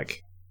just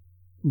like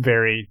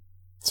very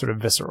sort of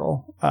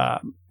visceral.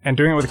 And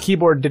doing it with a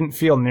keyboard didn't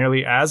feel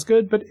nearly as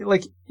good, but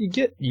like you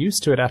get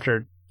used to it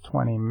after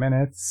 20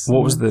 minutes.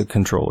 What was the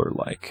controller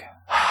like?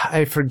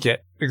 I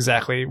forget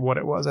exactly what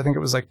it was. I think it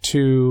was like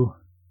 2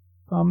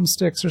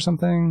 thumbsticks or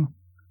something.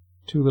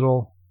 2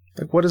 little.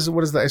 Like, what does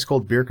the ice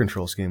cold beer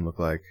control scheme look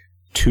like?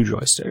 2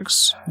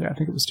 joysticks. Yeah, I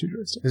think it was 2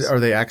 joysticks.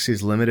 Are they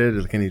axes limited?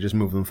 Or can you just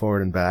move them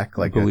forward and back?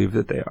 I believe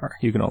that they are.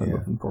 You can only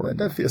move them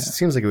forward. It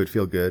seems like it would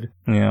feel good.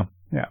 Yeah.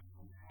 Yeah.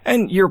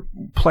 And you're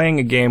playing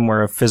a game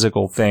where a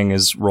physical thing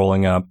is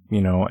rolling up,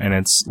 and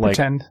it's like...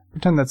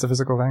 Pretend that's a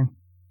physical thing.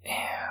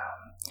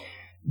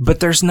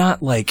 But there's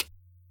not like...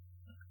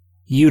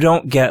 You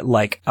don't get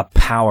like a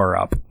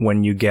power-up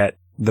when you get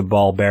the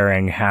ball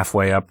bearing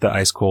halfway up the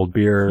ice cold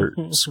beer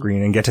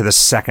screen and get to the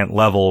second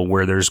level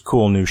where there's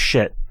cool new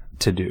shit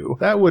to do.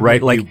 That would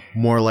right? make you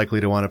more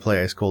likely to want to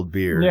play ice cold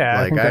beer.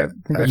 Yeah, like, I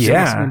think that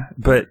yeah,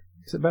 but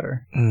makes it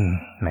better.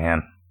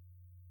 Man,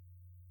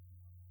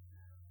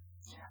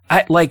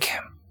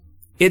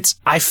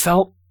 I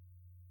felt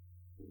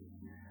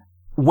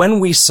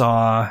when we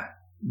saw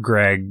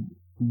Greg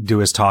do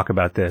his talk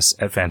about this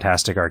at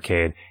Fantastic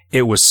Arcade,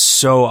 it was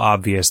so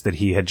obvious that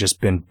he had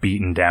just been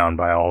beaten down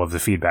by all of the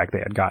feedback they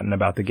had gotten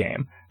about the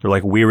game. They're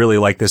like, we really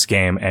like this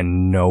game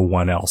and no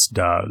one else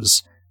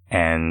does.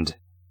 And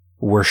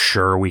we're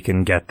sure we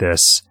can get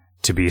this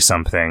to be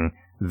something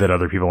that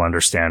other people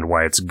understand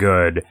why it's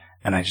good.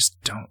 And I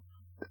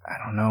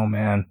don't know,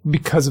 man.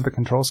 Because of the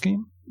control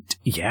scheme?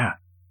 Yeah.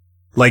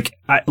 I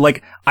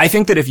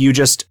think that if you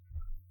just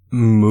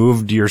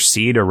moved your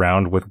seed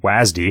around with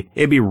WASD,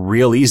 it'd be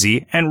real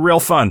easy and real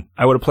fun.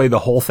 I would have played the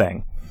whole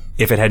thing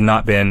if it had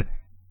not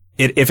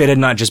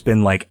just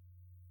been like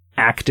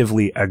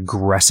actively,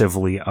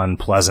 aggressively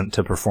unpleasant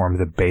to perform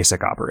the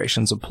basic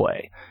operations of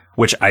play,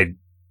 which I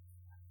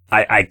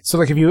So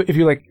like if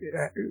you like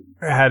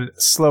had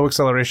slow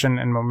acceleration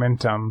and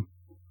momentum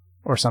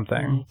or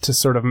something to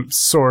sort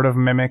of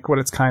mimic what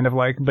it's kind of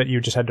like, but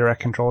you just had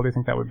direct control, do you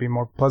think that would be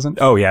more pleasant?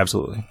 Oh yeah,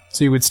 absolutely.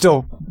 So you would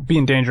still be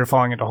in danger of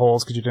falling into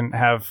holes because you didn't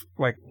have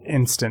like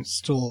instant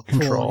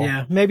control.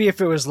 Yeah, maybe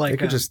if it was like they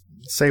could just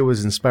say it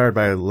was inspired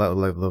by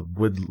the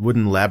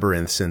wooden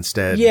labyrinths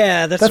instead.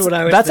 Yeah, that's what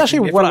I was. That's thinking.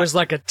 actually If what it was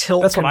like a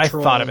tilt. That's control, what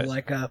I thought of it,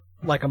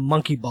 like a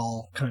monkey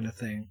ball kind of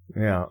thing.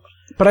 Yeah,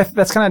 but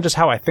that's kind of just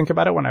how I think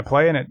about it when I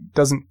play, and it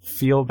doesn't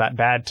feel that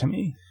bad to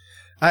me.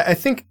 I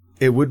think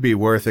it would be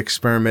worth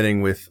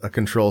experimenting with a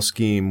control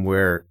scheme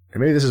where,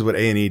 and maybe this is what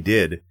A&E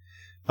did,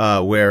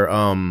 where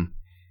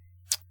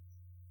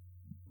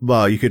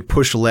you could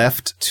push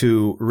left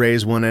to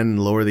raise one end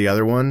and lower the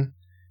other one,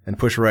 and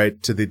push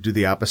right to do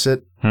the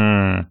opposite.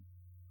 Yeah,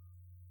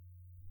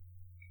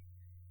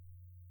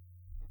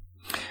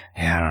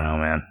 I don't know,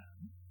 man.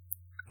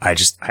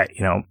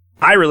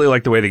 I really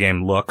like the way the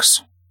game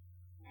looks.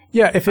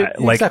 Yeah,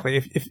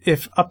 exactly.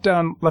 If up,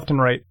 down, left, and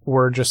right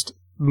were just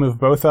move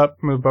both up,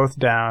 move both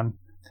down,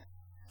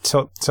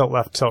 tilt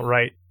left, tilt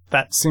right,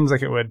 that seems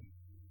like it would.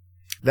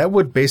 That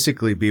would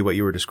basically be what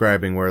you were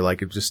describing, where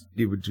like it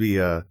would be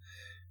a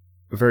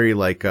very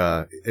like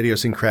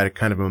idiosyncratic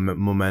kind of a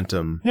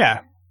momentum.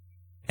 Yeah.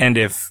 And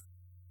if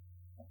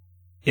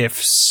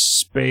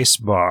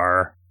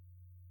spacebar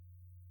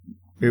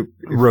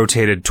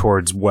rotated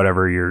towards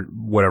whatever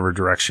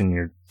direction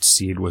your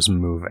seed was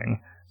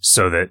moving,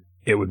 so that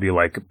it would be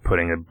like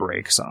putting the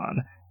brakes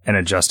on and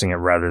adjusting it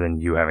rather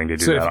than you having to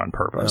do that on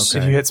purpose.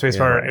 If you hit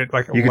spacebar, it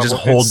like you could just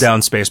hold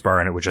down spacebar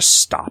and it would just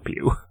stop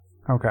you.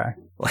 Okay.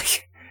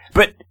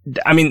 But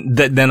I mean,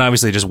 then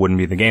obviously it just wouldn't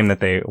be the game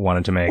that they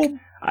wanted to make.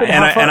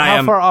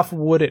 How far off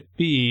would it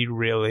be,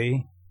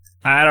 really?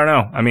 I don't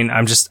know. I mean,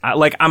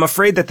 I'm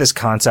afraid that this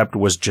concept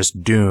was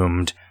just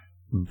doomed,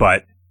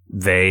 but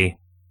they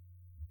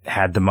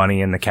had the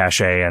money and the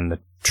cachet and the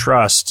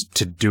trust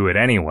to do it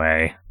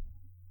anyway.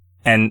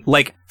 And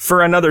like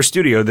for another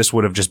studio, this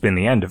would have just been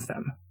the end of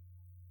them,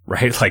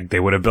 right? Like they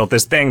would have built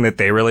this thing that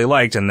they really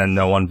liked and then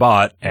no one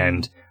bought.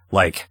 And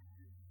like,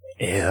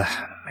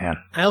 man.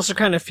 I also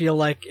kind of feel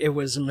like it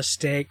was a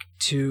mistake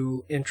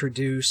to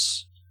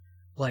introduce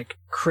like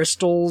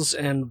crystals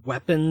and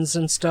weapons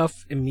and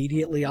stuff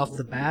immediately off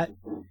the bat,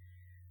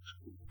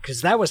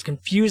 because that was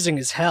confusing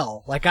as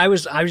hell. Like I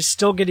was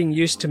still getting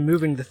used to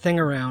moving the thing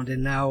around,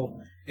 and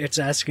now it's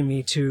asking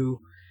me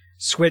to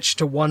switch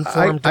to one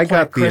form to I plant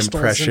got the crystals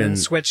impression- and then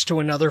switch to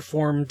another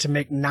form to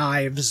make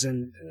knives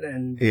and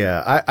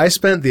Yeah, I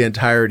spent the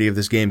entirety of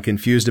this game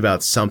confused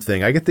about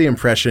something. I get the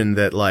impression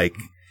that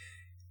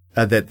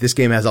that this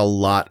game has a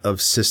lot of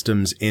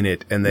systems in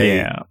it, and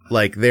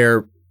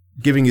they're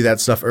giving you that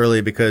stuff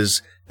early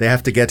because they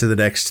have to get to the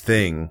next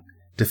thing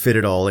to fit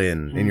it all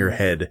in your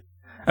head.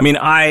 I mean,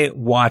 I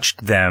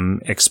watched them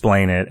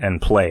explain it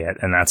and play it,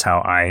 and that's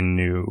how I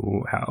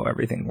knew how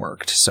everything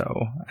worked.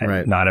 So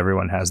Right. not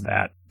everyone has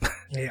that.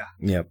 yeah.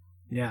 Yep.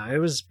 Yeah, it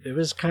was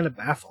kind of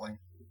baffling.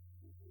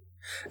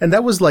 And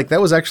that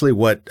was actually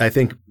what I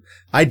think.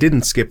 I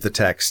didn't skip the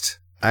text.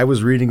 I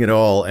was reading it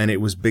all, and it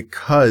was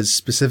because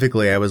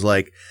specifically I was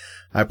like,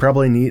 I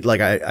probably need,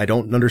 I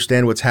don't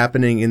understand what's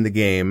happening in the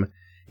game.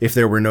 If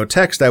there were no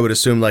text, I would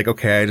assume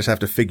okay, I just have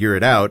to figure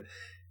it out.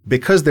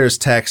 Because there's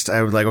text,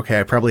 I was like, okay,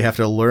 I probably have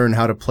to learn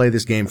how to play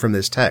this game from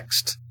this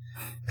text.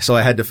 So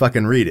I had to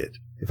fucking read it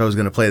if I was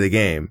going to play the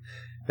game.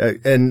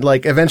 And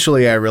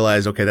eventually I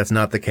realized, okay, that's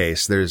not the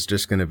case. There's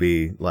just going to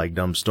be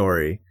dumb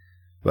story.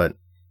 But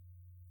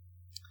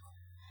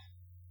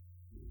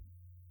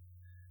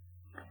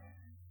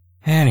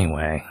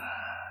Anyway,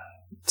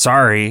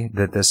 sorry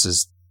that this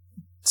is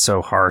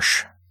so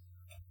harsh,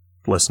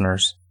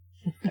 listeners,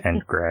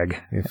 and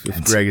Greg. if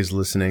Greg is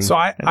listening. So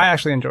I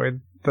actually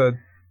enjoyed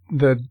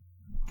the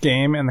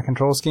game and the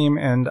control scheme,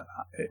 and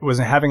was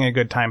having a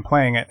good time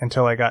playing it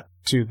until I got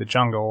to the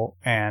jungle,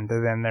 and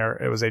then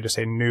it was just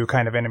a new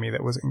kind of enemy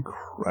that was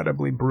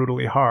incredibly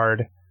brutally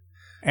hard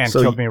and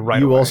killed me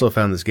right away. You also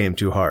found this game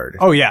too hard.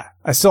 Oh yeah,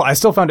 I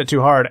still found it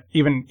too hard,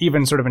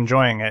 even sort of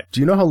enjoying it. Do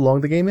you know how long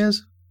the game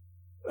is?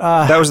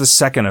 That was the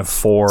second of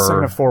four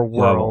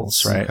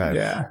worlds, right? Okay.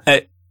 Yeah.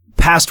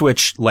 Past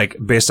which,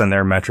 based on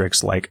their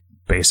metrics,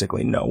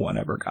 basically no one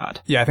ever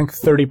got. Yeah, I think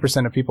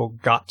 30% of people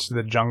got to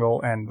the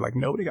jungle, and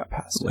nobody got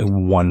past it.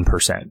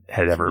 1%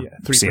 had ever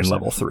 3%. seen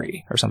level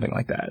 3 or something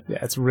like that. Yeah,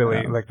 it's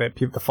really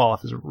the fall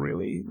off is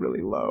really,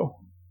 really low.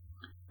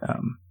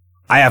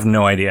 I have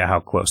no idea how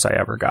close I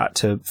ever got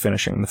to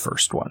finishing the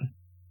first one.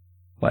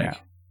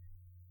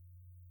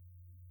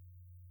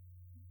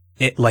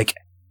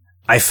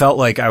 I felt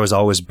like I was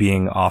always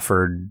being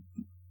offered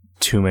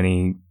too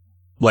many,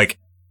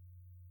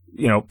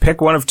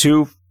 pick one of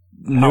two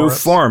new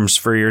Power-ups. forms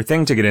for your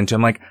thing to get into.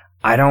 I'm like,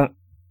 I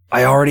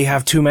already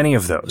have too many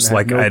of those. No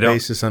I don't.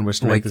 basis on which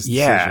to make this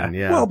decision.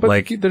 Yeah. Well,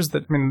 but there's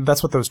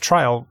that's what those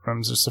trial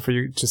rooms are, so for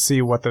you to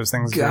see what those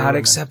things do. God,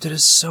 except it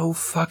is so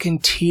fucking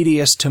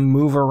tedious to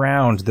move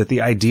around that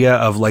the idea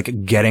of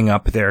getting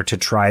up there to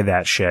try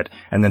that shit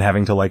and then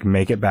having to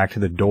make it back to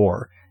the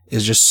door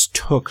is just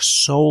took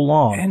so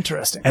long.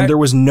 Interesting. And there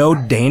was no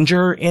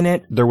danger in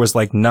it. There was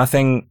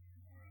nothing,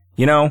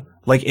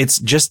 it's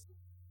just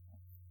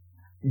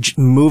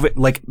move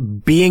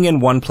it, being in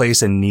one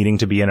place and needing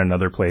to be in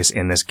another place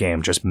in this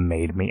game just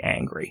made me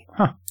angry.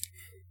 Huh.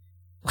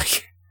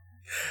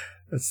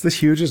 That's the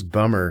hugest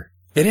bummer.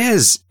 It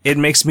is. It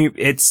makes me,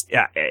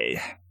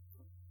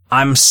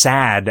 I'm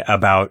sad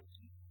about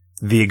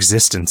the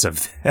existence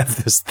of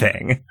this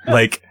thing.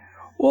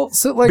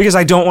 Because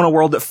I don't want a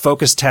world that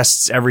focus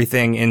tests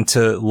everything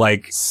into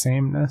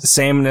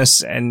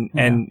sameness and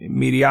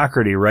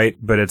mediocrity, right?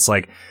 But it's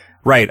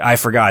right, I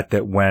forgot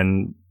that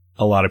when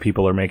a lot of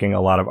people are making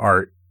a lot of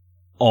art,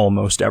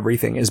 almost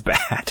everything is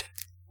bad.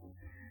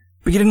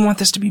 But you didn't want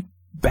this to be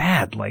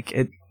bad.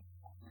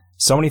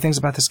 So many things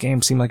about this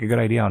game seem like a good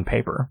idea on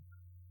paper.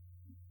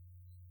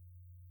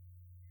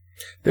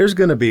 There's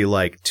going to be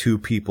two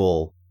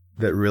people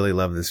that really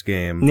love this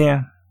game.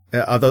 Yeah.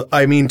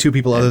 Two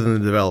people other than the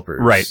developers.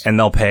 Right. And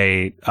they'll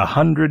pay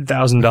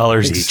 $100,000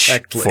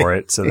 Exactly. each for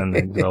it, so then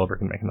the developer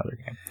can make another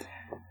game.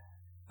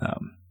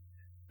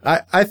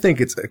 I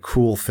think it's a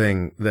cool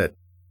thing that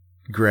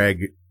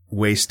Greg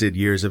wasted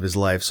years of his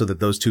life so that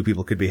those two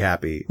people could be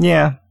happy.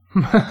 Yeah.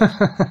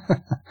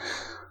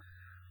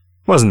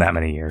 Wasn't that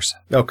many years.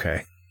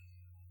 Okay.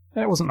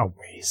 That wasn't a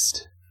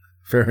waste.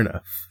 Fair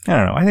enough. I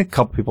don't know. I think a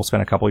couple people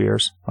spent a couple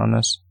years on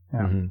this.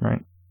 Yeah. Mm-hmm.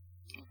 Right.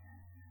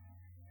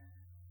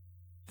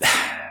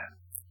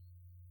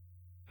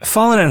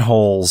 Fallen in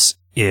Holes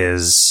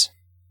is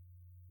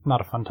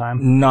Not a fun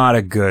time. not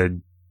a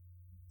good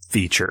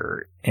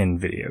feature in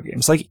video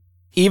games.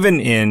 Even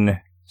in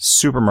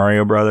Super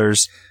Mario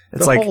Brothers,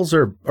 it's The holes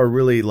are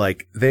really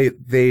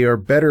they are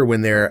better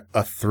when they're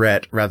a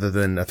threat rather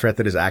than a threat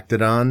that is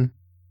acted on.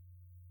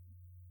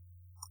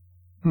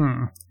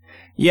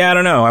 yeah, I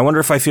don't know. I wonder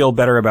if I feel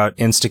better about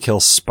insta-kill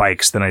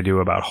spikes than I do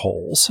about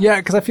holes. Yeah,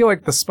 because I feel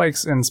like the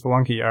spikes in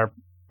Spelunky are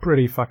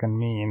pretty fucking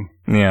mean.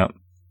 Yeah.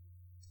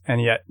 And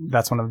yet,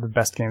 that's one of the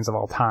best games of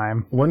all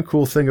time. One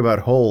cool thing about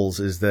holes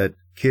is that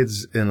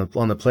kids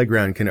on the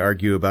playground can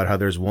argue about how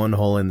there's one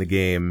hole in the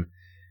game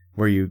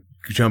where you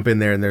jump in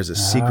there and there's a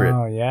secret.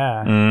 Oh,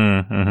 yeah.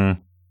 Mm-hmm.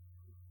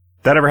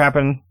 That ever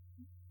happen?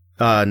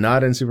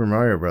 Not in Super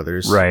Mario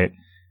Brothers. Right.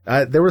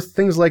 There were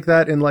things like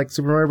that in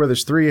Super Mario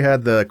Brothers 3. You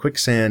had the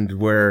quicksand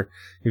where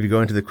if you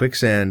go into the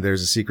quicksand,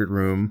 there's a secret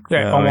room.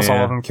 Yeah, Oh, almost yeah.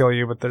 all of them kill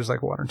you, but there's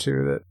one or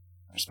two that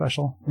are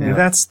special. Yeah.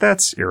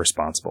 That's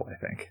irresponsible, I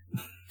think.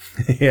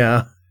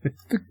 Yeah.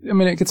 I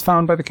mean, it gets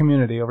found by the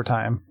community over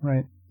time,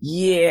 right?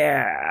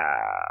 Yeah.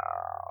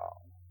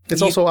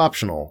 It's also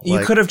optional. You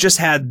could have just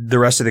had the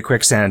rest of the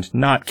quicksand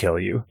not kill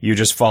you. You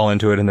just fall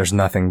into it and there's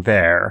nothing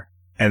there.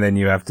 And then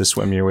you have to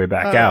swim your way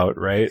back out,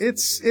 right?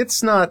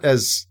 It's not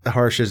as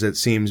harsh as it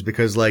seems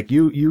because, like,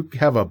 you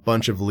have a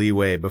bunch of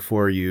leeway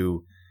before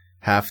you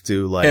have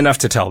to, like... Enough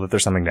to tell that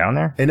there's something down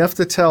there? Enough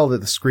to tell that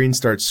the screen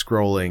starts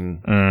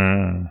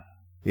scrolling.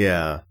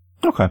 Yeah.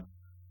 Okay.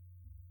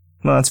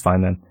 Well, that's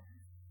fine then.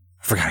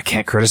 I forgot I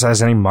can't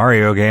criticize any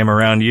Mario game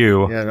around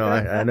you. Yeah, no,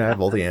 I have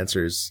all the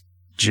answers.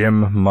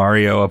 Jim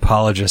Mario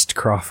Apologist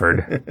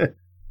Crawford.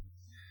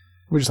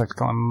 We just like to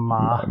call him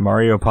Ma.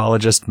 Mario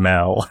Apologist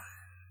Mel.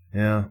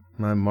 Yeah,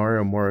 my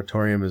Mario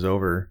moratorium is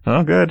over.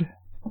 Oh, good.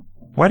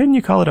 Why didn't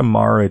you call it a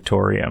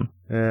moratorium?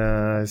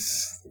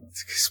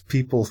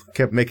 People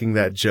kept making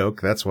that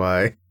joke, that's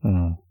why.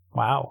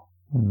 Wow.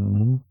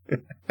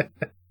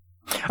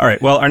 All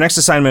right, well, our next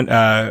assignment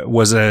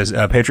was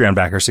a Patreon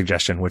backer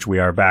suggestion, which we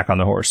are back on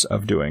the horse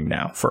of doing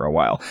now for a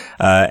while.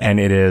 And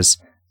it is,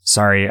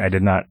 sorry, I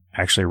did not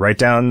actually write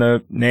down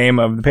the name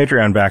of the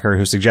Patreon backer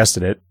who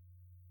suggested it.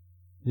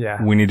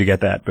 Yeah. We need to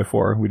get that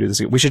before we do this.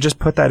 We should just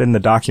put that in the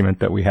document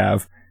that we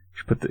have.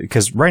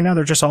 Because right now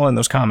they're just all in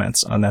those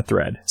comments on that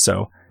thread.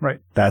 So right.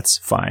 That's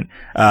fine.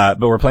 But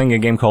we're playing a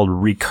game called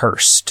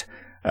Recursed,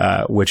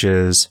 which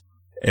is,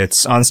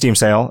 it's on Steam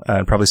sale,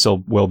 and probably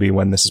still will be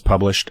when this is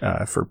published,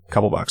 for a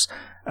couple bucks.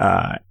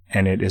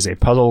 And it is a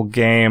puzzle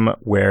game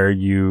where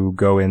you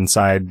go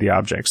inside the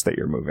objects that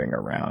you're moving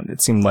around.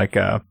 It seemed like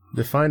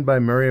defined by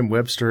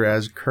Merriam-Webster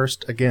as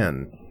cursed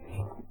again.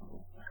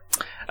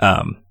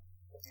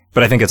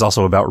 But I think it's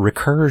also about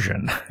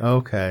recursion.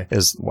 Okay.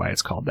 Is why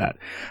it's called that.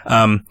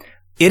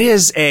 It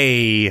is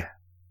a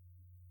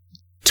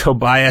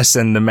Tobias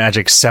and the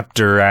Magic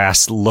Scepter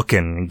ass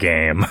looking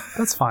game.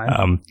 That's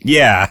fine.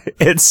 Yeah,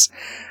 it's,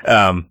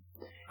 I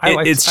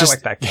like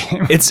that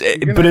game.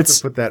 But it's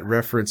to put that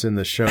reference in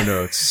the show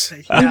notes.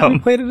 We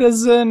played it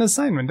as an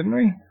assignment, didn't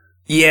we?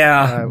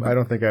 Yeah. I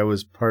don't think I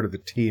was part of the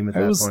team at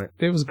that point.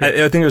 It was great.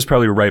 I think it was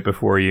probably right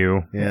before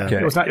you. Yeah. Okay.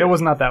 It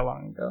was not that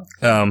long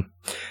ago.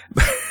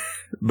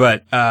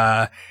 But,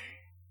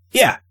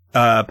 yeah,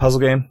 puzzle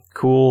game.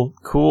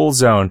 Cool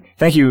zone.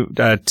 Thank you,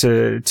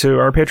 to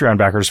our Patreon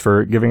backers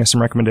for giving us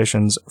some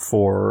recommendations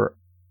for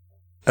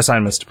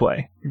assignments to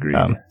play. Agreed.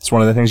 It's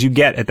one of the things you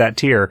get at that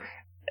tier,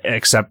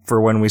 except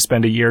for when we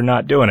spend a year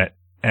not doing it,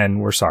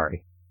 and we're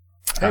sorry.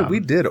 Hey,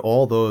 we did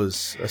all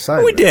those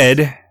assignments. We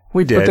did.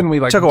 But then we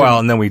took a while,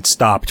 and then we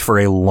stopped for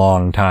a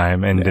long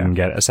time and didn't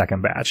get a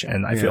second batch,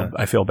 and I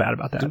feel bad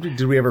about that.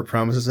 Did we ever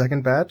promise a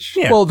second batch?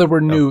 Yeah. Well, there were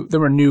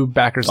new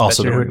backers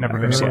Also, that there who were had never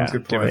new been backers, to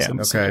give us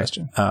some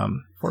suggestion.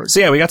 So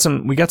yeah, we got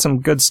some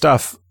good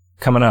stuff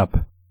coming up.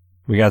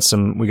 We got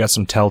some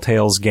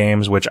Telltales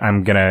games, which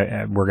we're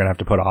gonna have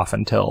to put off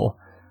until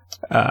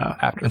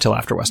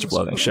after West of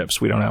Loathing ships.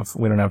 We don't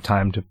have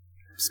time to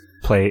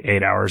play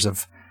 8 hours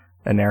of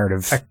a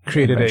narrative. I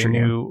created a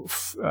new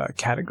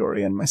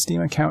category in my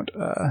Steam account,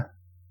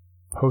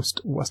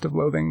 post West of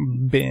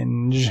Loathing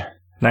binge.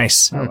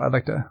 Nice. I'd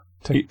like to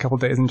take a couple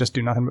days and just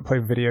do nothing but play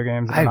video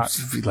games.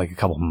 Like a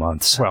couple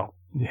months. Well,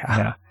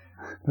 yeah.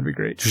 That'd be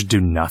great. Just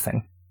do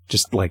nothing.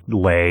 Just like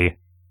lay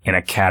in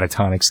a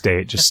catatonic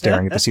state, just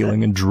staring at the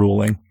ceiling and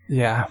drooling.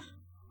 Yeah.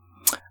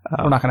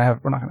 We're not gonna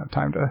have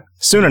time to.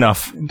 Soon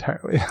enough.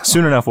 Entirely.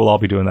 Soon enough, we'll all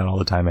be doing that all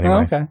the time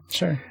anyway. Oh, okay,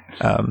 sure.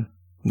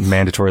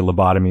 Mandatory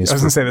lobotomies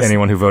for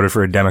anyone who voted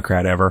for a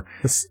Democrat ever.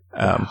 This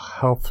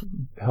health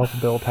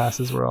bill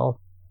passes. We're all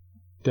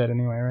dead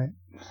anyway, right?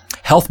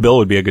 Health Bill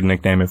would be a good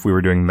nickname if we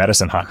were doing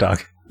medicine hot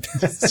dog.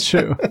 That's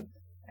true.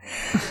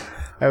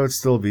 I would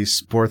still be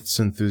sports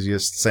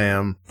enthusiast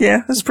Sam.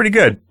 Yeah, this is pretty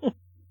good.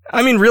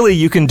 I mean, really,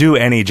 you can do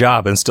any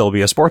job and still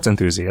be a sports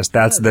enthusiast.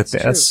 That's the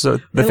thing that's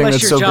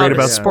so great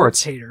about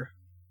sports. Hater.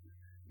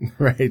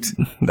 Right.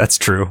 That's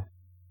true.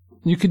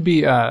 You could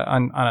be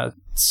on a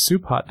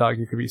soup hot dog.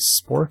 You could be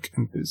spork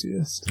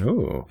enthusiast.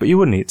 Oh, but you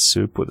wouldn't eat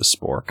soup with a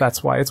spork.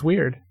 That's why it's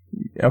weird.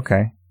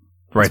 Okay.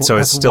 Right. So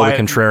it's still a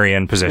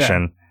contrarian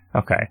position. Yeah.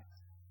 Okay.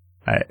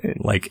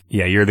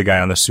 You're the guy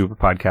on the soup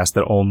podcast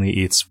that only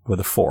eats with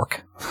a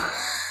fork.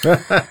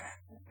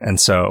 And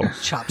so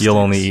you'll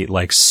only eat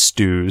like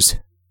stews.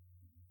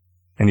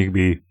 And you could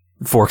be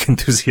fork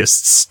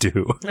enthusiast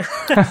stew.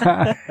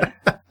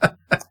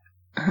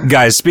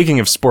 Guys, speaking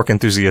of spork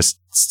enthusiast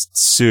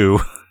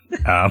stew,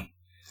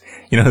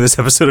 this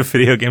episode of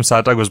Video Games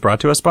Hot Dog was brought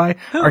to us by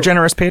our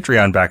generous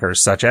Patreon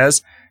backers, such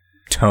as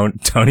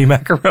Tony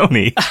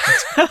Macaroni.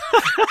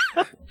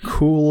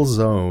 Cool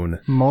Zone.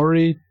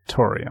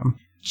 Moratorium.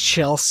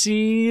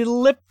 Chelsea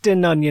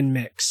Lipton Onion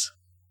Mix.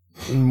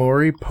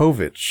 Maury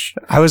Povich.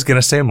 I was going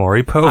to say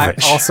Maury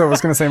Povich. I also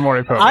was going to say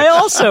Maury Povich. I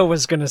also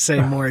was going to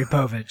say Maury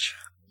Povich.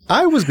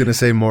 I was going to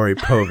say Maury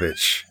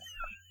Povich.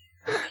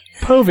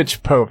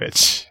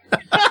 Povich.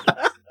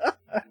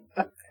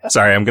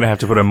 Sorry, I'm going to have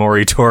to put a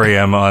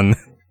moratorium on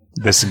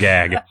this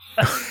gag.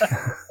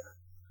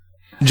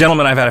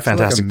 Gentlemen, I've had a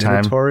fantastic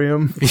time.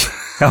 Moratorium?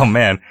 Oh,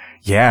 man.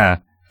 Yeah.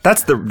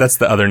 That's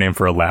the other name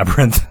for a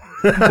labyrinth.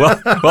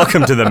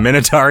 Welcome to the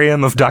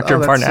Minotaurium of Dr.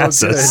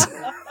 Parnassus.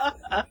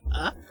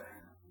 So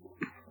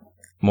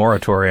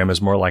Moratorium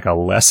is more like a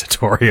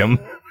lessatorium.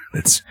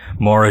 It's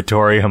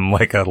moratorium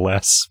like a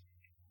less.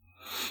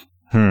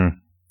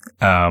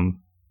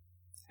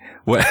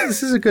 What?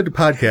 This is a good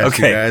podcast,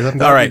 Okay. you guys. I'm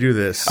glad All right. we do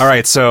this. All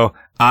right, so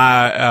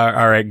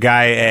all right,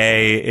 guy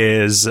A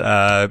is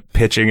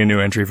pitching a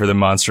new entry for the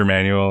Monster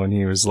Manual, and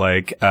he was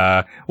like,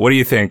 "What do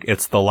you think?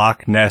 It's the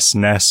Loch Ness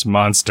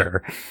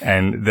monster."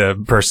 And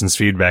the person's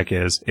feedback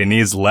is, "It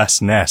needs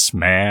less Ness,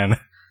 man."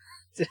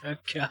 Oh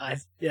God,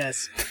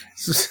 yes.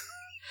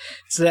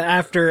 So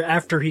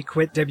after he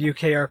quit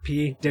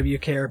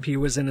WKRP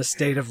was in a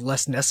state of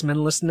less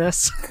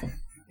Nessmanlessness.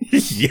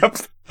 Yep.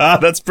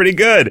 That's pretty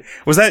good.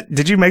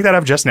 Did you make that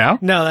up just now?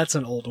 No, that's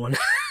an old one.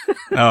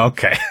 Oh,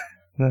 okay.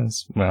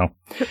 Well,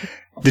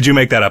 did you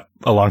make that up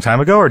a long time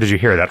ago, or did you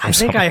hear that from I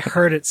think someone? I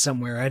heard it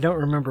somewhere. I don't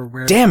remember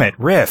where. Damn it,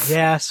 Riff.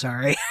 Yeah,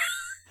 sorry.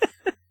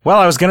 Well,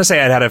 I was going to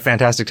say I'd had a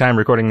fantastic time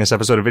recording this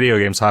episode of Video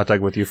Games Hot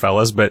Dog with you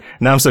fellas, but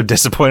now I'm so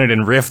disappointed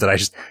in Riff that I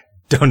just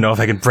don't know if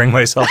I can bring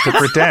myself to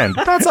pretend.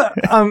 That's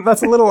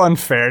a little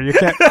unfair. You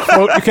can't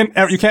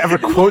ever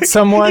quote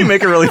someone. You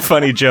make a really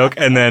funny joke,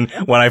 and then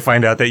when I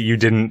find out that you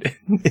didn't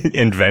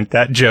invent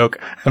that joke,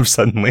 I'm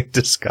suddenly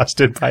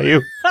disgusted by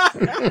you.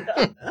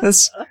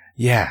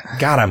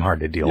 God, I'm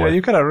hard to deal Yeah, with.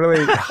 you got a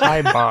really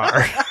high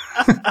bar.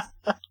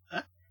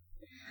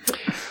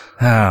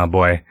 Oh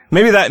boy.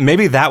 Maybe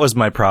that was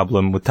my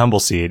problem with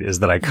Tumbleseed, is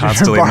that I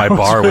constantly, my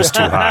bar was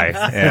too high.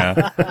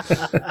 Yeah.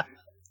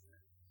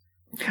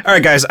 All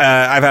right, guys,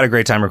 I've had a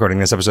great time recording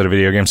this episode of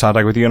Video Games Hot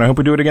Dog with you, and I hope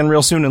we do it again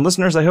real soon. And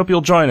listeners, I hope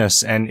you'll join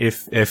us. And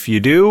if you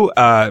do,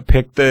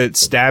 pick the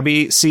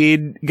stabby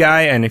seed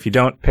guy, and if you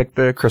don't, pick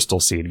the crystal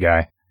seed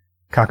guy.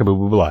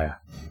 Cockaboo-boo-balaya.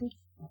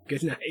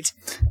 Good night.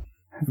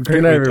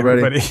 Good night,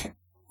 everybody.